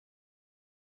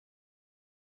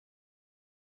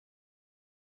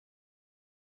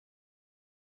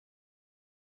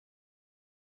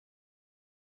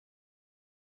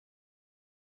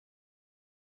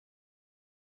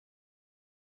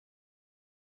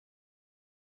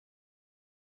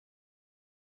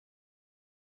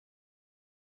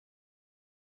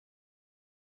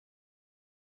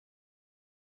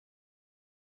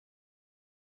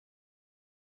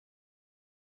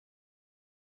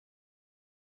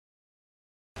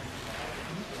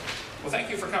Well,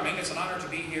 thank you for coming. It's an honor to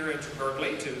be here at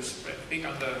Berkeley to speak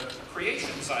on the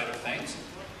creation side of things.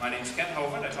 My name is Ken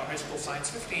Hovind. I taught high school science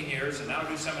 15 years and now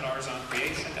do seminars on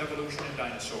creation, evolution, and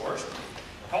dinosaurs.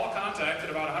 Paul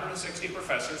contacted about 160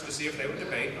 professors to see if they would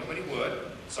debate. Nobody would.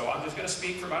 So I'm just going to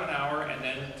speak for about an hour and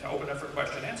then to open up for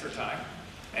question and answer time.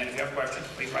 And if you have questions,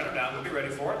 please write them down. We'll be ready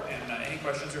for it. And any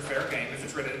questions are fair game if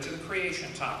it's related to the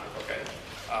creation topic, okay?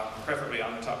 Preferably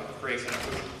on the topic of creation and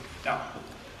evolution. Now,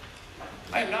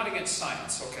 I am not against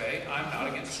science, okay? I'm not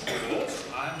against schools.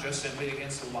 I'm just simply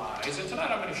against lies. And tonight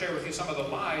I'm going to share with you some of the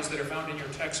lies that are found in your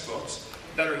textbooks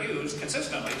that are used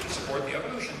consistently to support the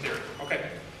evolution theory.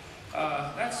 Okay,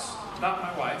 that's not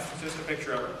my wife. It's just a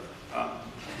picture of her.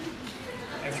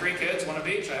 I have 3 kids, 1 of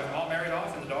each. I have them all married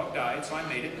off, and the dog died, so I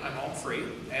made it. I'm home free.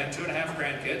 And 2.5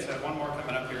 grandkids. I have 1 more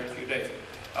coming up here in a few days.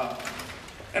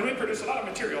 And we produce a lot of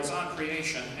materials on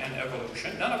creation and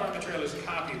evolution. None of our material is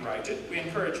copyrighted. We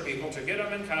encourage people to get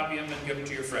them and copy them and give them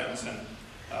to your friends and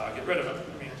get rid of them.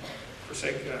 I mean, for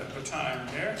sake of time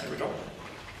here. There we go.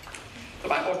 The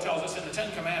Bible tells us in the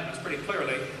 10 Commandments pretty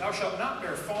clearly, thou shalt not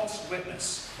bear false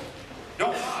witness.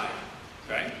 Don't lie.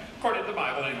 Okay? According to the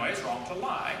Bible anyway, it's wrong to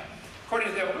lie. According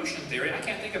to the evolution theory, I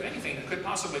can't think of anything that could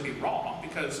possibly be wrong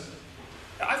because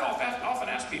I've often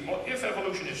asked people, if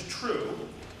evolution is true,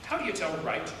 how do you tell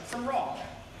right from wrong?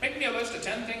 Make me a list of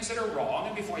 10 things that are wrong,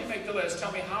 and before you make the list,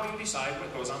 tell me how you decide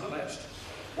what goes on the list.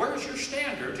 Where is your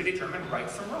standard to determine right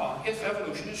from wrong, if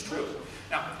evolution is true?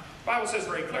 Now, the Bible says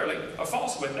very clearly, a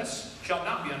false witness shall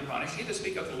not be unpunished. He that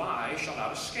speaketh lies shall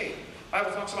not escape. The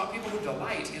Bible talks about people who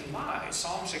delight in lies.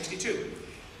 Psalm 62.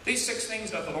 These 6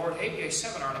 things doth the Lord hate, yea,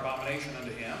 7 are an abomination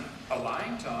unto him, a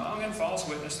lying tongue and false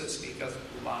witness that speaketh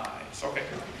lies. Okay.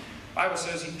 The Bible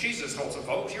says Jesus told some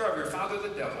folks, you're of your father the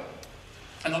devil,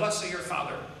 and the lusts of your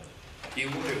father you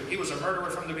will do. He was a murderer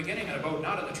from the beginning and abode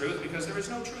not in the truth, because there is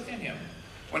no truth in him.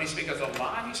 When he speaketh a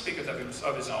lie, he speaketh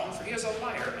of his own, for he is a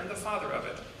liar and the father of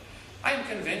it. I am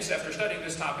convinced, after studying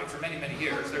this topic for many, many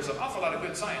years, there's an awful lot of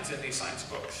good science in these science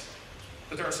books,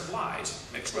 but there are some lies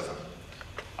mixed with them.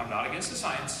 I'm not against the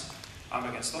science, I'm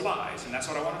against the lies, and that's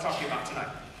what I want to talk to you about tonight.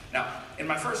 Now, in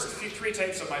my first 3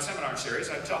 tapes of my seminar series,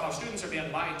 I tell how students are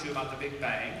being lied to about the Big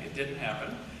Bang. It didn't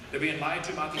happen. They're being lied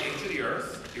to about the age of the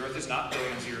Earth. The Earth is not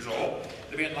billions of years old.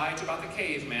 They're being lied to about the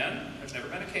cavemen. There's never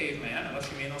been a caveman, unless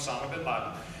you mean Osama bin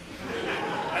Laden.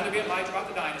 And they're being lied to about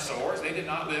the dinosaurs. They did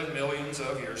not live millions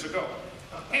of years ago.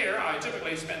 Here, I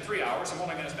typically spend 3 hours. I'm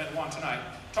only going to spend 1 tonight,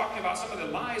 talking about some of the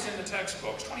lies in the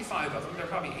textbooks. 25 of them. There are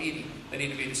probably 80 that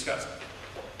need to be discussed.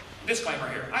 Disclaimer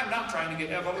here, I'm not trying to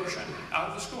get evolution out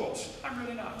of the schools. I'm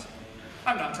really not.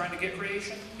 I'm not trying to get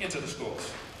creation into the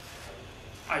schools.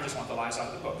 I just want the lies out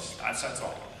of the books. That's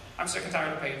all. I'm sick and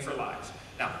tired of paying for lies.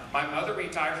 Now, my mother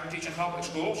retired from teaching public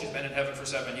school. She's been in heaven for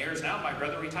 7 years now. My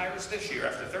brother retires this year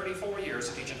after 34 years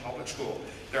of teaching public school.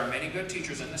 There are many good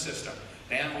teachers in the system.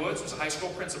 Dan Woods was a high school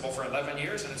principal for 11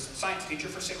 years and a science teacher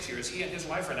for 6 years. He and his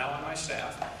wife are now on my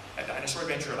staff at Dinosaur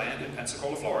Adventureland in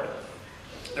Pensacola, Florida.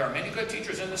 There are many good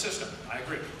teachers in the system. I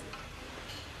agree.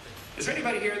 Is there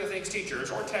anybody here that thinks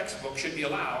teachers or textbooks should be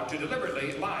allowed to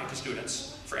deliberately lie to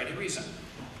students for any reason?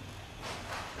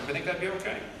 Anybody think that'd be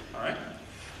okay? All right.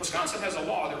 Wisconsin has a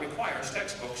law that requires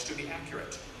textbooks to be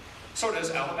accurate. So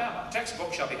does Alabama.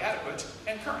 Textbooks shall be adequate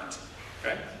and current.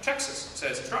 Okay. Texas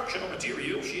says instructional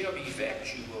material shall be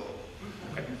factual.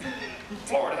 Okay.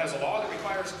 Florida has a law that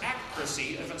requires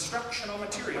accuracy of instructional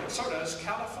material. So does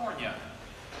California.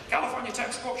 California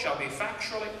textbooks shall be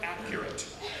factually accurate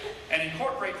and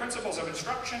incorporate principles of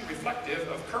instruction reflective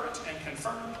of current and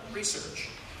confirmed research.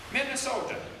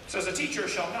 Minnesota says a teacher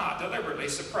shall not deliberately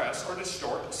suppress or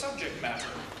distort subject matter.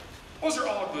 Those are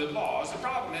all good laws. The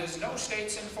problem is no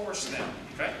states enforce them.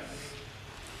 Okay?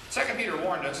 2 Peter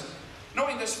warned us,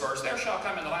 knowing this verse, there shall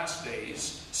come in the last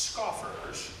days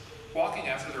scoffers, walking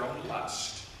after their own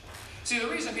lust. See, the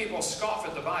reason people scoff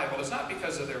at the Bible is not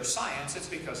because of their science, it's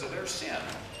because of their sin.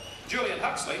 Julian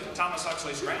Huxley, Thomas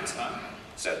Huxley's grandson,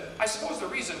 said, I suppose the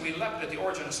reason we leapt at the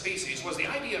origin of species was the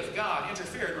idea of God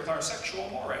interfered with our sexual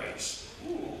mores.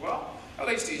 Ooh, well, at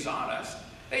least he's honest.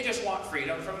 They just want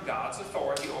freedom from God's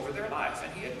authority over their life,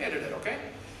 and he admitted it, okay?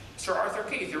 Sir Arthur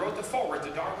Keith, he wrote the foreword to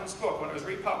Darwin's book when it was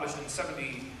republished in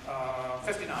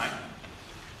 59.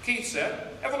 Keith said,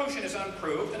 evolution is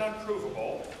unproved and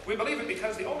unprovable. We believe it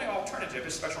because the only alternative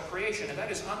is special creation, and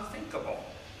that is unthinkable.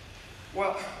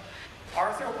 Well,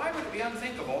 Arthur, why would it be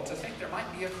unthinkable to think there might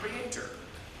be a creator?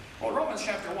 Well, Romans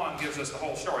chapter 1 gives us the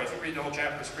whole story. If you read the whole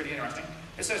chapter, it's pretty interesting.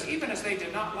 It says, even as they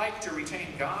did not like to retain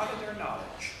God in their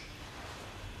knowledge,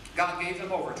 God gave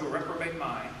them over to a reprobate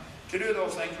mind to do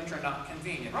those things which are not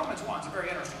convenient. Romans 1 is a very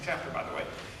interesting chapter, by the way.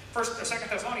 2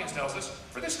 Thessalonians Romans tells us,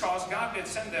 for this cause God did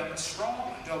send them a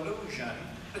strong delusion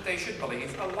that they should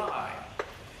believe a lie.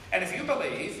 And if you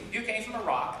believe you came from a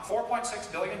rock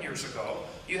 4.6 billion years ago,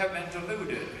 you have been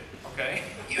deluded, okay?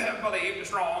 You have believed a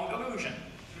strong delusion.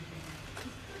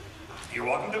 You're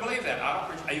welcome to believe that.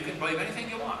 You can believe anything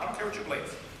you want. I don't care what you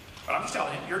believe. But I'm just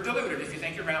telling you, you're deluded if you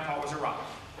think your grandpa was a rock.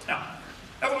 Now,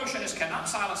 evolutionists cannot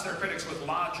silence their critics with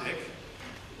logic.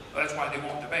 That's why they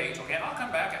won't debate. Okay, and I'll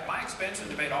come back at my expense and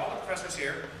debate all the professors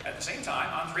here at the same time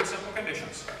on 3 simple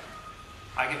conditions.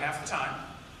 I get half the time.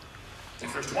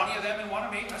 If there's 20 of them and 1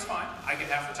 of me, that's fine. I get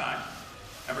half the time.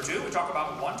 Number 2, we talk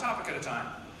about one topic at a time.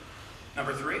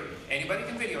 Number 3, anybody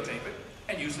can videotape it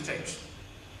and use the tapes.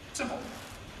 Simple.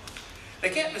 They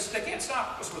can't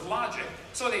stop us with logic,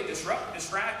 so they disrupt,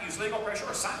 distract, use legal pressure,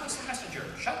 or silence the messenger.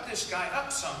 Shut this guy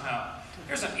up somehow.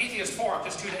 Here's an atheist forum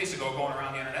just 2 days ago going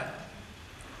around the internet.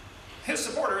 His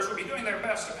supporters would be doing their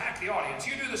best to pack the audience.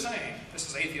 You do the same. This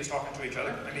is atheists talking to each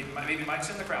other. Maybe Mike's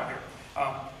in the crowd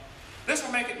here. This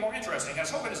will make it more interesting,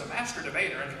 as Hovind is a master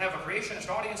debater and can have a creationist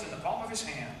audience in the palm of his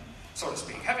hand, so to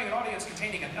speak. Having an audience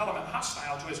containing an element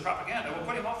hostile to his propaganda will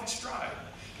put him off his stride.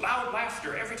 Loud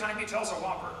laughter every time he tells a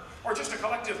whopper, or just a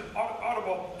collective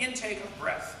audible intake of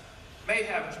breath, may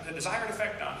have the desired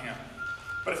effect on him.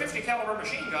 But a 50 caliber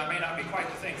machine gun may not be quite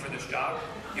the thing for this job.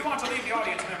 You want to leave the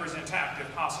audience members intact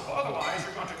if possible. Otherwise,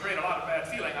 you're going to create a lot of bad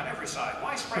feeling on every side.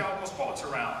 Why spray all those bullets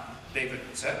around? David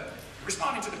said.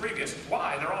 Responding to the previous,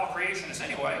 why? They're all creationists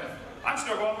anyway. I'm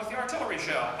still going with the artillery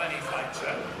shell, Lenny Flank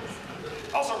said.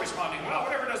 Also responding, well,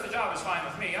 whatever does the job is fine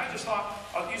with me. I just thought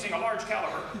of using a large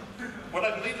caliber would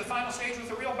let him leave the final stage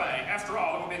with a real bang. After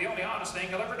all, it will be the only honest thing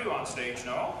he'll ever do on stage,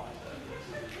 no?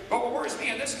 But what worries me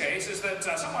in this case is that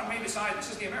someone may decide this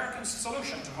is the American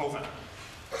solution to Hovind.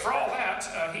 For all that,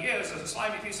 he is a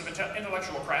slimy piece of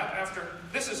intellectual crap.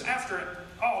 This is, after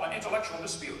all, an intellectual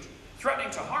dispute.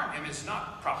 Threatening to harm him is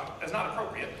not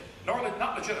appropriate, nor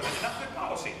not legitimate, and not good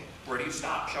policy. Where do you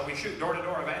stop? Shall we shoot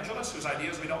door-to-door evangelists whose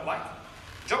ideas we don't like?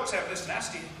 Jokes have this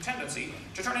nasty tendency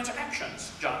to turn into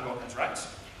actions, John Wilkins writes.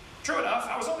 True enough,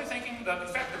 I was only thinking the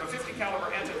effect of a 50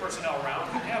 caliber anti-personnel round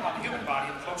can have on the human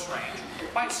body at close range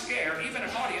might scare even an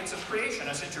audience of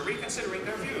creationists into reconsidering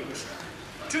their views.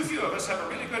 Too few of us have a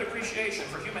really good appreciation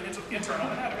for human internal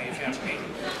anatomy, if you ask me.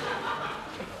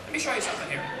 Let me show you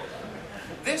something here.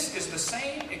 This is the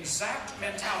same exact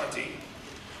mentality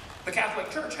the Catholic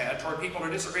Church had toward people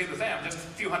who disagreed with them just a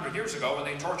few hundred years ago when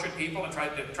they tortured people and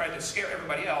tried to scare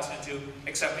everybody else into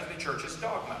accepting the Church's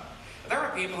dogma. There are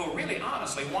people who really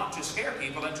honestly want to scare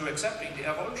people into accepting the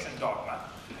evolution dogma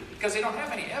because they don't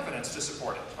have any evidence to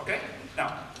support it, okay?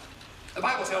 Now, the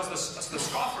Bible tells us the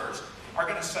scoffers are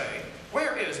going to say,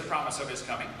 where is the promise of his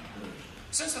coming?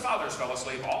 Since the fathers fell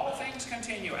asleep, all things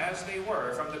continue as they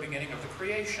were from the beginning of the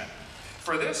creation.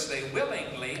 For this they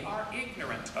willingly are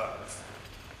ignorant of.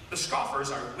 The scoffers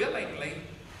are willingly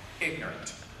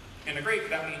ignorant. In the Greek,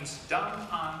 that means done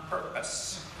on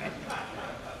purpose.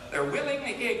 They're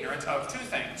willingly ignorant of 2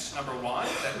 things. Number 1,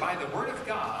 that by the word of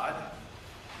God,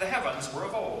 the heavens were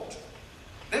of old.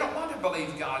 They don't want to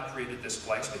believe God created this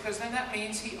place because then that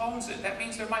means he owns it. That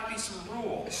means there might be some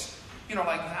rules. You know,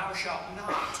 like thou shalt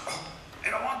not. Oh,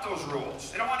 they don't want those rules.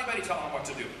 They don't want anybody telling them what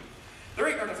to do. They're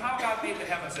ignorant of how God made the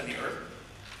heavens and the earth.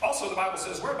 Also, the Bible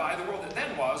says, whereby the world that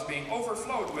then was, being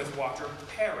overflowed with water,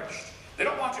 perished. They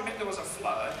don't want to admit there was a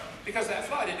flood, because that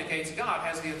flood indicates God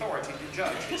has the authority to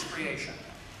judge his creation.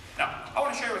 Now, I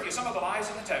want to share with you some of the lies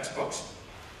in the textbooks,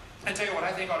 and tell you what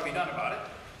I think ought to be done about it,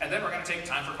 and then we're going to take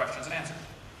time for questions and answers.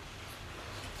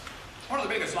 One of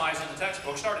the biggest lies in the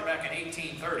textbook started back in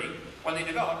 1830, when they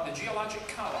developed the geologic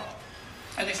column.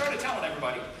 And they started telling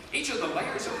everybody, each of the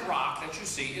layers of rock that you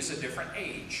see is a different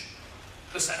age.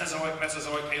 The Cenozoic,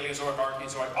 Mesozoic, Paleozoic,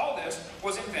 Archeozoic, all this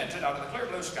was invented out of the clear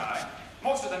blue sky.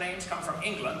 Most of the names come from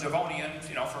England, Devonian,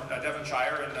 from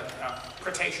Devonshire, and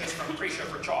Cretaceous from Cretia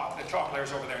for chalk. The chalk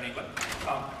layers over there in England.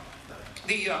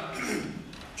 The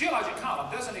geologic column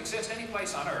doesn't exist any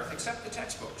place on Earth except the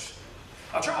textbooks.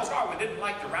 Now, Charles Darwin didn't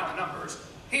like the round numbers.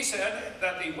 He said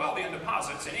that the Weldian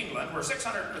deposits in England were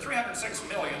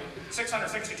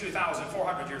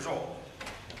 306,662,400 years old.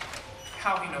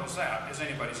 How he knows that is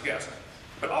anybody's guess.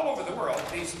 But all over the world,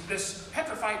 this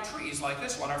petrified trees like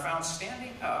this one are found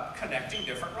standing up, connecting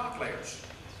different rock layers.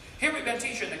 Here we've been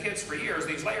teaching the kids for years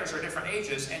these layers are different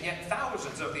ages, and yet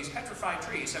thousands of these petrified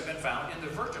trees have been found in the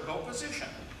vertical position.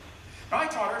 Now, I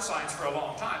taught earth science for a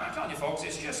long time. I'm telling you folks,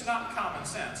 it's just not common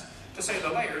sense to say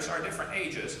the layers are different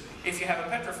ages if you have a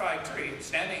petrified tree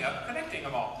standing up, connecting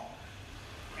them all.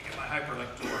 Let me get my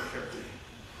hyperlink to work here.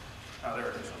 Oh, there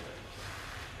it is.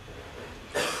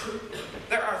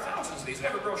 There are thousands of these. We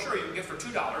have a brochure you can get for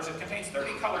 $2. It contains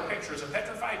 30 color pictures of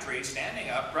petrified trees standing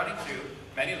up, running through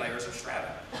many layers of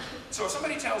strata. So if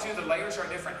somebody tells you the layers are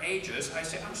different ages, I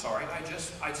say, I'm sorry,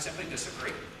 I simply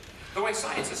disagree. The way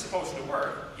science is supposed to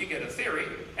work, you get a theory,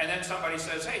 and then somebody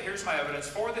says, hey, here's my evidence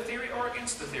for the theory or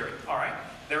against the theory. All right?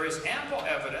 There is ample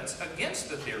evidence against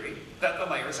the theory that the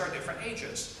layers are different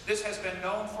ages. This has been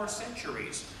known for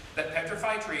centuries, that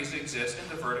petrified trees exist in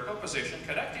the vertical position,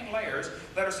 connecting layers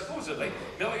that are supposedly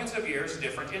millions of years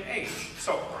different in age.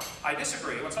 So, I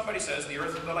disagree when somebody says the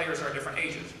Earth, the layers are different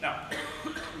ages. Now,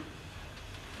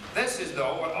 this is,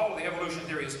 though, what all of the evolution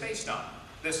theory is based on.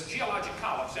 This geologic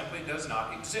column simply does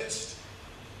not exist.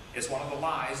 It's one of the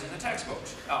lies in the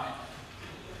textbooks.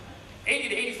 80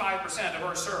 to 85% of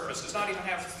Earth's surface does not even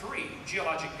have 3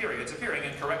 geologic periods appearing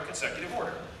in correct consecutive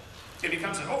order. It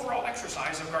becomes an overall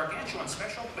exercise of gargantuan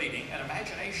special pleading and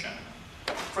imagination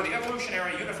for the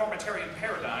evolutionary uniformitarian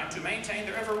paradigm to maintain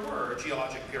there ever were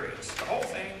geologic periods. The whole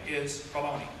thing is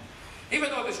baloney. Even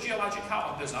though this geologic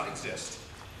column does not exist,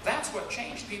 that's what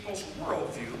changed people's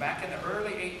worldview back in the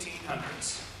early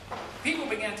 1800s. People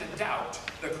began to doubt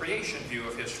the creation view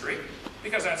of history,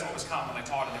 because that's what was commonly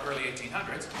taught in the early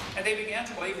 1800s, and they began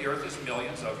to believe the Earth is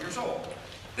millions of years old.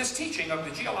 This teaching of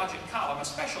the geologic column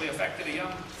especially affected a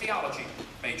young theology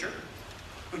major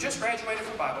who just graduated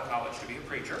from Bible college to be a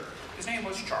preacher. His name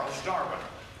was Charles Darwin.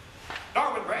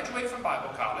 Darwin graduated from Bible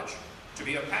college to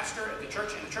be a pastor at the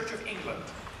church in the Church of England.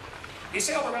 He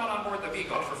sailed around on board the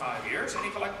Beagle for 5 years, and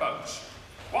he collected bugs.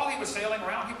 While he was sailing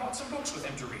around, he brought some books with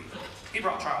him to read. He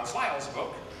brought Charles Lyell's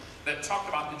book that talked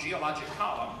about the geologic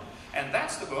column, and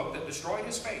that's the book that destroyed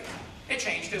his faith. It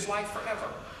changed his life forever.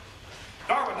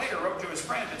 Darwin later wrote to his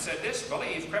friend and said,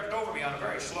 "Disbelief crept over me on a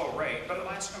very slow rate, but at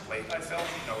last complete, I felt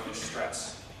no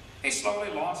distress." He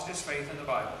slowly lost his faith in the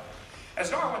Bible.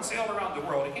 As Darwin sailed around the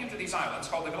world, he came to these islands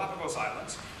called the Galapagos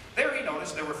Islands. There he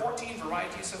noticed there were 14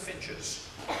 varieties of finches.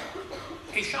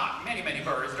 He shot many, many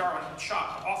birds. Darwin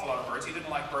shot an awful lot of birds. He didn't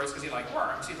like birds because he liked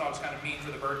worms. He thought it was kind of mean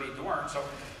for the bird to eat the worm. So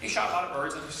he shot a lot of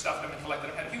birds and stuffed them and collected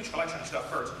them. Had a huge collection of stuffed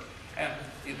birds. And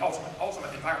the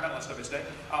ultimate environmentalist of his day.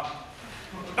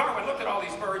 Darwin looked at all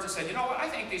these birds and said, you know what, I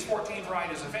think these 14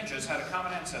 varieties of finches had a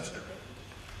common ancestor.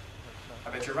 I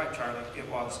bet you're right, Charlie. It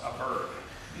was a bird.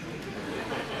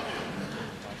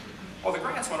 Well, the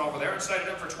Grants went over there and studied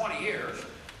them for 20 years.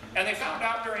 And they found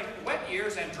out during wet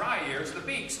years and dry years, the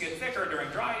beaks get thicker during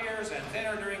dry years and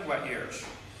thinner during wet years.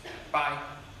 By,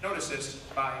 notice this,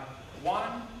 by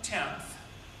 1/10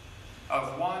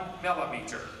 of 1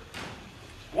 millimeter.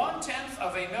 1/10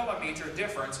 of a millimeter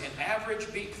difference in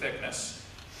average beak thickness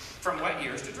from wet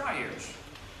years to dry years.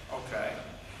 Okay.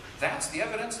 That's the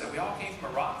evidence that we all came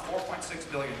from a rock 4.6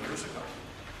 billion years ago.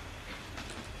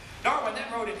 Darwin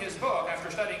then wrote in his book, after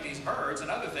studying these birds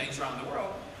and other things around the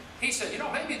world, he said, you know,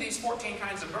 maybe these 14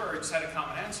 kinds of birds had a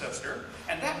common ancestor,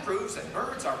 and that proves that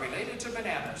birds are related to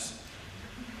bananas.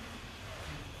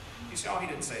 You say, oh, he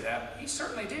didn't say that. He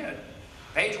certainly did.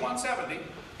 Page 170.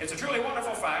 It's a truly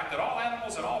wonderful fact that all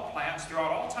animals and all plants throughout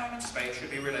all time and space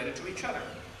should be related to each other.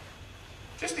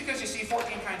 Just because you see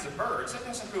 14 kinds of birds, that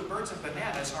doesn't prove birds and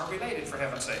bananas are related, for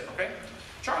heaven's sake, okay?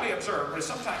 Charlie observed what is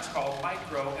sometimes called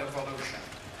microevolution.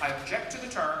 I object to the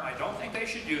term. I don't think they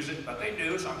should use it, but they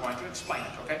do, so I'm going to explain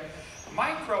it, okay?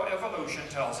 Microevolution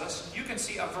tells us you can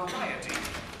see a variety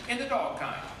in the dog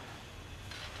kind.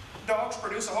 Dogs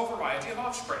produce a whole variety of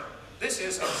offspring. This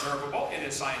is observable, it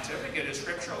is scientific, it is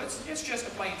scriptural, it's just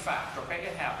a plain fact, okay?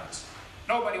 It happens.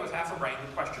 Nobody with half a brain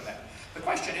would question that. The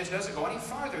question is, does it go any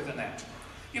farther than that?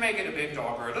 You may get a big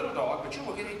dog or a little dog, but you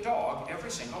will get a dog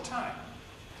every single time.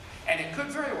 And it could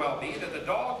very well be that the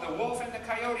dog, the wolf, and the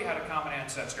coyote had a common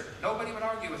ancestor. Nobody would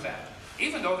argue with that,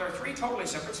 even though they're 3 totally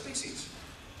separate species.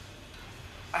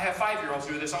 I have 5-year-olds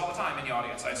do this all the time in the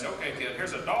audience. I say, okay, kid,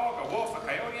 here's a dog, a wolf, a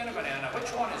coyote, and a banana. Which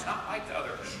one is not like the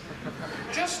others?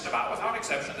 Just about without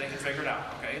exception, they can figure it out,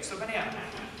 okay? It's the banana.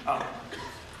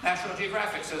 National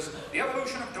Geographic says, the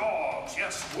evolution of dogs,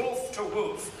 yes, wolf to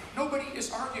wolf. Nobody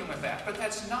is arguing with that, but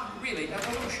that's not really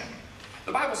evolution.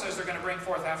 The Bible says they're going to bring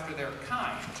forth after their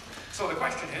kind. So the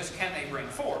question is, can they bring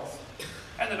forth?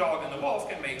 And the dog and the wolf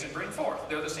can mate and bring forth.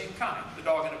 They're the same kind. The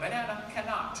dog and a banana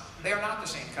cannot. They are not the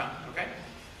same kind, okay?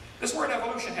 This word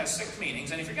evolution has 6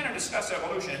 meanings, and if you're going to discuss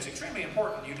evolution, it's extremely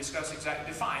important you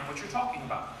define what you're talking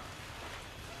about.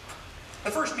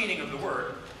 The first meaning of the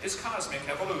word is cosmic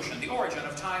evolution, the origin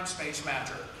of time, space,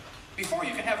 matter. Before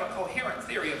you can have a coherent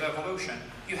theory of evolution,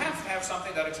 you have to have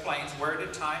something that explains where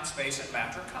did time, space, and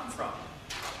matter come from.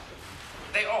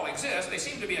 They all exist. They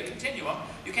seem to be a continuum.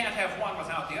 You can't have one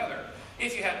without the other.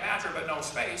 If you had matter but no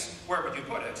space, where would you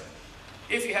put it?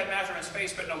 If you had matter and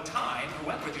space but no time,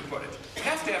 when would you put it? You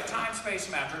have to have time,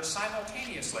 space, matter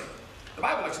simultaneously. The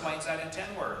Bible explains that in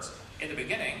 10 words. In the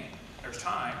beginning, there's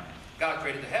time. God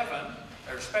created the heaven,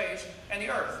 there's space, and the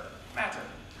earth, matter.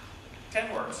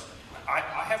 10 words. I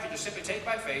have to just simply take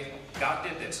by faith, God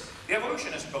did this. The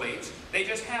evolutionist believes they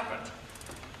just happened.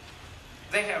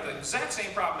 They have the exact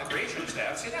same problem the creationists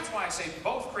have. See, that's why I say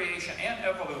both creation and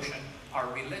evolution are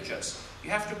religious. You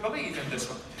have to believe in this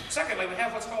one. Secondly, we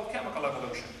have what's called chemical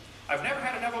evolution. I've never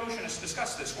had an evolutionist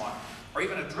discuss this one, or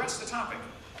even address the topic.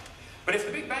 But if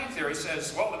the Big Bang Theory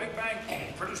says, well, the Big Bang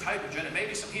produced hydrogen and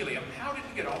maybe some helium, how did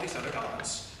we get all these other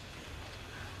elements?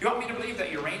 You want me to believe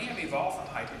that uranium evolved from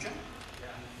hydrogen?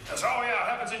 Because, oh yeah, it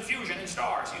happens in fusion in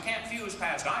stars. You can't fuse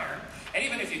past iron. And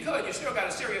even if you could, you still got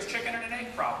a serious chicken and an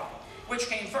egg problem. Which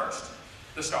came first?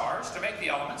 The stars to make the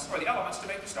elements, or the elements to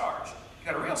make the stars?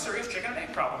 You got a real serious chicken and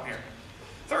egg problem here.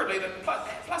 Thirdly,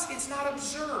 plus it's not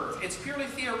observed. It's purely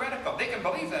theoretical. They can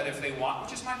believe that if they want,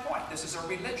 which is my point. This is a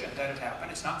religion that it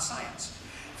happened. It's not science.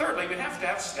 Thirdly, we'd have to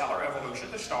have stellar evolution.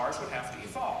 The stars would have to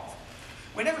evolve.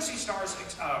 We never see stars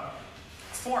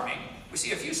forming. We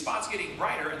see a few spots getting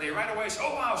brighter, and they right away say,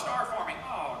 oh wow, star forming.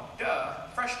 Oh, duh.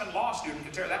 Freshman law student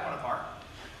could tear that one apart.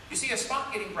 You see a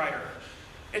spot getting brighter.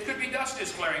 It could be dust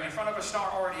is clearing in front of a star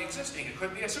already existing. It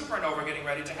could be a supernova getting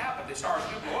ready to happen. The stars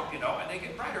do blow up, you know, and they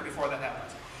get brighter before that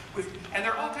happens. And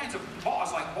there are all kinds of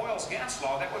laws, like Boyle's gas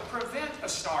law, that would prevent a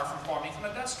star from forming from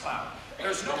a dust cloud.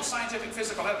 There's no scientific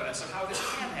physical evidence of how this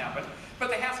can happen, but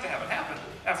they have to have it happen.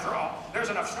 After all, there's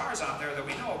enough stars out there that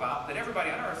we know about that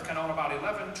everybody on Earth can own about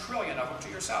 11 trillion of them to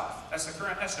yourself. That's the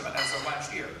current estimate as of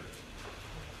last year.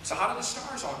 So how do the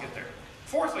stars all get there?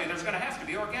 Fourthly, there's going to have to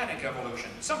be organic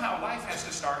evolution. Somehow life has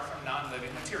to start from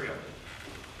non-living material.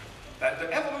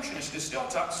 The evolutionist is still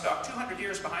stuck 200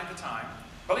 years behind the time,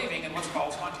 believing in what's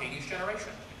called spontaneous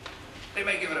generation. They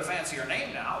may give it a fancier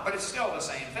name now, but it's still the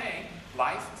same thing.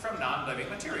 Life from non-living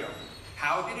material.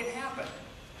 How did it happen?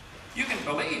 You can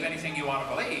believe anything you want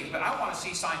to believe, but I want to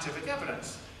see scientific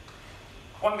evidence.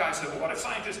 One guy said, well, what if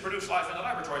scientists produce life in the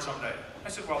laboratory someday? I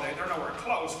said, well, they're nowhere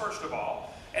close, first of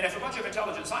all. And if a bunch of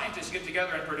intelligent scientists get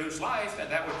together and produce life, then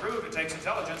that would prove it takes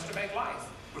intelligence to make life,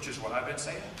 which is what I've been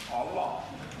saying all along.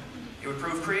 It would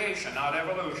prove creation, not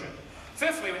evolution.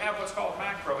 Fifthly, we have what's called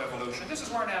macroevolution. This is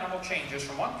where an animal changes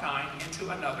from one kind into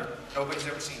another. Nobody's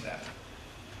ever seen that.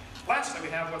 Lastly, we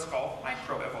have what's called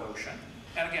microevolution.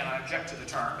 And again, I object to the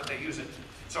term, but they use it.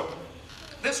 So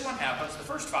this one happens. The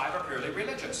first five are purely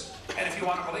religious. And if you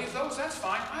want to believe those, that's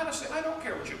fine. Honestly, I don't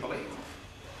care what you believe.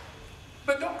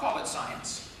 But don't call it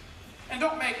science. And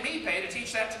don't make me pay to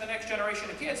teach that to the next generation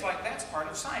of kids like that's part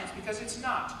of science, because it's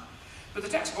not. But the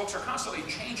textbooks are constantly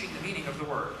changing the meaning of the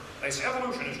word. They say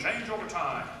evolution has changed over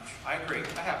time. I agree.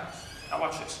 I haven't. Now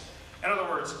watch this. In other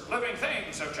words, living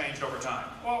things have changed over time.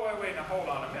 Well, wait, now hold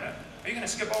on a minute. Are you going to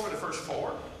skip over the first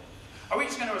four? Are we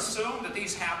just going to assume that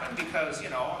these happen because, you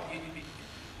know,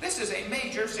 this is a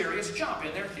major, serious jump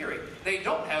in their theory. They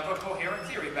don't have a coherent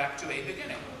theory back to a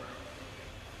beginning.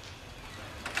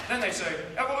 Then they say,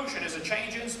 evolution is a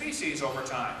change in species over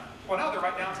time. Well, now they're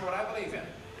right down to what I believe in.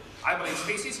 I believe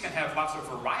species can have lots of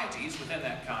varieties within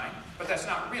that kind, but that's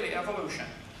not really evolution.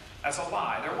 That's a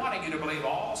lie. They're wanting you to believe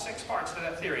all 6 parts to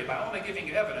that theory by only giving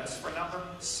you evidence for number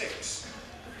 6.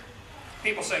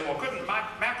 People say, well, couldn't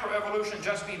macroevolution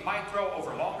just be micro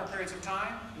over longer periods of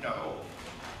time? No.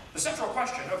 The central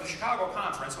question of the Chicago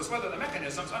Conference was whether the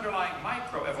mechanisms underlying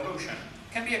microevolution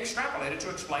can be extrapolated to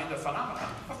explain the phenomenon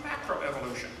of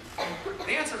macroevolution.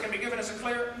 The answer can be given as a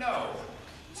clear no.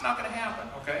 It's not going to happen,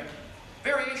 okay?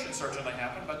 Variations certainly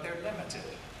happen, but they're limited.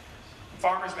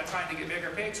 Farmers have been trying to get bigger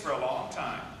pigs for a long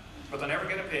time, but they'll never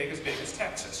get a pig as big as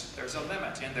Texas. There's a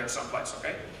limit in there someplace,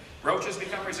 okay? Roaches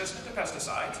become resistant to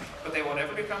pesticides, but they will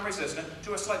never become resistant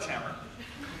to a sledgehammer.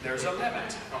 There's a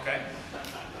limit, okay?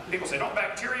 People say, don't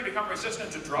bacteria become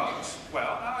resistant to drugs?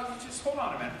 Well, just hold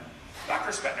on a minute.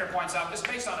 Dr. Spettner points out this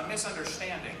based on a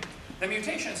misunderstanding. The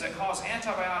mutations that cause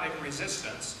antibiotic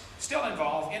resistance still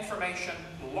involve information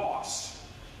loss.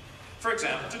 For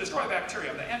example, to destroy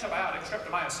bacterium, the antibiotic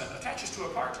streptomycin attaches to a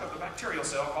part of the bacterial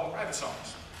cell called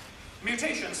ribosomes.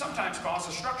 Mutations sometimes cause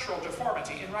a structural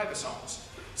deformity in ribosomes.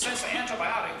 Since the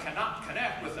antibiotic cannot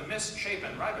connect with the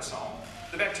misshapen ribosome,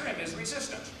 the bacterium is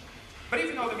resistant. But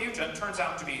even though the mutant turns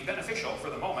out to be beneficial for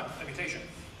the moment, the mutation,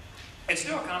 it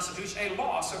still constitutes a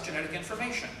loss of genetic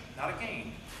information, not a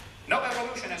gain. No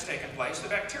evolution has taken place. The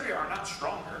bacteria are not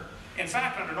stronger. In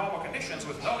fact, under normal conditions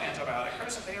with no antibiotic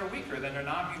present, they are weaker than their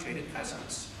non-mutated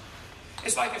cousins.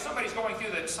 It's like if somebody's going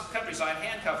through the countryside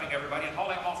handcuffing everybody and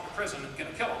hauling them off to prison and going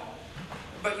to kill them.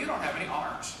 But you don't have any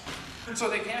arms, so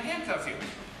they can't handcuff you.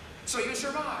 So you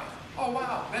survive. Oh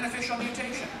wow, beneficial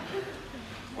mutation.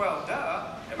 Well,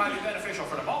 duh. It might be beneficial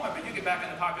for the moment, but you get back in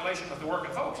the population with the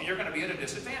working folks and you're going to be at a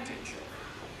disadvantage.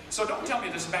 So don't tell me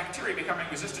this bacteria becoming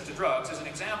resistant to drugs is an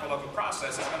example of a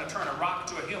process that's going to turn a rock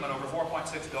to a human over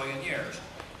 4.6 billion years.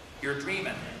 You're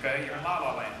dreaming, okay? You're in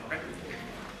la-la land, okay?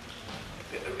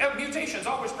 Mutations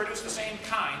always produce the same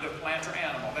kind of plant or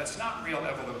animal. That's not real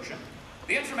evolution.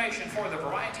 The information for the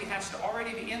variety has to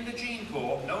already be in the gene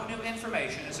pool. No new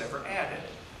information is ever added.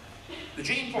 The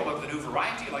gene pool of the new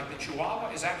variety, like the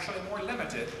Chihuahua, is actually more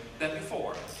limited than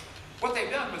before. What they've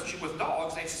done with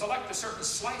dogs, they select a certain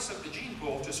slice of the gene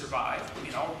pool to survive.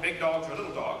 You know, big dogs or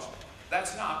little dogs.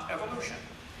 That's not evolution.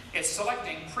 It's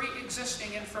selecting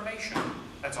pre-existing information.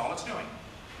 That's all it's doing.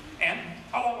 And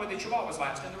how long would the Chihuahuas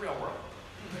last in the real world?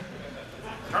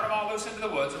 Turn them all loose into the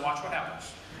woods and watch what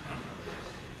happens.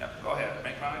 Yep, go ahead,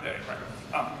 make my day.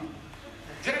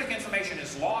 Genetic information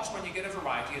is lost when you get a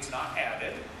variety, it's not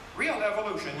added. Real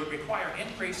evolution would require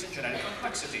increase in genetic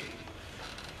complexity.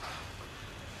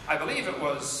 I believe it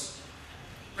was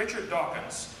Richard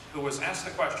Dawkins who was asked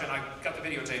the question, I got the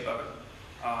videotape of it.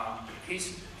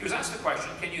 He was asked the question,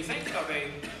 can you think of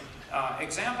an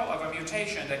example of a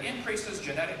mutation that increases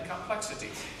genetic complexity?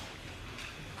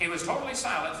 He was totally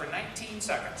silent for 19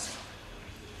 seconds.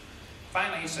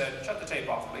 Finally he said, shut the tape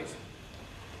off, please.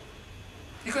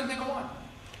 He couldn't think of one.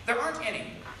 There aren't any.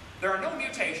 There are no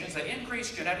mutations that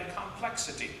increase genetic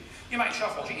complexity. You might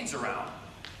shuffle genes around,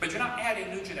 but you're not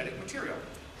adding new genetic material.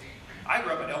 I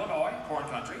grew up in Illinois, corn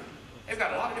country. They've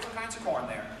got a lot of different kinds of corn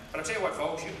there. But I tell you what,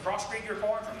 folks, you can crossbreed your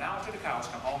corn from now until the cows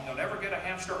come home. You'll never get a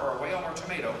hamster or a whale or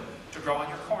tomato to grow on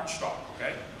your corn stalk,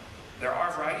 okay? There are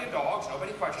a variety of dogs,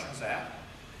 nobody questions that,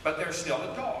 but they're still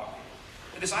a dog.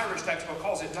 And this Irish textbook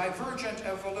calls it divergent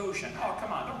evolution. Oh,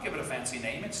 come on, don't give it a fancy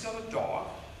name. It's still a dog.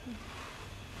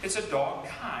 It's a dog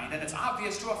kind, and it's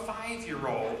obvious to a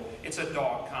 5-year-old it's a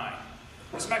dog kind.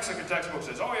 This Mexican textbook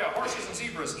says, oh yeah, horses and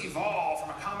zebras evolved from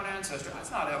a common ancestor.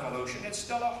 That's not evolution, it's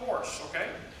still a horse, okay?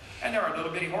 And there are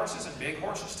little bitty horses and big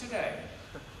horses today.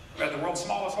 We had the world's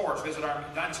smallest horse visit our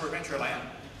dinosaur adventure land.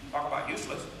 Talk about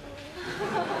useless.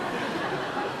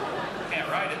 Can't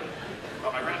ride it.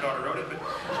 Well, my granddaughter rode it, but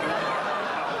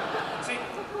see,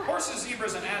 horses,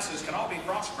 zebras, and asses can all be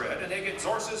crossbred, and they get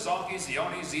zorses, zonkies,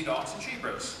 zionis, z-dogs, and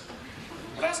chebras.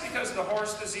 Well, that's because the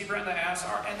horse, the zebra, and the ass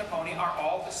and the pony are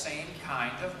all the same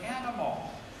kind of animal.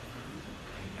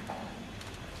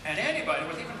 And anybody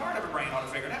with even part of a brain ought to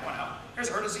figure that one out. Here's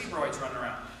a herd of zebroids running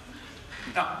around.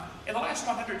 Now, in the last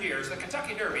 100 years, the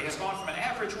Kentucky Derby has gone from an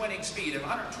average winning speed of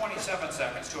 127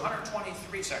 seconds to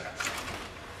 123 seconds.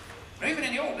 Now, even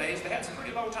in the old days, they had some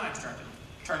pretty low times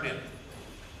turned in.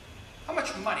 How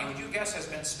much money would you guess has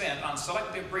been spent on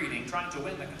selective breeding trying to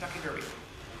win the Kentucky Derby?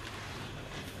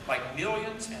 Like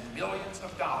millions and millions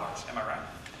of dollars, am I right?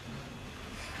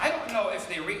 I don't know if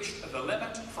they reached the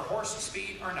limit for horse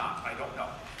speed or not, I don't know.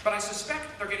 But I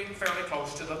suspect they're getting fairly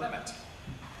close to the limit.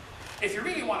 If you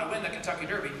really want to win the Kentucky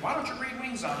Derby, why don't you breed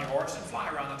wings on your horse and fly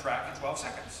around the track in 12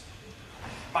 seconds?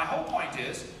 My whole point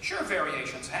is, sure,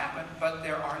 variations happen, but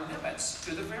there are limits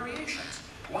to the variations.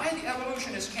 Why the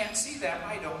evolutionists can't see that,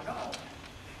 I don't know.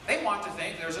 They want to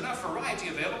think there's enough variety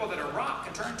available that a rock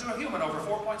can turn into a human over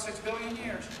 4.6 billion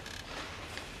years.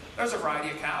 There's a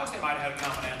variety of cows. They might have had a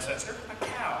common ancestor, a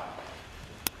cow.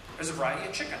 There's a variety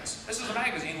of chickens. This is a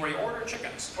magazine where you order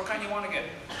chickens. What kind you want to get?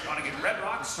 You want to get red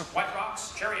rocks, white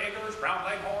rocks, cherry eggers, brown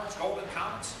leghorns, golden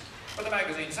comets? But the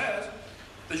magazine says,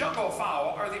 the jungle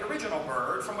fowl are the original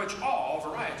bird from which all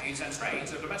varieties and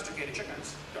strains of domesticated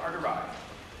chickens are derived.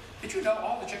 Did you know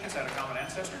all the chickens had a common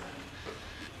ancestor?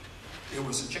 It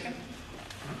was a chicken.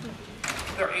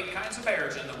 There are 8 kinds of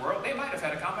bears in the world. They might have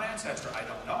had a common ancestor. I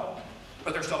don't know.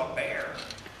 But they're still a bear.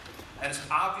 And it's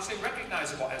obviously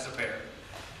recognizable as a bear.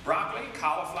 Broccoli,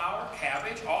 cauliflower,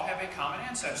 cabbage all have a common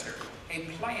ancestor. A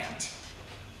plant.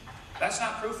 That's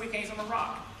not proof we came from a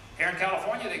rock. Here in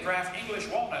California, they graft English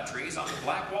walnut trees onto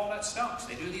black walnut stumps.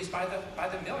 They do these by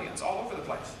the millions all over the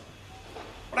place.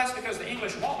 Well, that's because the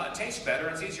English walnut tastes better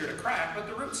and it's easier to crack, but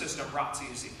the root system rots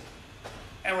easy.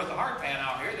 And with the hard pan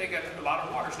out here, they get a lot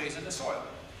of water stays in the soil.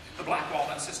 The black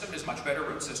walnut system is much better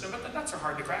root system, but the nuts are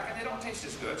hard to crack and they don't taste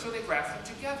as good, so they graft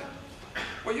them together.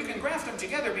 Well, you can graft them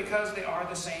together because they are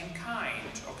the same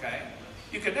kind, okay?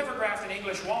 You could never graft an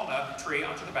English walnut tree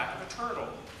onto the back of a turtle.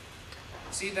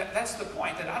 See, that's the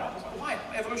point that I don't know why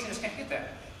evolutionists can't get that.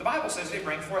 The Bible says they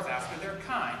bring forth after their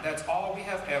kind. That's all we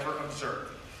have ever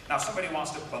observed. Now, if somebody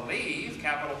wants to believe,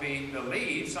 capital B,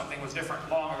 believe, something was different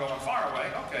long ago and far away,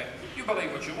 okay, you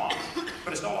believe what you want,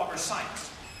 but it's no longer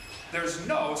science. There's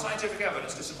no scientific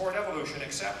evidence to support evolution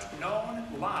except known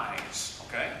lies,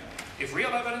 okay? If real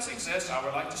evidence exists, I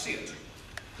would like to see it.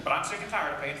 But I'm sick and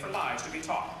tired of paying for lies to be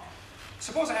taught.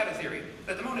 Suppose I had a theory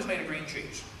that the moon is made of green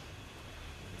cheese.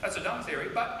 That's a dumb theory,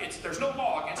 but there's no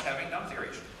law against having dumb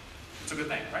theories. It's a good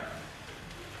thing, right?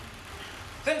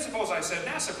 Then suppose I said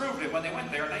NASA proved it when they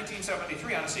went there in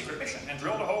 1973 on a secret mission and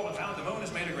drilled a hole and found the moon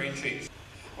is made of green cheese.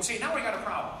 Well, see, now we got a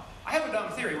problem. I have a dumb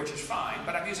theory, which is fine,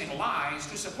 but I'm using lies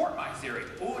to support my theory.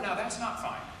 Oh, now that's not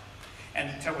fine. And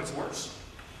until it's worse.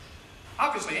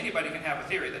 Obviously, anybody can have a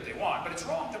theory that they want, but it's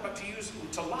wrong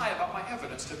to lie about my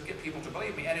evidence to get people to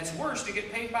believe me. And it's worse to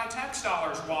get paid by tax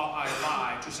dollars while I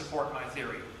lie to support my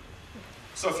theory.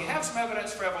 So if you have some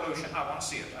evidence for evolution, I want to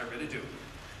see it. I really do.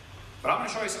 But I'm going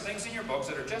to show you some things in your books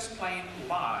that are just plain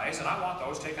lies, and I want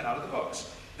those taken out of the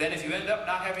books. Then if you end up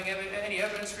not having any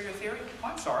evidence for your theory,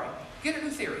 I'm sorry, get a new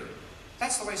theory.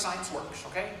 That's the way science works,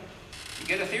 okay? You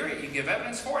get a theory, you give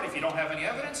evidence for it. If you don't have any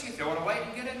evidence, you throw it away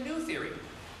and get a new theory.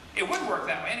 It would work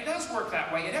that way, and it does work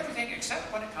that way in everything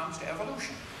except when it comes to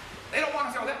evolution. They don't want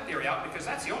to throw that theory out because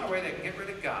that's the only way they can get rid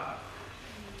of God.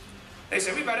 They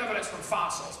say, we've got evidence from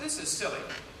fossils. This is silly.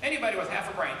 Anybody with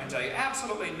half a brain can tell you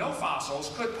absolutely no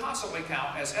fossils could possibly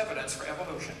count as evidence for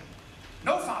evolution.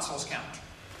 No fossils count.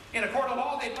 In a court of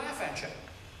law, they'd laugh at you.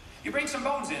 You bring some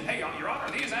bones in. Hey, Your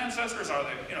Honor, these ancestors are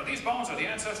these bones are the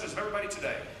ancestors of everybody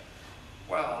today.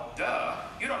 Well, duh.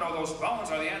 You don't know those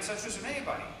bones are the ancestors of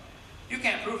anybody. You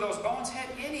can't prove those bones had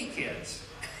any kids.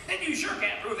 And you sure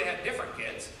can't prove they had different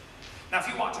kids. Now, if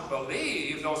you want to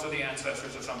believe those are the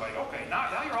ancestors of somebody, okay, now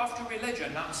you're off to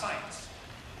religion, not science.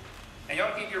 And you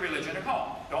ought to keep your religion at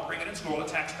home. Don't bring it in school at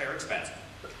taxpayer expense.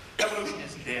 Evolution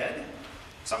is dead.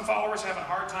 Some followers have a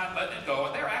hard time letting it go,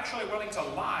 and they're actually willing to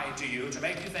lie to you to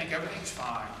make you think everything's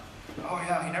fine. Oh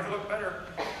yeah, he never looked better.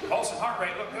 Pulse and heart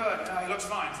rate look good. No, he looks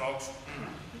fine, folks.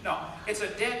 No, it's a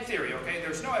dead theory, okay?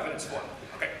 There's no evidence for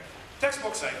it. Okay,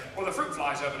 textbooks say, well, the fruit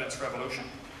fly's evidence for evolution.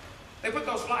 They put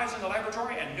those flies in the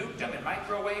laboratory and nuked them and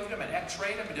microwaved them and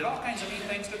x-rayed them and did all kinds of neat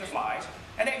things to the flies.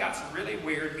 And they got some really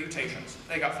weird mutations.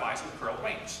 They got flies with curled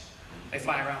wings. They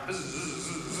fly around,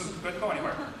 couldn't go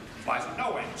anywhere. Flies with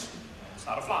no wings. It's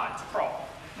not a fly, it's a crawl.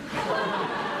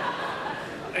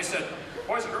 They said,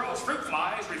 boys and girls, fruit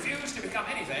flies refuse to become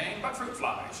anything but fruit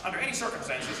flies, under any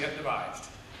circumstances yet devised.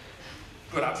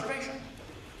 Good observation.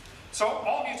 So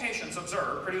all mutations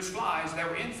observed produce flies that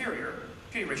were inferior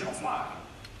to the original fly.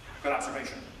 Good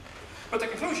observation. But the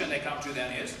conclusion they come to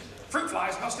then is, fruit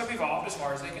flies must have evolved as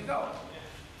far as they can go.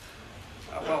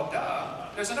 Well, duh.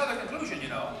 There's another conclusion, you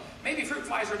know. Maybe fruit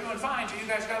flies are doing fine till you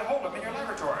guys got a hold of them in your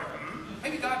laboratory.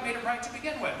 Maybe God made them right to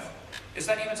begin with. Is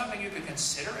that even something you could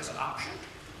consider as an option?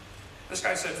 This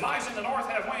guy said, flies in the north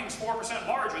have wings 4%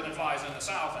 larger than flies in the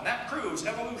south, and that proves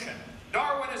evolution.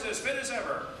 Darwin is as fit as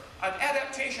ever. An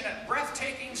adaptation at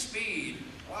breathtaking speed.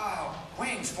 Wow,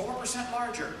 wings 4%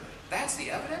 larger. That's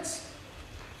the evidence?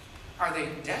 Are they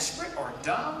desperate or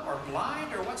dumb or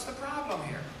blind, or what's the problem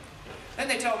here? Then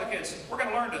they tell the kids, we're going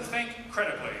to learn to think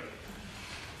critically.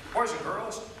 Boys and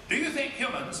girls, do you think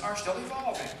humans are still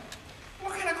evolving?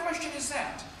 What kind of question is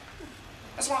that?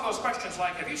 That's one of those questions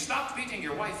like, have you stopped beating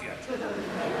your wife yet?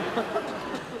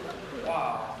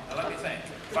 Wow, now let me think.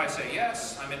 If I say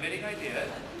yes, I'm admitting I did.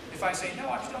 If I say no,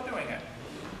 I'm still doing it.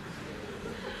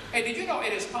 Hey, did you know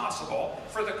it is possible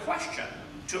for the question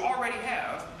to already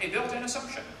have a built-in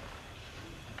assumption?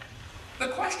 The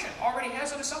question already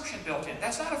has an assumption built in.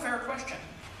 That's not a fair question.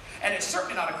 And it's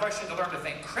certainly not a question to learn to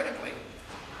think critically.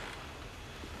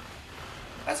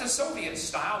 That's a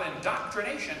Soviet-style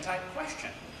indoctrination type question.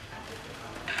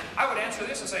 I would answer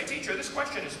this and say, teacher, this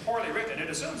question is poorly written. It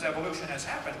assumes evolution has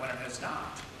happened when it has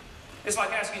not. It's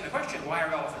like asking the question, why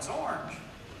are elephants orange?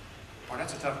 Well,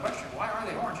 that's a tough question. Why are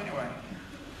they orange anyway?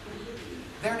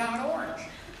 They're not orange.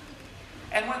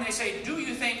 And when they say, do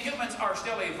you think humans are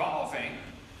still evolving?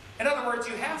 In other words,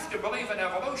 you have to believe in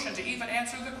evolution to even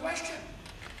answer the question.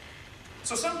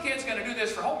 So some kid's going to do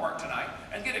this for homework tonight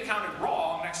and get it counted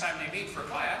wrong next time they meet for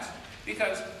class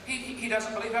because he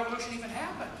doesn't believe evolution even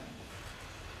happened.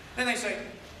 Then they say,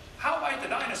 how might the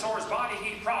dinosaurs' body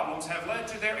heat problems have led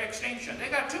to their extinction? They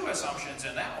got two assumptions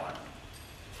in that one.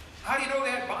 How do you know they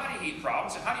had body heat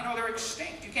problems, and how do you know they're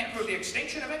extinct? You can't prove the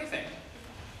extinction of anything.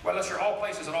 Well, unless you're all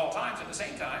places at all times at the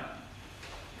same time.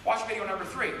 Watch video number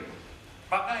 3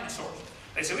 about dinosaurs.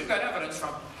 They say we've got evidence from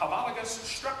homologous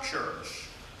structures.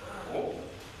 Oh,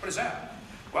 what is that?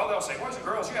 Well, they'll say, boys and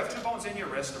girls, you have 2 bones in your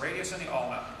wrist, the radius and the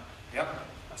ulna. Yep,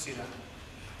 I see that.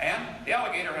 And the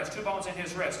alligator has 2 bones in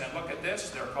his wrist. And look at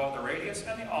this, they're called the radius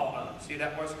and the ulna. See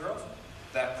that, boys and girls?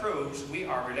 That proves we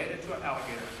are related to an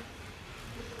alligator.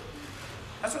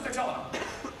 That's what they're telling them.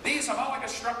 These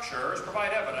homologous structures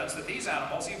provide evidence that these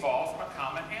animals evolved from a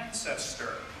common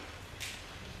ancestor.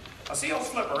 A seal's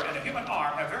flipper and a human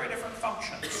arm have very different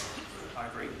functions. I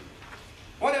agree.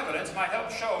 What evidence might help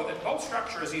show that both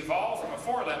structures evolved from a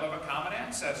forelimb of a common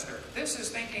ancestor? This is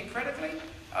thinking critically?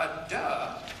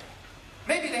 Duh.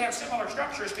 Maybe they have similar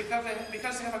structures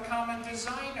because they have a common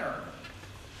designer.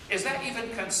 Is that even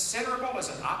considerable as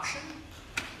an option?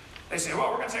 They say,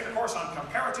 well, we're going to take a course on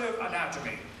comparative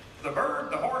anatomy. The bird,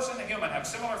 the horse, and the human have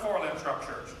similar forelimb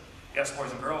structures. Yes,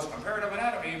 boys and girls, comparative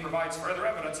anatomy provides further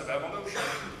evidence of evolution.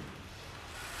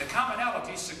 The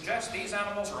commonalities suggest these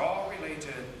animals are all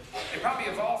related. They probably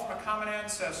evolved from a common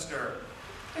ancestor.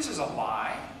 This is a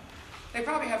lie. They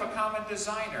probably have a common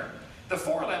designer. The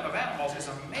forelimb of animals is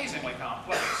amazingly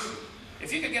complex.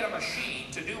 If you could get a machine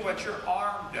to do what your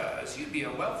arm does, you'd be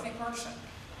a wealthy person.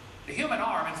 The human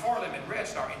arm and forelimb and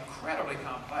wrist are incredibly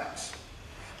complex.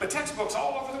 But textbooks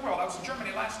all over the world, I was in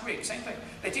Germany last week, same thing.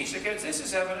 They teach the kids, this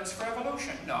is evidence for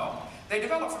evolution. No, they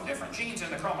develop from different genes in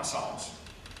the chromosomes.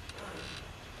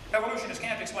 Evolutionists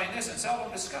can't explain this and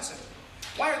seldom discuss it.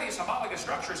 Why are these homologous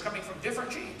structures coming from different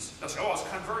genes? They'll say, oh, it's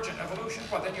convergent evolution.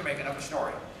 Well, then you're making up a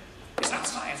story. It's not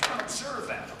science. We're going to observe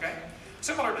that, okay?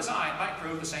 Similar design might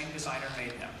prove the same designer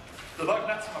made him. The lug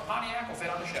nuts from a Pontiac will fit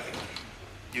on a Chevy.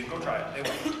 You can go try it. They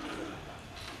will.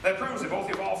 That proves they both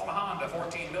evolved from a Honda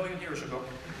 14 million years ago.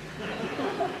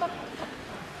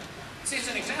 See, it's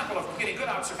an example of getting good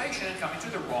observation and coming to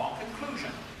the wrong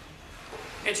conclusion.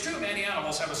 It's true many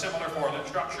animals have a similar forelimb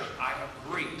structure. I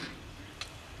agree.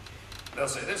 They'll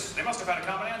say this, they must have had a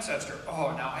common ancestor.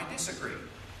 Oh, now I disagree.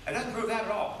 It doesn't prove that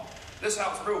at all. This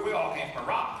helps prove we all came from a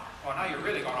rock. Oh, now you're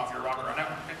really going off your rocker on that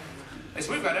one. They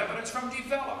say we've got evidence from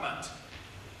development.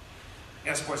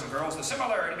 Yes, boys and girls, the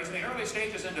similarity between early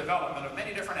stages in development of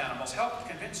many different animals helped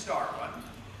convince Darwin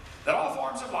that all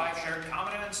forms of life shared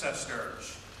common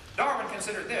ancestors. Darwin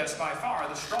considered this by far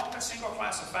the strongest single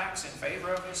class of facts in favor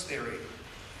of his theory.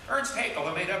 Ernst Haeckel,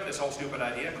 who made up this whole stupid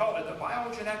idea, called it the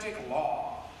biogenetic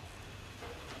law.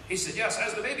 He said, yes,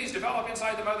 as the babies develop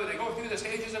inside the mother, they go through the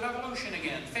stages of evolution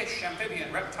again. Fish,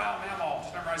 amphibian, reptile, mammal.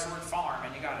 Just memorize the word farm,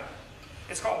 and you got it.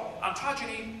 It's called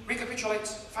ontogeny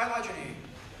recapitulates phylogeny.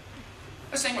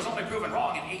 This thing was only proven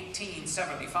wrong in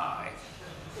 1875.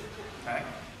 Okay?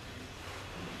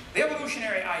 The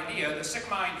evolutionary idea that sick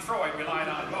mind Freud relied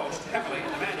on most heavily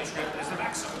in the manuscript is the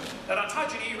maxim that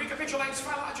ontogeny recapitulates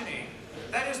phylogeny.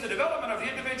 That is, the development of the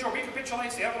individual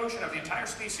recapitulates the evolution of the entire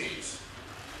species.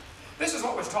 This is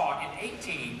what was taught in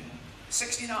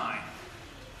 1869,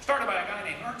 started by a guy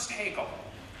named Ernst Haeckel.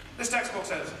 This textbook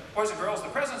says, boys and girls, the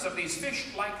presence of these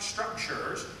fish-like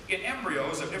structures in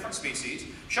embryos of different species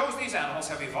shows these animals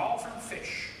have evolved from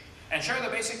fish and share the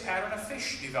basic pattern of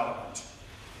fish development.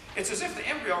 It's as if the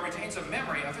embryo retains a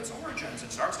memory of its origins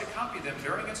and starts to copy them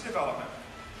during its development.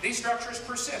 These structures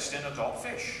persist in adult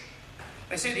fish.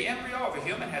 They say the embryo of a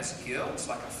human has gills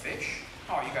like a fish.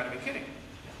 Oh, you got to be kidding.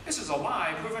 This is a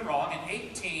lie proven wrong in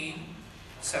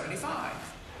 1875.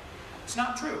 It's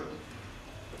not true.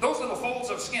 Those little folds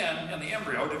of skin in the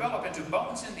embryo develop into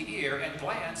bones in the ear and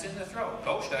glands in the throat.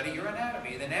 Go study your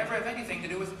anatomy. They never have anything to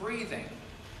do with breathing.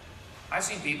 I've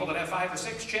seen people that have 5 or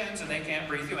 6 chins and they can't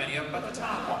breathe through any of them but the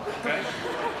top one, okay?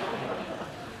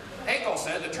 Haeckel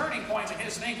said the turning point in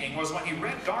his thinking was when he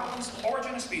read Darwin's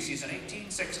Origin of Species in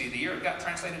 1860, the year it got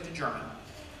translated to German.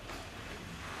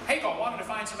 Haeckel wanted to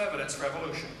find some evidence for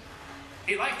evolution.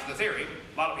 He liked the theory.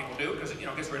 A lot of people do because it,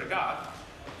 gets rid of God.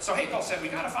 So Haeckel said,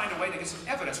 we've got to find a way to get some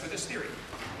evidence for this theory.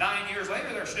 9 years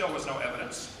later, there still was no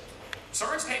evidence. So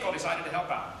Ernst Haeckel decided to help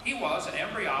out. He was an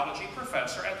embryology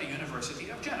professor at the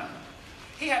University of Jena.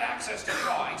 He had access to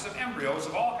drawings of embryos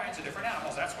of all kinds of different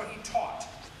animals. That's what he taught.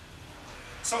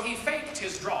 So he faked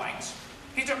his drawings.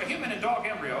 He took a human and dog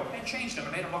embryo and changed them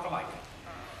and made them look alike.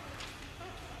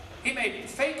 He made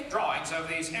fake drawings of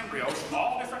these embryos from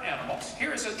all different animals.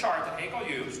 Here is a chart that Haeckel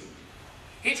used.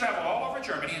 He traveled all over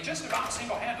Germany and just about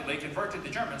single-handedly converted the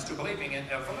Germans to believing in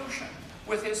evolution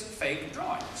with his fake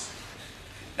drawings.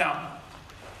 Now,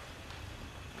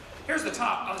 here's the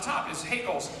top. On the top is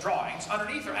Haeckel's drawings.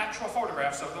 Underneath are actual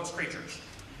photographs of those creatures.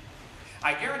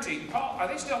 I guarantee, Paul, are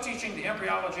they still teaching the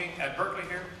embryology at Berkeley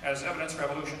here as evidence for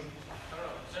evolution? I don't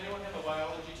know. Does anyone have a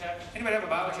biology text? Anybody have a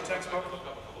biology textbook? Look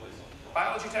up a couple of these.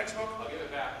 Biology textbook? I'll give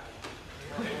it back.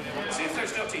 See if they're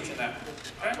still teaching that.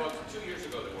 Okay? Well, 2 years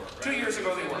ago they were, right? 2 years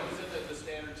ago they were. It was in the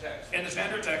standard text. In the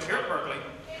standard text here at Berkeley,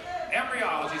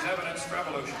 embryology is evidence for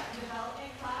evolution.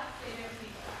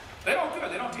 They don't do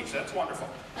it. They don't teach that. It's wonderful.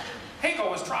 Haeckel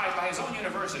was tried by his own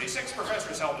university. 6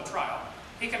 professors held a trial.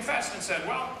 He confessed and said,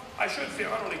 well, I should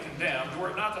feel utterly condemned were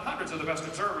it not that hundreds of the best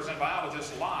observers and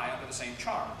biologists lie under the same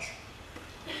charge.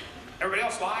 Everybody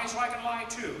else lies, so I can lie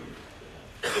too.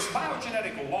 This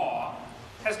biogenetic law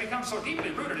has become so deeply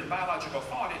rooted in biological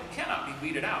thought, it cannot be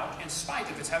weeded out in spite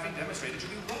of its having demonstrated to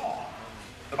be wrong.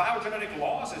 The biogenetic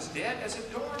law is as dead as a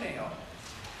doornail.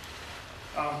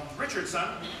 Richardson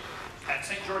at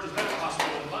St. George's Medical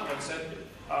Hospital in London said,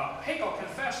 Hegel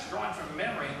confessed drawing from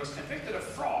memory and was convicted of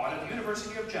fraud at the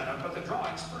University of Jena, but the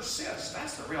drawings persist.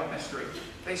 That's the real mystery.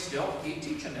 They still keep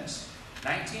teaching this.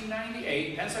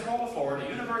 1998, Pensacola, Florida,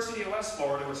 University of West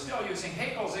Florida was still using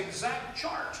Hegel's exact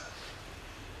chart.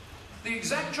 The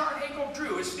exact chart Hegel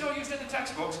drew is still used in the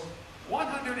textbooks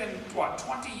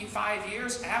 125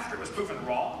 years after it was proven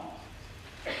wrong.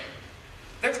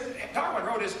 Darwin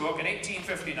wrote his book in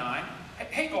 1859.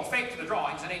 Hegel faked the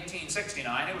drawings in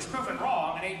 1869. It was proven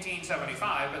wrong in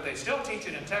 1875, but they still teach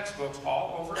it in textbooks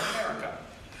all over America.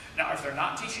 Now, if they're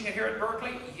not teaching it here at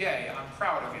Berkeley, yay, I'm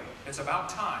proud of you. It's about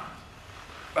time.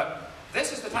 But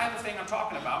this is the type of thing I'm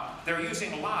talking about. They're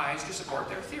using lies to support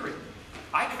their theory.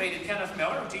 I debated Kenneth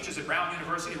Miller, who teaches at Brown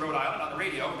University, Rhode Island, on the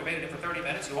radio. Debated him for 30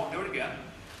 minutes. He won't do it again.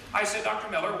 I said,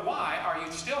 Dr. Miller, why are you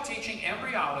still teaching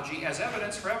embryology as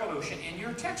evidence for evolution in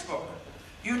your textbook?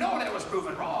 You know that was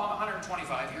proven wrong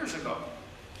 125 years ago.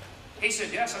 He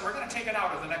said, yes, and we're going to take it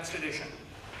out of the next edition.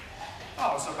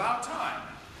 Oh, it's about time.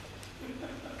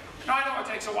 Now, I know it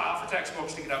takes a while for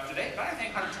textbooks to get up to date, but I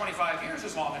think 125 years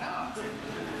is long enough.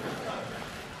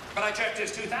 But I checked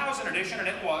his 2000 edition, and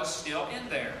it was still in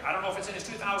there. I don't know if it's in his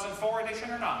 2004 edition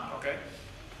or not, okay?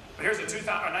 But here's a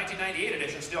 1998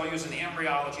 edition still using the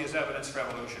embryology as evidence for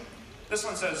evolution. This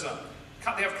one says,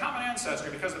 they have common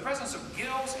ancestry because the presence of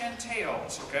gills and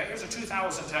tails, okay? Here's a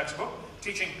 2000 textbook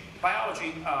teaching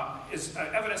biology is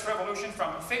evidence for evolution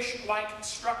from fish-like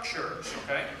structures,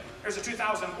 okay? Here's a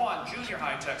 2001 junior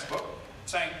high textbook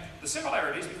saying the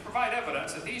similarities provide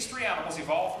evidence that these three animals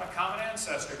evolved from a common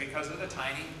ancestor because of the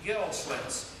tiny gill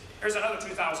slits. Here's another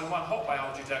 2001 Hope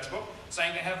biology textbook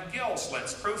saying they have gill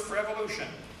slits, proof for evolution.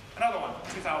 Another one,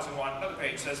 2001, another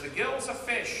page says the gills of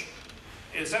fish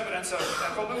is evidence of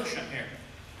evolution here.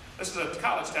 This is a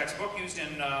college textbook used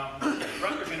in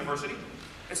Rutgers University.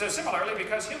 It says, similarly,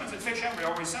 because humans and fish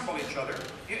embryo resemble each other,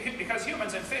 because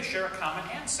humans and fish share a common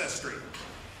ancestry.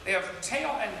 They have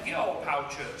tail and gill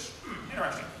pouches.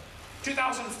 Interesting.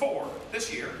 2004,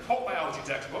 this year, Hope biology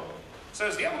textbook,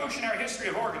 says the evolutionary history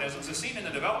of organisms is seen in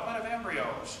the development of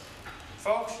embryos.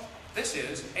 Folks, this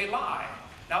is a lie.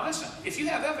 Now listen, if you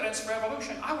have evidence for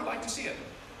evolution, I would like to see it.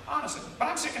 Honestly. But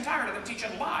I'm sick and tired of them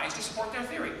teaching lies to support their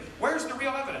theory. Where's the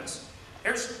real evidence?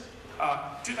 Here's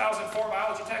 2004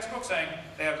 biology textbook saying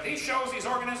these shows these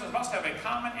organisms must have a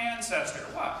common ancestor.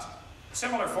 What?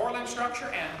 Similar forelimb structure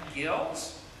and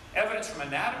gills? Evidence from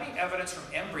anatomy? Evidence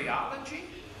from embryology?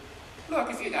 Look,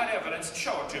 if you got evidence,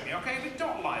 show it to me, okay? But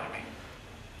don't lie to me.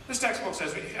 This textbook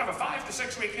says we have a 5 to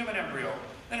 6 week human embryo.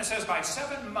 Then it says by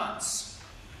 7 months,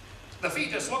 the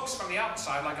fetus looks from the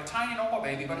outside like a tiny normal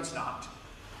baby, but it's not.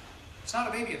 It's not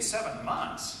a baby at 7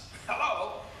 months.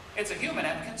 Hello? It's a human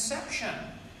at conception.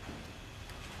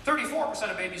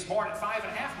 34% of babies born at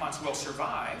 5.5 months will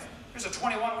survive. There's a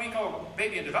 21-week-old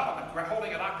baby in development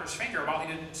holding a doctor's finger while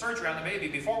he did surgery on the baby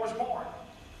before it was born.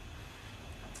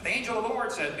 The angel of the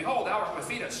Lord said, behold, thou art with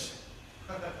fetus.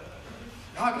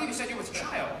 No, I believe he said you're with a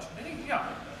child. Didn't he? Yeah.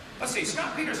 Let's see.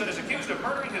 Scott Peterson is accused of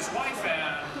murdering his wife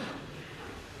and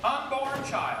unborn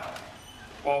child.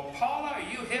 Well, Paula,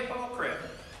 you hypocrite.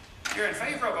 You're in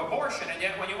favor of abortion, and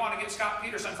yet when you want to get Scott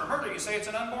Peterson for murder, you say it's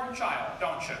an unborn child,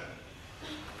 don't you?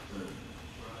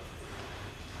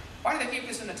 Why do they keep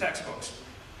this in the textbooks?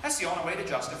 That's the only way to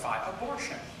justify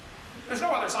abortion. There's no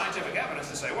other scientific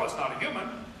evidence to say, well, it's not a human.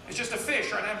 It's just a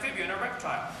fish or an amphibian or a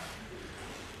reptile.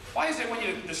 Why is it when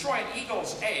you destroy an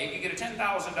eagle's egg, you get a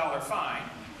 $10,000 fine?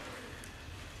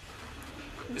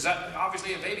 Is that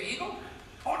obviously a baby eagle?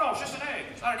 Oh, no, it's just an egg.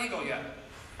 It's not an eagle yet.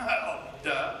 Oh,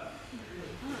 duh.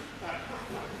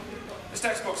 This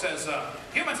textbook says,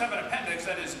 humans have an appendix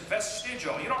that is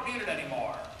vestigial. You don't need it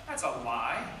anymore. That's a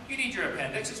lie. You need your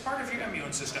appendix. It's part of your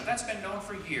immune system. That's been known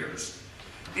for years.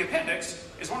 The appendix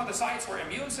is one of the sites where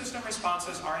immune system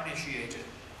responses are initiated.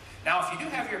 Now, if you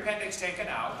do have your appendix taken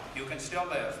out, you can still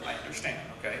live. I understand,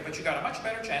 okay? But you got a much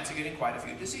better chance of getting quite a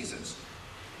few diseases.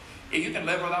 You can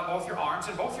live without both your arms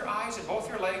and both your eyes and both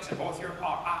your legs and both your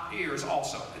ears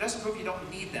also. It doesn't prove you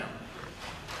don't need them.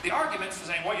 The arguments for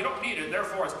saying, well, you don't need it,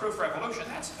 therefore it's proof for evolution,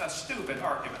 that's a stupid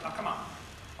argument. Now, come on.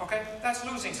 Okay? That's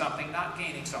losing something, not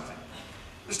gaining something.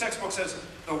 This textbook says,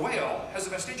 the whale has a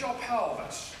vestigial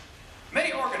pelvis.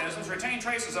 Many organisms retain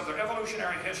traces of their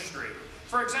evolutionary history.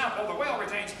 For example, the whale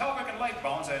retains pelvic and leg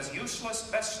bones as useless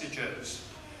vestiges.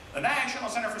 The National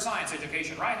Center for Science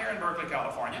Education, right here in Berkeley,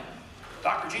 California.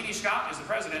 Dr. Jeannie Scott is the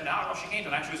president now. Well, she came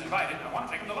tonight. She was invited. I want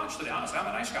to take him to lunch today. Honestly, I'm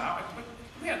a nice guy.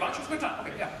 We had lunch, it was a good time.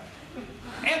 Okay, yeah.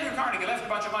 Andrew Carnegie left a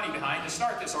bunch of money behind to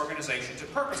start this organization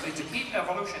purposely to keep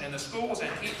evolution in the schools and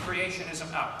keep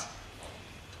creationism out.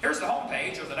 Here's the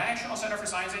homepage of the National Center for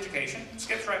Science Education.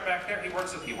 Skips right back there. He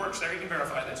works there. You can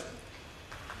verify this.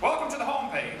 Welcome to the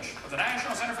homepage of the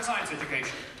National Center for Science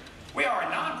Education. We are a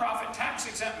nonprofit,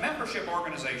 tax-exempt membership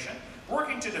organization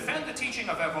working to defend the teaching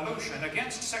of evolution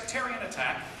against sectarian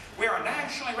attack. We are a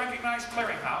nationally recognized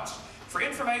clearinghouse for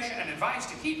information and advice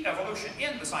to keep evolution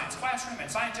in the science classroom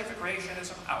and scientific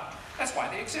creationism out. That's why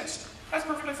they exist. That's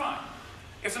perfectly fine,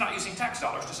 if they're not using tax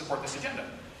dollars to support this agenda.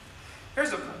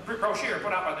 Here's a brochure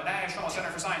put out by the National Center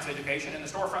for Science Education in the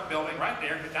storefront building right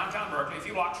there in downtown Berkeley, a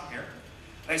few blocks from here.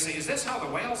 They say, is this how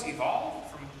the whales evolved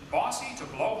from bossy to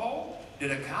blowhole?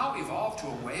 Did a cow evolve to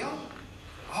a whale?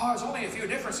 Oh, there's only a few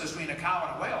differences between a cow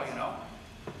and a whale, you know.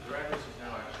 The reference is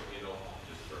now actually in Oakland,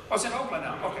 just for... Oh, it's in Oakland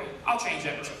now. Okay, I'll change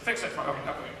that. Fix it for okay.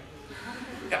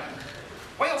 Yeah.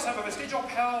 Whales have a vestigial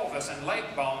pelvis and leg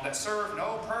bone that serve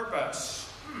no purpose.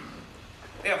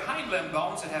 They have hind limb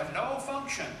bones that have no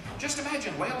function. Just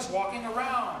imagine whales walking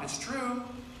around. It's true.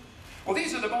 Well,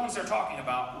 these are the bones they're talking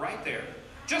about right there.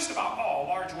 Just about all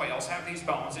large whales have these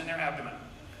bones in their abdomen.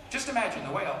 Just imagine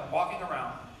the whale walking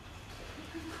around.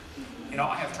 You know,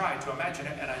 I have tried to imagine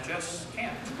it, and I just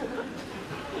can't.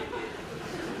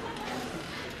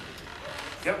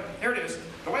 Yep, here it is.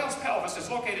 The whale's pelvis is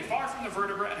located far from the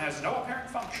vertebra and has no apparent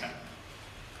function.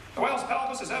 The whale's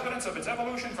pelvis is evidence of its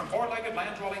evolution from four-legged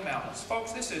land-dwelling mammals.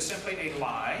 Folks, this is simply a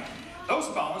lie. Those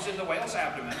bones in the whale's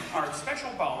abdomen are special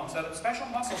bones that have special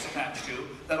muscles attached to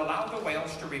that allow the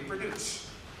whales to reproduce.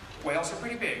 Whales are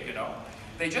pretty big, you know.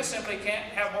 They just simply can't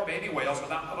have more baby whales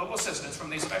without a little assistance from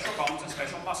these special bones and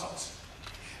special muscles.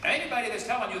 Now, anybody that's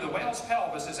telling you the whale's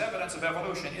pelvis is evidence of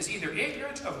evolution is either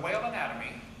ignorant of whale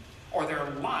anatomy or they're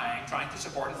lying trying to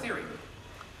support a theory.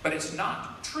 But it's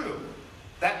not true.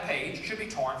 That page should be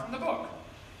torn from the book.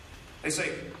 They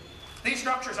say, these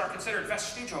structures are considered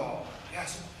vestigial.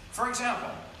 Yes. For example,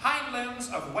 hind limbs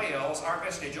of whales are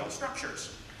vestigial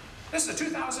structures. This is a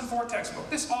 2004 textbook.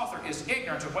 This author is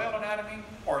ignorant of whale anatomy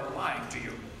or lying to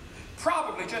you.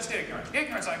 Probably just ignorant.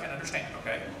 Ignorance I can understand,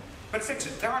 okay? But fix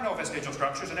it. There are no vestigial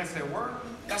structures, and if there were,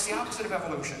 that's the opposite of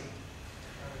evolution.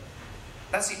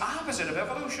 That's the opposite of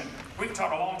evolution. We can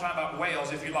talk a long time about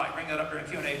whales if you like. Bring that up during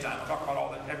Q&A time. We'll talk about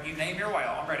all that. You name your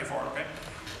whale. I'm ready for it, okay?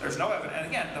 There's no evidence. And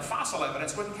again, the fossil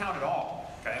evidence wouldn't count at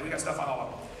all. Okay? We got stuff on all of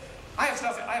them. I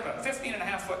have a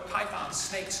 15.5-foot python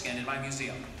snake skin in my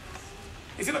museum.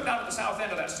 If you look down at the south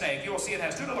end of that snake, you will see it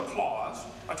has two little claws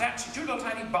attached to two little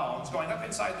tiny bones going up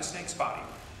inside the snake's body.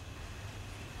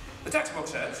 The textbook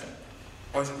says,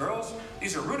 boys and girls,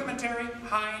 these are rudimentary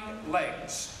hind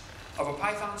legs of a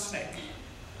python snake.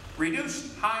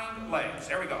 Reduced hind legs.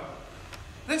 There we go.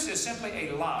 This is simply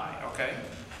a lie, okay?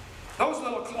 Those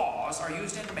little claws are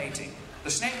used in mating.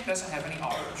 The snake doesn't have any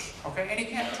udders, okay? And he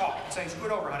can't talk and say, scoot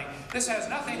over, honey. This has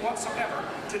nothing whatsoever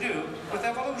to do with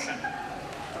evolution.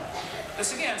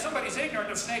 This, again, somebody's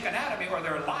ignorant of snake anatomy or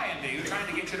they're lying to you, trying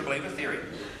to get you to believe a theory.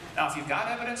 Now, if you've got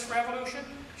evidence for evolution,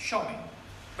 show me.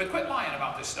 But quit lying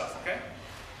about this stuff, okay?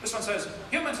 This one says,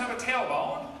 humans have a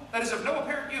tailbone that is of no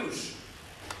apparent use.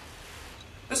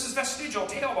 This is vestigial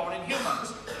tailbone in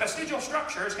humans. Vestigial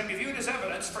structures can be viewed as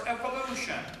evidence for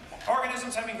evolution.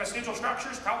 Organisms having vestigial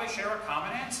structures probably share a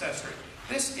common ancestry.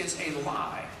 This is a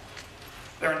lie.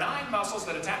 There are 9 muscles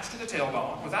that attach to the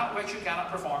tailbone, without which you cannot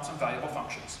perform some valuable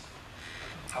functions.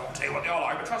 I won't tell you what they all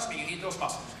are, but trust me, you need those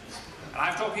muscles. And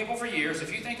I've told people for years,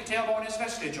 if you think the tailbone is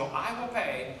vestigial, I will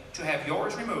pay to have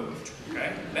yours removed.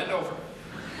 Okay? Bend over.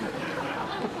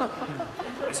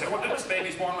 They say, well, this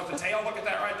baby's born with a tail. Look at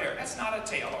that right there. That's not a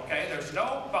tail, okay? There's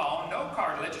no bone, no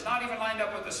cartilage. It's not even lined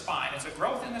up with the spine. It's a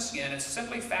growth in the skin. It's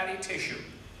simply fatty tissue.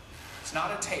 It's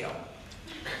not a tail.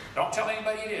 Don't tell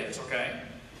anybody it is, okay?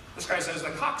 This guy says the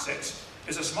coccyx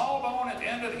is a small bone at the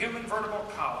end of the human vertebral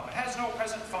column. It has no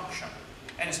present function.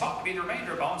 And it's thought to be the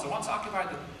remainder bones that once occupied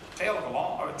the tail of a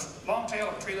long tail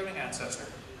of a tree-living ancestor.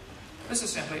 This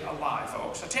is simply a lie,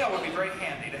 folks. A tail would be very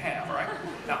handy to have, right?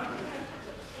 Now,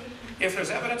 if there's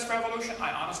evidence for evolution,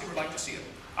 I honestly would like to see it.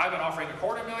 I've been offering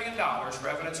 $250,000 for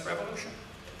evidence for evolution.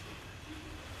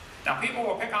 Now, people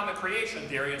will pick on the creation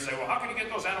theory and say, well, how can you get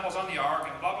those animals on the ark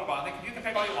and blah, blah, blah. You can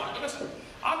pick all you want. But listen,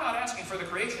 I'm not asking for the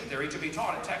creation theory to be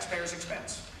taught at taxpayers'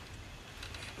 expense.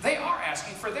 They are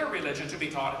asking for their religion to be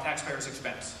taught at taxpayers'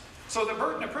 expense. So the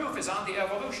burden of proof is on the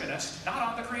evolutionist, not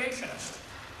on the creationist.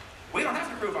 We don't have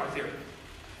to prove our theory.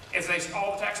 If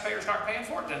all the taxpayers start paying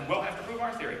for it, then we'll have to prove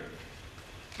our theory.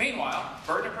 Meanwhile,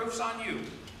 burden of proof's on you.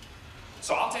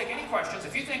 So I'll take any questions.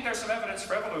 If you think there's some evidence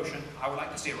for evolution, I would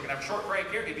like to see it. We're going to have a short break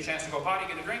here, give you a chance to go potty,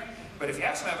 get a drink. But if you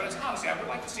have some evidence, honestly, I would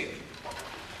like to see it.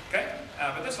 Okay?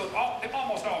 But this it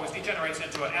almost always degenerates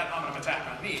into an ad hominem attack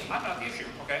on me. I'm not the issue,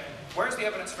 okay? Where's the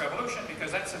evidence for evolution?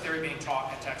 Because that's the theory being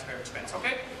taught at taxpayer expense,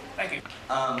 okay? Thank you.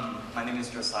 My name is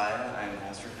Josiah. I'm an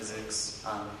astrophysics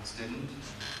student.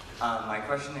 My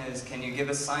question is, can you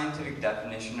give a scientific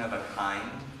definition of a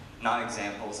kind? Not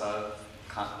examples of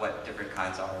what different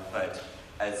kinds are, but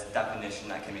as definition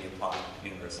that can be applied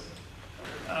universally.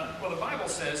 Well, the Bible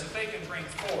says if they can bring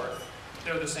forth,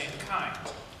 they're the same kind.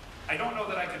 I don't know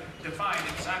that I could define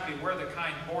exactly where the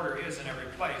kind border is in every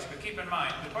place, but keep in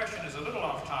mind, the question is a little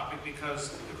off topic because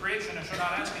the creationists are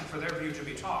not asking for their view to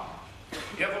be taught.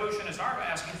 The evolutionists are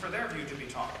asking for their view to be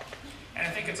taught. And I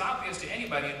think it's obvious to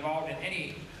anybody involved in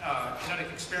any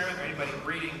genetic experiment or anybody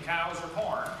breeding cows or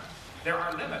corn, there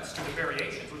are limits to the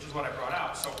variations, which is what I brought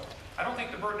out. So I don't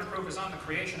think the burden of proof is on the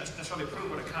creationists to necessarily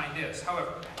prove what a kind is.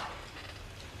 However,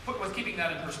 with keeping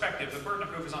that in perspective, the burden of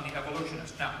proof is on the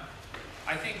evolutionist. Now,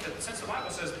 I think that since the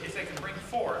Bible says that if they can bring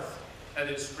forth, that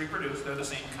is, reproduce, they're the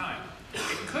same kind,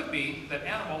 it could be that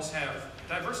animals have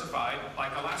diversified,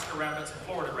 like Alaska rabbits and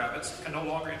Florida rabbits can no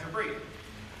longer interbreed.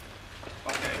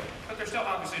 Okay, but they're still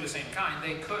obviously the same kind.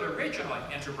 They could originally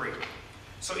interbreed.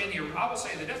 So I will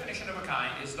say the definition of a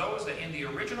kind is those that in the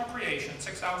original creation,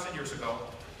 6,000 years ago,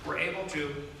 were able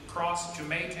to cross, to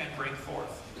mate and bring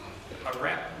forth.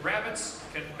 Rabbits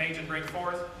can mate and bring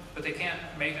forth, but they can't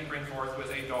mate and bring forth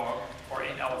with a dog or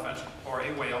an elephant or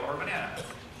a whale or a banana.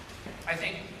 I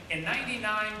think in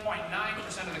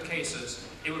 99.9% of the cases,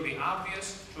 it would be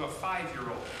obvious to a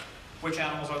 5-year-old which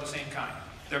animals are the same kind.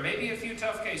 There may be a few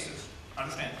tough cases,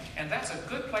 understand, and that's a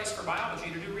good place for biology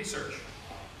to do research.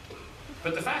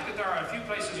 But the fact that there are a few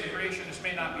places that creationists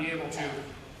may not be able to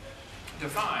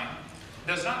define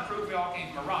does not prove we all came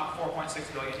from a rock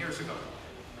 4.6 billion years ago,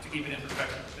 to keep it in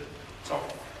perspective. So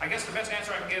I guess the best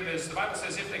answer I can give is the Bible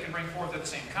says if they can bring forth, they're the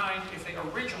same kind, if they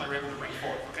originally were able to bring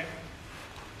forth, okay?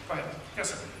 Go ahead.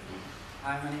 Yes, sir.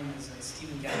 Hi, my name is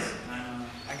Stephen Getz, and I'm an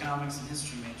economics and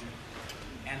history major.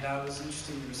 And I was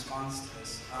interested in your response to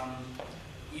this.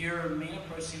 Your main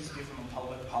approach seems to be from a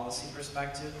public policy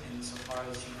perspective, insofar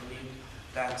as you believe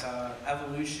that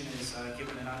evolution is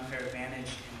given an unfair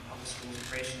advantage in public schools and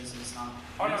creationism is not.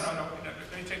 Oh, no.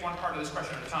 Let me take one part of this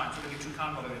question at a time, so it doesn't get too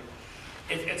convoluted.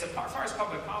 As far as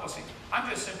public policy, I'm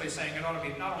just simply saying it ought to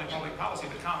be not only public policy,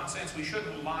 but common sense. We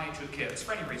shouldn't lie to kids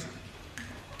for any reason.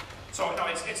 So, no,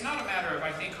 it's not a matter of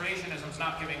I think creationism is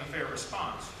not giving a fair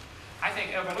response. I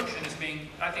think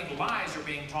I think lies are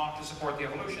being taught to support the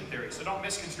evolution theory. So don't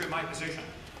misconstrue my position.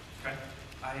 Okay?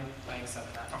 I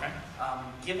accept that. Okay.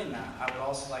 Given that, I would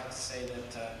also like to say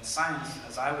that science,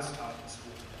 as I was taught in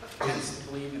school, tends to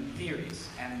believe in theories.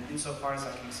 And insofar as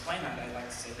I can explain that, I'd like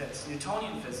to say this.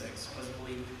 Newtonian physics was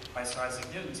believed by Sir Isaac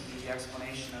Newton to be the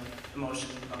explanation of the motion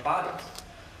of bodies.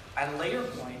 At a later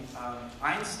point,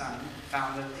 Einstein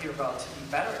found that the theory of relativity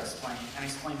better explained and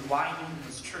explained why Newton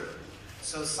was true.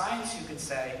 So science, you could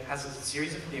say, has a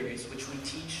series of theories which we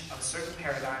teach a certain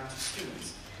paradigm to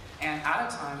students. And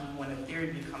at a time when a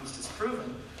theory becomes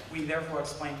disproven, we therefore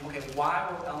explain, okay, why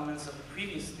were elements of the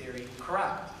previous theory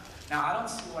correct? Now, I don't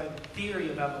see why the theory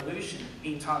of evolution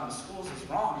being taught in the schools is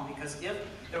wrong, because if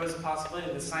there was a possibility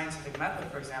that the scientific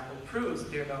method, for example, proves the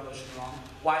theory of evolution wrong,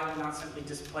 why would we not simply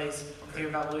displace the theory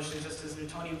of evolution just as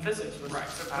Newtonian physics was? Right,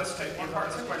 so let's take one part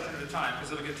of the question at a time,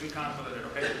 because it'll get too convoluted,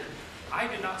 okay? I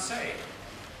did not say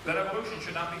that evolution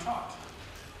should not be taught.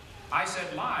 I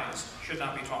said lies should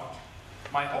not be taught.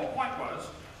 My whole point was,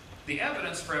 the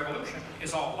evidence for evolution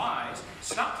is all lies.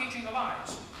 Stop teaching the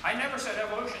lies. I never said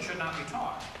evolution should not be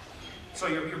taught. So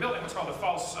you're building what's called a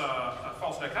false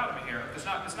dichotomy here. It's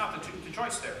not the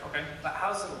choice there, okay? But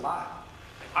how is it a lie?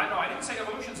 I know, I didn't say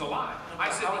evolution's a lie. No, I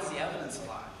said how is the evidence a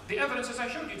lie? The evidence, as I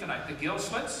showed you tonight, the gill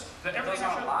slits, that everything those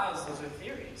aren't lies, those are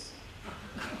theories.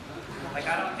 Like,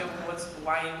 I don't get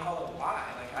why you call it a lie.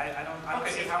 Like, I don't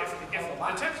see how it's called a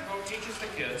lie. The textbook teaches the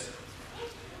kids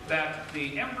that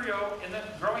the embryo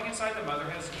growing inside the mother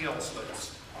has gill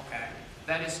slits. Okay.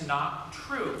 That is not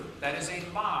true. That is a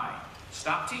lie.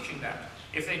 Stop teaching that.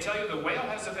 If they tell you the whale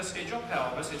has a vestigial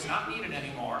pelvis, it's not needed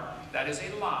anymore, that is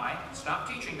a lie. Stop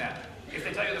teaching that. If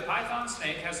they tell you the python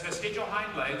snake has vestigial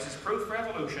hind legs, it's proof for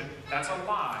evolution, that's a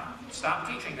lie. Stop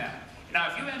teaching that.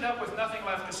 Now, if you end up with nothing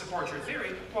left to support your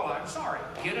theory, well, I'm sorry.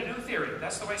 Get a new theory.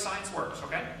 That's the way science works,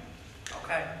 okay?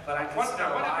 Okay, but I consider a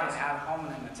lie an ad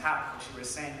hominem attack, which you were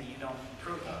saying that you don't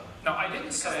approve of. No, I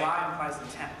didn't say... Because lie implies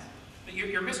intent.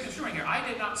 You're misconstruing here. I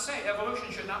did not say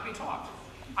evolution should not be taught.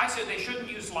 I said they shouldn't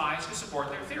use lies to support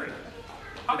their theory.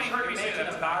 How many heard me say making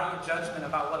that? a value judgment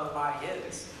about what a lie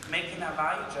is. Making that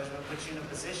value judgment puts you in a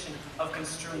position of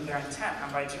construing their intent.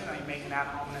 And by doing that, you're making ad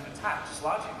hominem attack. Just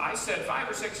logic. I said 5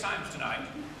 or 6 times tonight,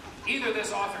 either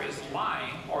this author is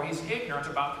lying or he's ignorant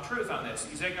about the truth on this.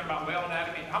 He's ignorant about whale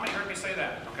anatomy. How many heard me say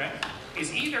that? Okay?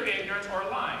 He's either ignorant or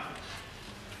lying.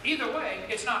 Either way,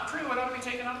 it's not true. It ought to be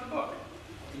taken out of the book.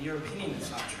 In your opinion,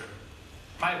 it's not true.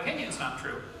 My opinion's not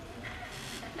true.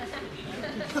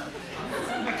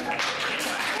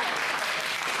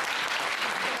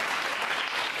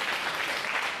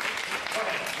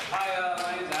 Hi,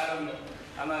 my name's Adam.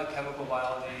 I'm a chemical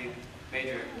biology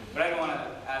major, but I don't want to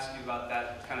ask you about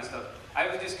that kind of stuff. I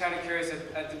was just kind of curious,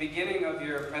 at the beginning of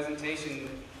your presentation,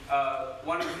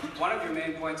 one of your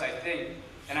main points, I think,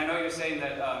 and I know you're saying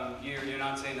that you're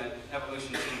not saying that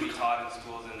evolution shouldn't be taught in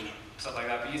schools and stuff like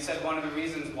that, but you said one of the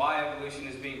reasons why evolution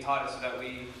is being taught is so that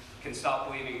we can stop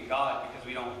believing in God because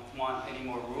we don't want any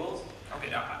more rules. Okay,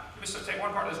 now, let me just take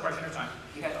one part of this question at a time.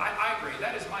 Okay. I agree.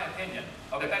 That is my opinion.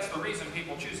 Okay. That that's the reason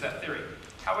people choose that theory.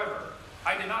 However,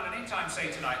 I did not at any time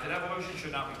say tonight that evolution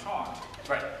should not be taught.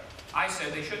 Right. I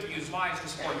said they shouldn't use lies to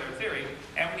support their theory,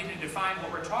 and we need to define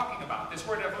what we're talking about. This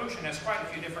word evolution has quite a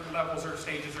few different levels or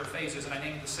stages or phases, and I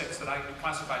named the 6 that I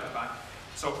classified it by.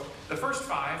 So the first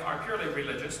 5 are purely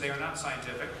religious. They are not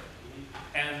scientific,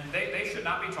 and they should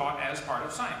not be taught as part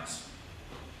of science.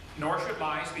 Nor should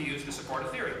lies be used to support a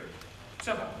theory.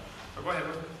 Simple. So go ahead.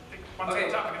 Take one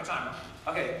topic at a time.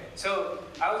 Okay, so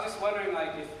I was just wondering,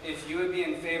 like, if you would be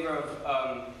in favor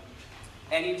of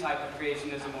any type of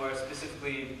creationism, or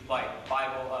specifically like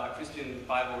Christian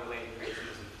Bible-related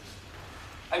creationism.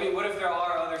 I mean, what if there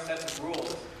are other sets of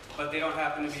rules, but they don't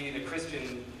happen to be the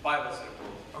Christian Bible set of rules?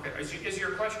 Okay, is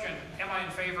your question, am I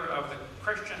in favor of the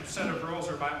Christian set of rules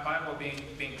or Bible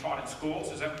being taught in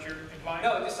schools? Is that what you're implying?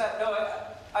 No, just that. No,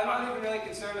 I'm not even really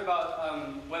concerned about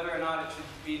whether or not it should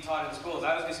be taught in schools.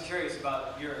 I was just curious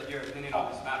about your opinion on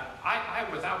this matter. I,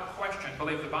 without question,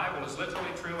 believe the Bible is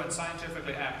literally true and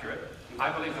scientifically accurate.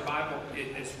 I believe the Bible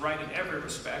is right in every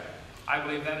respect. I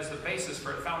believe that is the basis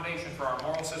for a foundation for our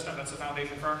moral system. That's the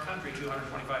foundation for our country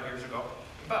 225 years ago.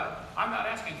 But I'm not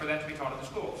asking for that to be taught in the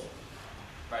schools.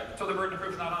 Right. So the burden of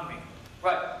proof is not on me.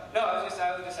 Right. No, I was just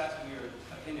asking your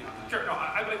opinion on that. Sure. No,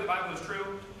 I believe the Bible is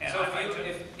true. And So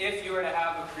if you were to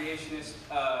have a creationist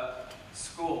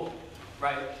school,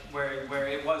 right, where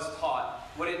it was taught,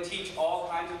 would it teach all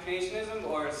kinds of creationism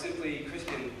or simply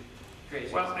Christian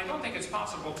creationism? Well, I don't think it's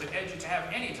possible to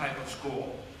have any type of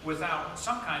school without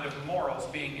some kind of morals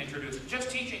being introduced.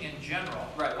 Just teaching in general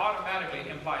automatically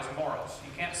implies morals.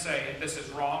 You can't say this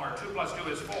is wrong or 2 + 2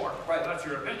 is 4. Right. That's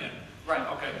your opinion. Right.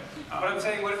 Okay. But I'm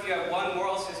saying, what if you have one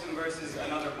moral system versus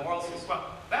another moral system? Well,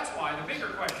 that's why the bigger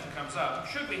question comes up.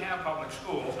 Should we have public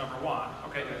schools, number one?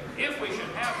 Okay. If we should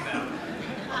have them,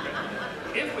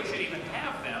 if we should even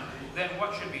have them, then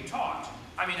what should be taught?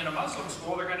 I mean, in a Muslim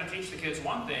school, they're going to teach the kids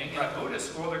one thing. In a Buddhist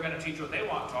school, they're going to teach what they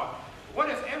want taught. What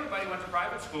if everybody went to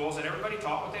private schools and everybody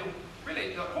taught what they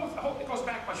really? It goes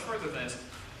back much further than this.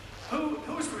 Who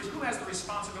has the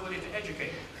responsibility to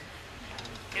educate?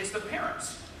 It's the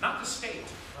parents, not the state.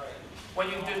 When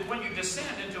you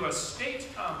descend into a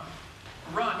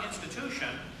state-run institution,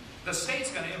 the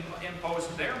state's going to impose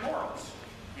their morals.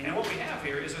 And what we have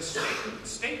here is a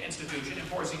state institution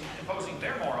imposing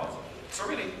their morals. So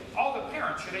really, all the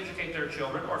parents should educate their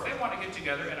children, or if they want to get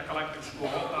together in a collective school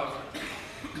of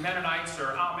Mennonites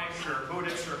or Amish or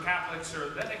Buddhists or Catholics,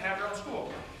 then they can have their own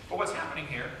school. But what's happening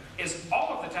here is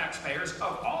all of the taxpayers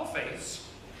of all faiths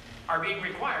are being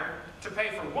required to pay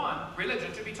for one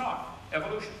religion to be taught,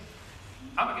 evolution.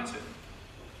 I'm against it.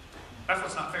 That's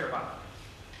what's not fair about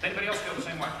it. Anybody else feel the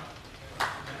same way?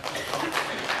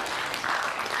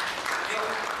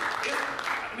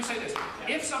 Let me say this.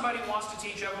 If somebody wants to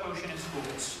teach evolution in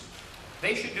schools,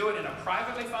 they should do it in a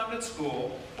privately funded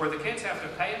school where the kids have to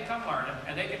pay and come learn it,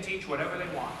 and they can teach whatever they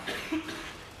want.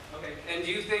 Okay. And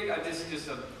do you think, just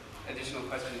an additional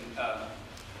question,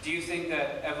 do you think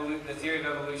that the theory of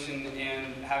evolution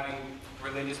and having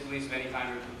religious beliefs of any kind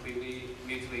are completely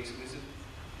mutually exclusive?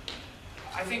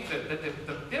 I think that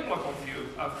the biblical view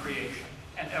of creation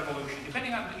and evolution,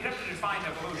 depending on, you have to define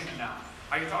evolution now.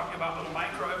 Are you talking about little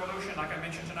microevolution, like I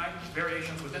mentioned tonight,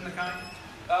 variations within the kind?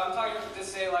 I'm talking,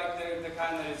 just say, like the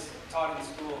kind that is taught in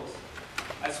schools,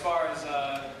 as far as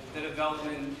the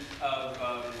development of,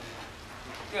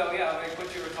 like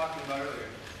what you were talking about earlier.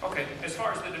 Okay, as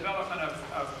far as the development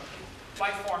of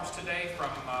life forms today, from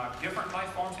different life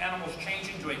forms, animals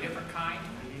changing to a different kind,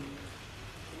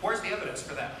 where's the evidence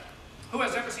for that? Who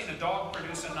has ever seen a dog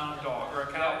produce a non-dog, or a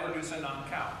cow produce a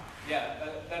non-cow? Yeah,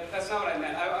 that's not what I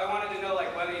meant. I wanted to know,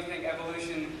 like, whether you think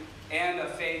evolution and a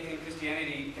faith in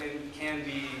Christianity can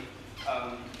be,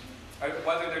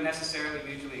 whether they're necessarily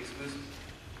mutually exclusive.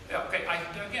 Okay,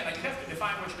 again, you have to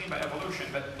define what you mean by evolution,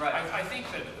 but right. I think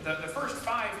that the first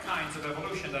 5 kinds of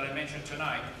evolution that I mentioned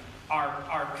tonight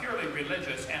are purely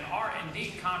religious and are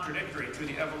indeed contradictory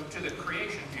to the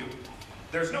creation view.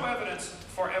 There's no evidence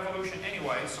for evolution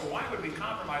anyway, so why would we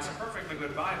compromise a perfectly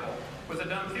good Bible with a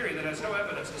dumb theory that has no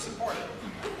evidence to support it?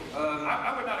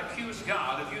 I would not accuse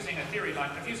God of using a theory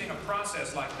of using a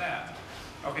process like that.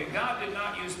 Okay, God did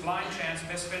not use blind chance,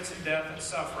 misfits, and death and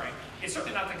suffering. It's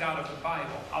certainly not the God of the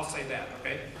Bible. I'll say that,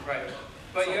 okay? Right.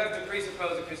 But so, you have to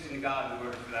presuppose a Christian God in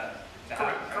order for that to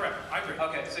happen. Correct, I agree.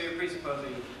 Okay, so you're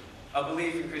presupposing a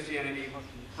belief in Christianity.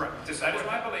 Right. That is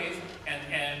my belief,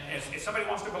 and if somebody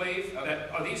wants to believe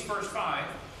that these first 5,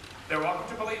 they're welcome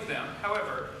to believe them.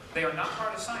 However, they are not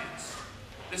part of science.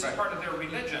 This is part of their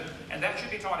religion, and that should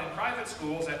be taught in private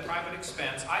schools at private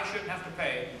expense. I shouldn't have to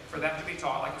pay for that to be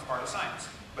taught like it's part of science.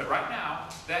 But right now,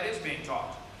 that is being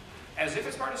taught as if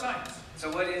it's part of science.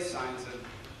 So what is science?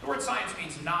 The word science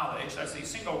means knowledge. That's the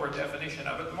single word definition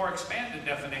of it. The more expanded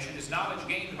definition is knowledge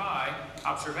gained by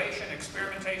observation,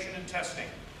 experimentation, and testing.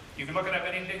 You can look it up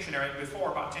in any dictionary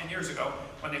before, about 10 years ago,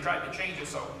 when they tried to change it.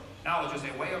 So knowledge is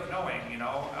a way of knowing, you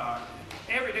know.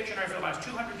 Every dictionary for the last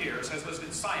 200 years has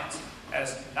listed science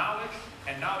as knowledge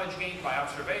and knowledge gained by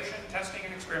observation, testing,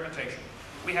 and experimentation.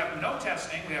 We have no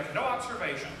testing, we have no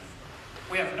observation,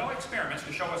 we have no experiments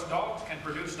to show us dogs can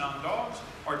produce non-dogs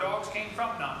or dogs came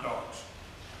from non-dogs.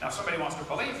 Now, if somebody wants to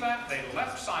believe that, they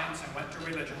left science and went to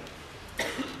religion,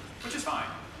 which is fine,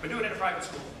 but do it in a private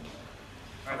school.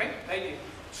 Okay? Thank you.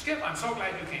 Skip, I'm so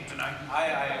glad you came tonight. I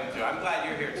am too. I'm glad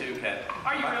you're here too, Ken.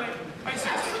 Are you really? Are you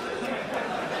seriously?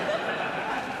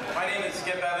 My name is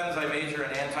Skip Evans. I major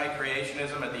in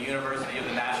anti-creationism at the University of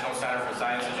the National Center for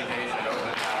Science Education in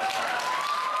Oakland, California.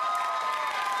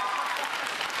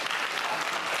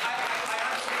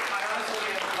 I honestly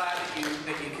am glad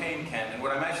that you came, Ken. And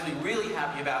what I'm actually really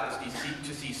happy about is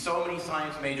to see so many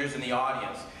science majors in the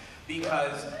audience,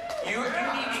 because you need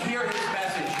to hear his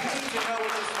message. You need to know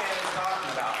what this man is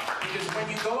talking about. Because when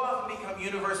you go off and become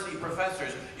university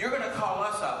professors, you're going to call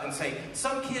us up and say,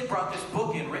 some kid brought this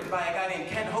book in written by a guy named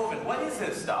Ken Hovind. What is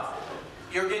this stuff?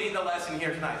 You're getting the lesson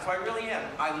here tonight. So I really am.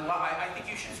 I think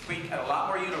you should speak at a lot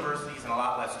more universities and a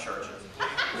lot less churches.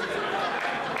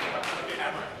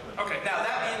 Okay. Now,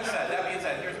 that being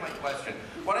said, here's my question.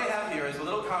 What I have here is a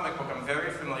little comic book I'm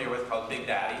very familiar with called Big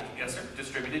Daddy. Yes, sir.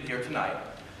 Distributed here tonight.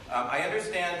 I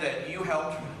understand that you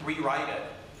helped rewrite it.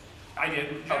 I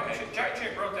did. Jack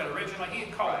Chick wrote that originally.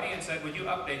 He called me and said, would you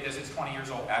update this? It's 20 years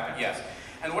old. Yes.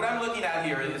 And what I'm looking at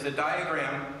here is a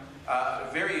diagram, a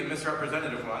very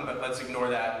misrepresentative one, but let's ignore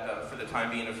that for the time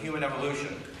being, of human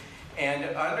evolution.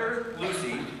 And under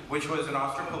Lucy, which was an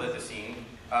Australopithecine,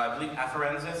 I believe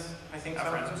Afarensis, I think so?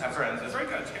 Afarensis. Very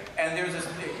good. And there's this,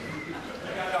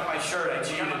 I got on my shirt, I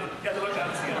cheated. You have to look down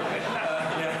and see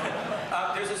it.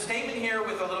 There's a statement here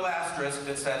with a little asterisk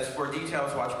that says, for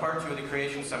details, watch part 2 of the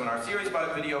Creation Seminar series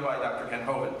video by Dr. Ken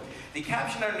Hovind. The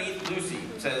caption underneath Lucy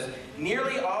says,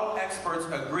 nearly all experts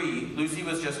agree Lucy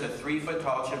was just a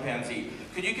 3-foot-tall chimpanzee.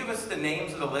 Could you give us the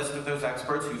names of the list of those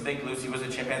experts who think Lucy was a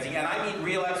chimpanzee? And I mean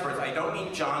real experts. I don't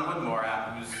mean John Woodmore,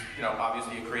 who's,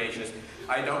 obviously a creationist.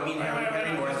 I don't mean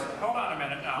Henry Morris. Hold on a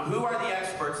minute now. Who are the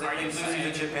experts that think Lucy's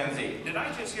a chimpanzee? Did I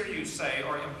just hear you say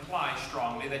or imply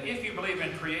strongly that if you believe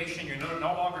in creation, you're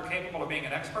no longer capable of being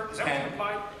an expert? Is that what you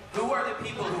implied? Who are the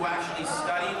people who actually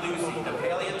studied Lucy, the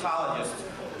paleontologists,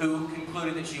 who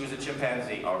concluded that she was a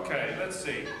chimpanzee? Okay, let's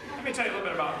see. Let me tell you a little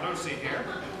bit about Lucy here.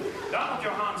 Donald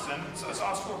Johanson,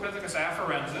 Australopithecus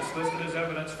afarensis, listed as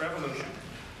evidence for evolution.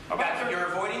 You're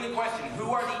avoiding the question.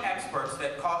 Who are the experts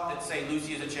that say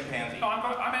Lucy is a chimpanzee? No,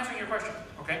 I'm answering your question,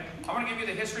 okay? I want to give you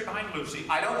the history behind Lucy.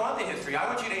 I don't want the history. I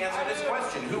want you to answer this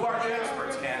question. Who are the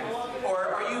experts, Ken? Or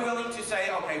are you willing to say,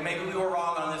 okay, maybe we were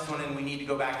wrong on this one and we need to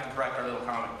go back and correct our little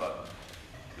comic book?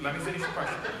 Let me finish the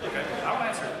question, okay? I will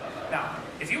answer it. Now,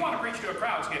 if you want to preach to a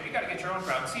crowd, Skip, you got to get your own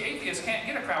crowd. See, atheists can't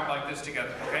get a crowd like this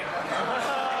together, okay?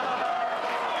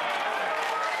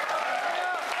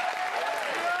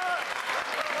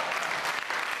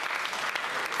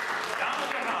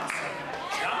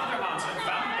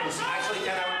 Actually,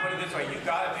 Ken, I would put it this way. You've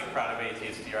got a big crowd of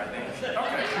atheists here, I think. Okay.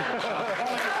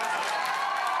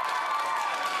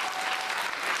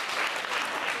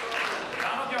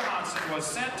 Donald Johanson was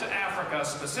sent to Africa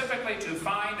specifically to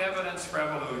find evidence for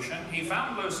evolution. He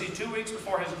found Lucy 2 weeks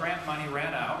before his grant money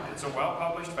ran out. It's a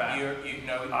well-published fact. You're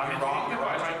wrong. You're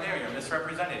right there. You're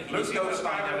misrepresented. He didn't go to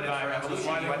find evidence for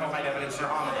evolution. He went to find evidence for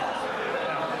hominids.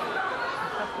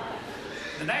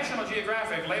 The National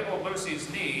Geographic labeled it Lucy's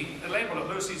knee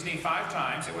 5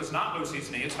 times. It was not Lucy's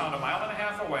knee. It's found a mile and a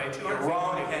half away, 200 You're feet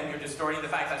wrong, away. Ken. You're distorting the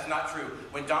facts. That's not true.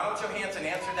 When Donald Johanson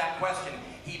answered that question,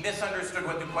 he misunderstood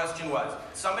what the question was.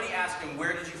 Somebody asked him,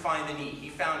 where did you find the knee? He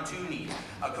found 2 knees.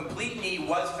 A complete knee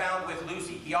was found with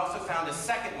Lucy. He also found a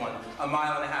second one a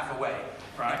mile and a half away.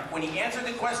 Right. When he answered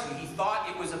the question, he thought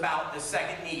it was about the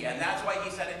second knee, and that's why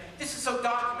he said it. This is so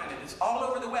documented. It's all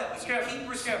over the web. You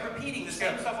keep repeating the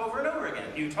same stuff over and over again.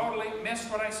 You totally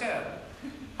missed what I said.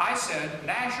 I said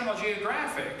National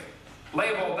Geographic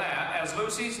labeled that as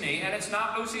Lucy's knee, and it's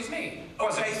not Lucy's knee.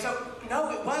 Okay, so,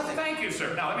 no, it wasn't. Thank you,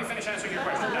 sir. Now, let me finish answering your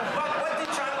question. No. What did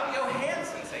Donald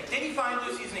Johanson say? Did he find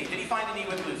Lucy's knee? Did he find a knee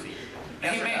with Lucy?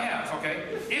 Yes He or may no? have, okay?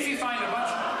 If you find a bunch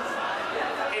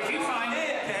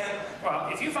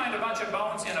if you find a bunch of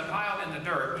bones in a pile in the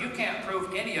dirt, you can't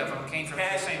prove any of them came from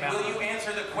the same Ken, animal. will you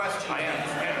answer the question? I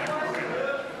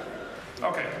am.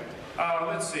 Okay.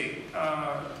 Let's see.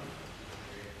 I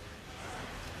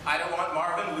don't want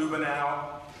Marvin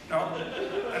Lubenow. No.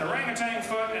 An orangutan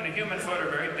foot and a human foot are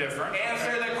very different.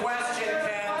 Answer the question,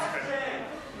 Ken. Okay.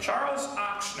 Charles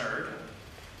Oxnard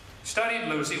studied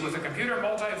Lucy with a computer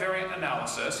multivariate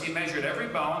analysis. He measured every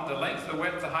bone, the length, the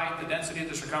width, the height, the density,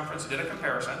 the circumference, did a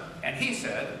comparison, and he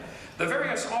said, the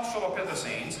various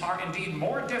Australopithecines are indeed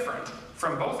more different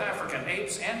from both African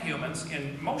apes and humans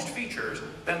in most features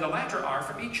than the latter are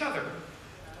from each other.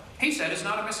 He said it's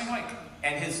not a missing link.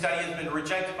 And his study has been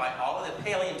rejected by all of the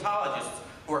paleontologists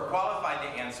who are qualified to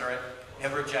answer it,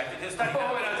 have rejected his study.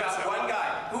 Now, we've got one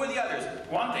guy. Who are the others?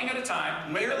 One thing at a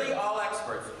time. Nearly all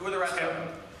experts. Who are the rest of them?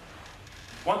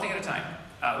 One thing at a time.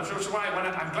 Which is why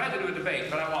I'm glad to do a debate,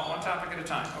 but I want one topic at a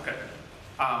time. Okay.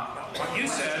 You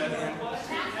said, I'm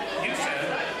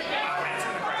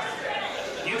answering the question.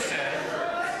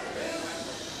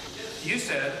 You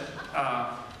said,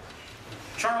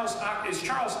 is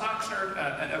Charles Oxnard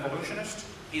an evolutionist?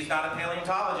 He's not a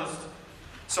paleontologist.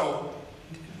 So,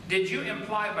 did you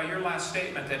imply by your last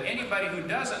statement that anybody who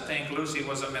doesn't think Lucy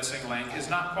was a missing link is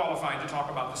not qualified to talk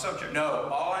about the subject? No,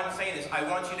 all I'm saying is I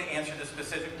want you to answer the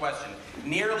specific question.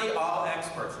 Nearly all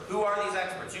experts. Who are these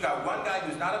experts? You got one guy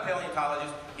who's not a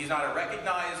paleontologist. He's not a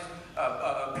recognized,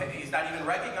 he's not even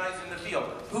recognized in the field.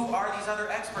 Who are these other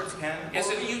experts, Ken?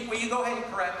 Will you go ahead and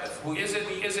correct us?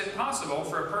 Is it possible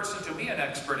for a person to be an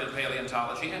expert in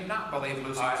paleontology and not believe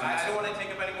Lucy was a missing link? I don't want to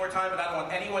take up any more time, but I don't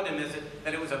want anyone to miss it,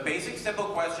 that it was a basic, simple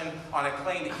question on a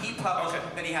claim that he published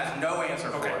that he has no answer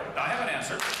for. Okay, I have an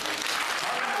answer.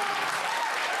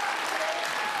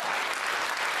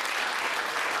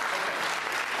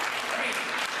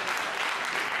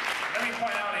 Let me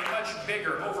point out a much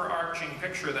bigger, overarching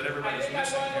picture that everybody's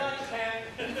missing here.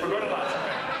 We're going to lunch,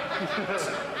 okay?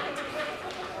 Listen.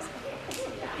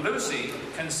 Lucy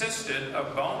consisted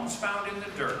of bones found in the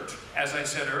dirt. As I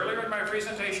said earlier in my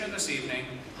presentation this evening,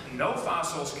 no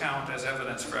fossils count as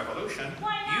evidence for evolution.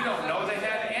 You don't know they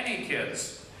had any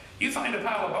kids. You find a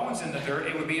pile of bones in the dirt,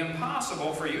 it would be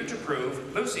impossible for you to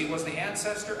prove Lucy was the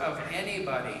ancestor of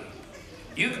anybody.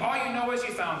 All you know is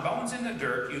you found bones in the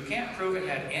dirt. You can't prove it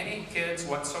had any kids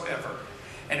whatsoever.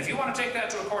 And if you want to take that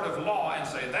to a court of law and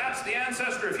say, that's the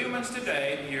ancestor of humans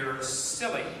today, you're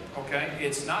silly, okay?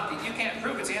 It's not, you can't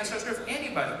prove it's the ancestor of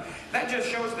anybody. That just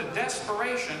shows the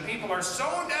desperation. People are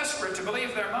so desperate to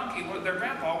believe their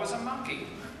grandpa was a monkey.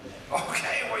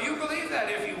 Okay, well, you believe that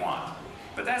if you want.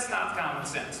 But that's not common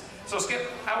sense. So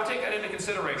Skip, I will take that into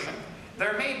consideration.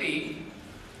 There may be,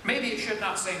 maybe it should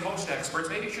not say most experts,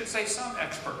 maybe it should say some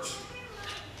experts.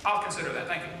 I'll consider that,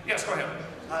 thank you. Yes, go ahead.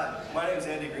 Hi, my name is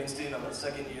Andy Greenstein. I'm a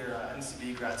second-year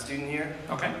MCB grad student here.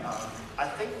 Okay. I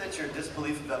think that your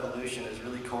disbelief of evolution is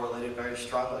really correlated very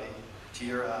strongly to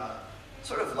your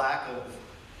sort of lack of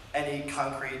any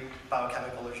concrete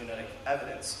biochemical or genetic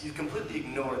evidence. You completely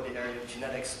ignored the area of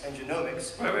genetics and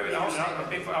genomics. Wait.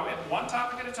 One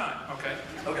topic at a time, okay?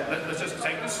 Okay. Let's just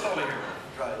take this slowly here.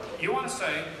 Right. You want to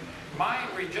say, my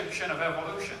rejection of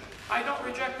evolution. I don't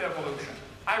reject evolution.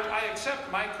 I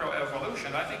accept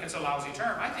microevolution. I think it's a lousy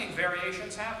term. I think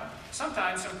variations happen.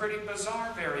 Sometimes some pretty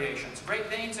bizarre variations. Great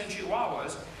Danes and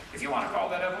Chihuahuas, if you want to call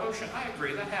that evolution, I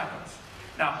agree, that happens.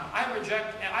 Now, I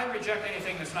reject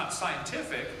anything that's not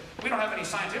scientific. We don't have any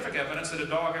scientific evidence that a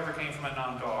dog ever came from a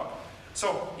non-dog.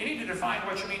 So, you need to define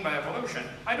what you mean by evolution.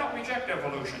 I don't reject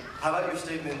evolution. How about your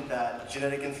statement that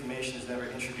genetic information is never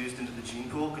introduced into the gene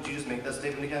pool? Could you just make that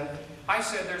statement again? I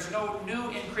said there's no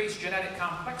new increased genetic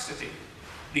complexity.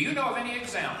 Do you know of any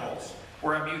examples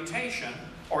where a mutation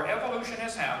or evolution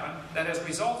has happened that has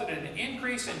resulted in an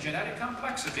increase in genetic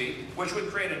complexity, which would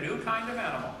create a new kind of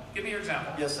animal? Give me your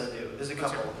example. Yes, I do. There's a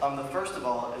couple. The first of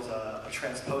all is a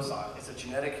transposon. It's a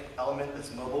genetic element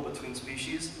that's mobile between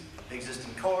species. They exist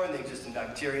in corn, they exist in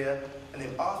bacteria, and they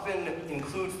often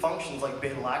include functions like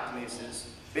beta-lactamases.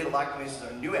 Beta-lactamases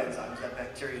are new enzymes that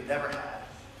bacteria never had,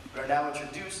 but are now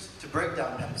introduced to break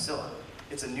down penicillin.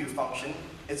 It's a new function,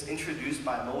 it's introduced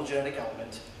by a mobile genetic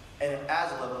element, and it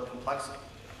adds a level of complexity.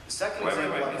 The second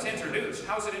example... Wait, it's introduced.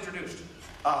 How is it introduced?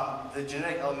 The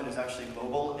genetic element is actually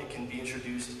mobile. It can be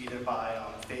introduced either by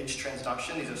phage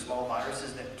transduction. These are small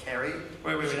viruses that carry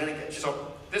genetic...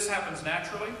 So this happens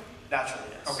naturally? Naturally,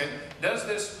 yes. Okay. Does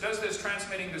this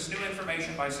transmitting this new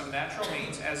information by some natural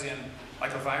means, as in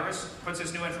like a virus, puts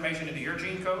this new information into your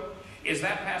gene code? Is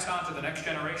that passed on to the next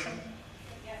generation?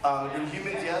 In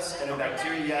humans, yes, and in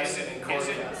bacteria, yes, and in corn,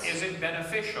 yes. Is it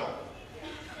beneficial?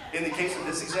 In the case of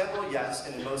this example, yes,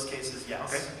 and in most cases,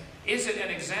 yes. Okay. Is it an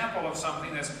example of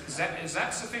something is